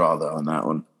take a draw though on that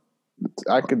one.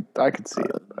 I could see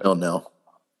it. 0-0. All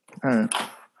right.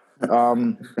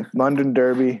 London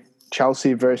Derby,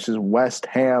 Chelsea versus West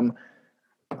Ham.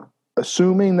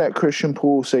 Assuming that Christian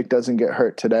Pulisic doesn't get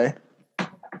hurt today,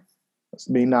 that's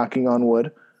me knocking on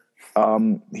wood.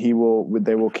 They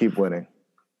will keep winning.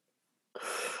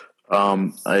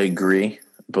 I agree,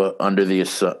 but I'm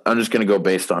just going to go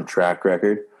based on track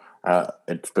record.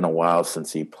 It's been a while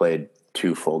since he played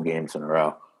 2 full games in a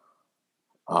row.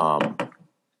 I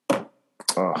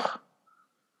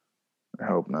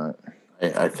hope not.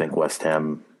 I think West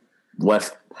Ham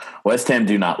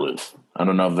do not lose. I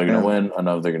don't know if they're going to win. I don't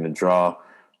know if they're going to draw.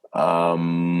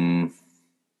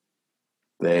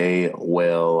 They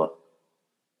will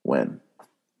win.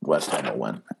 West Ham will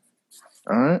win.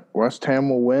 All right, West Ham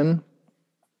will win.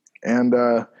 And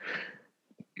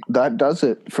that does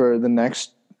it for the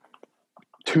next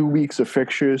 2 weeks of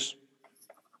fixtures.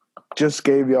 Just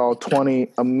gave y'all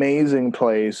 20 amazing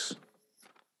plays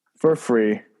for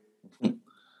free.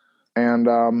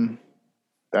 And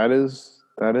that's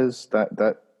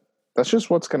just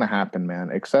what's going to happen,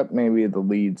 man. Except maybe the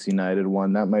Leeds United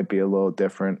one. That might be a little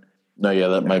different. No, yeah,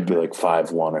 that might be like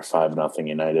 5-1 or 5-0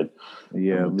 United.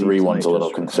 Yeah, 3-1's a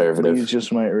little conservative. Leeds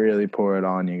just might really pour it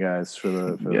on you guys for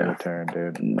the return,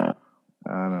 dude. No,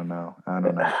 I don't know.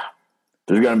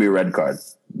 There's gonna be a red card.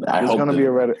 There's gonna be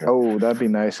a red. Oh, that'd be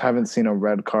nice. Haven't seen a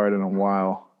red card in a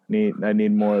while. I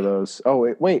need more of those.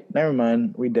 Oh wait, never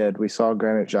mind. We did. We saw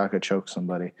Granit Xhaka choke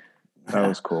somebody. That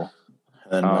was cool.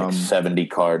 And like 70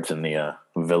 cards in the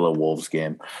Villa Wolves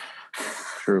game.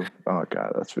 True. Oh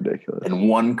god, that's ridiculous. And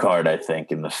 1 card, I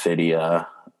think, in the City United.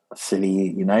 I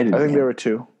think game. there were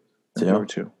 2. There were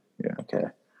 2. Yeah. Okay.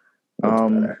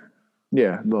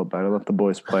 Yeah, a little better. Let the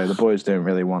boys play. The boys didn't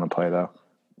really want to play though.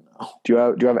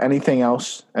 Do you have anything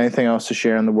else? Anything else to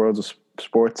share in the world of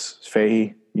sports?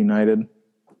 Fahey United.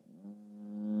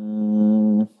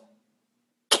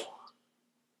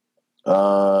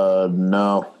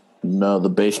 No. The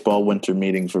baseball winter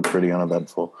meetings were pretty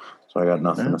uneventful, so I got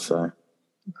nothing to say.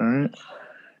 All right,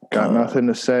 got nothing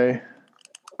to say.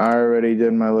 I already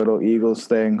did my little Eagles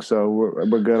thing, so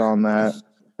we're good on that.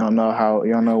 Y'all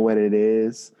know what it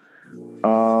is.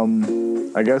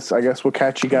 I guess we'll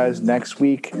catch you guys next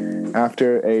week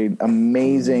after a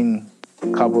amazing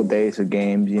couple days of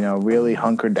games. You know, really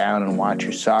hunker down and watch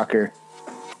your soccer.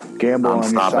 Gamble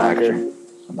on your soccer.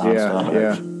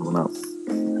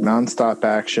 Non-stop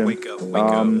action. Wake up.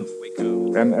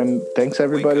 And thanks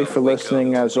everybody for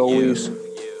listening. As always,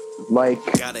 like,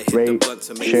 rate,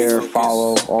 share,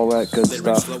 follow, all that good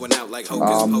stuff.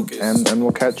 And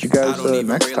we'll catch you guys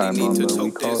next time on the We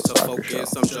Call It Soccer Show.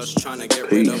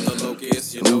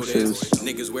 Peace. Deuces.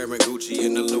 Niggas wearing Gucci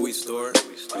in the Louis store.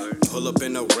 Pull up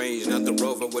in a range, not the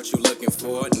Rover, what you looking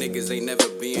for? Niggas ain't never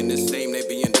being the same, they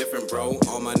being different, bro.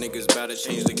 All my niggas bout to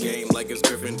change the game like it's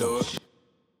Gryffindor.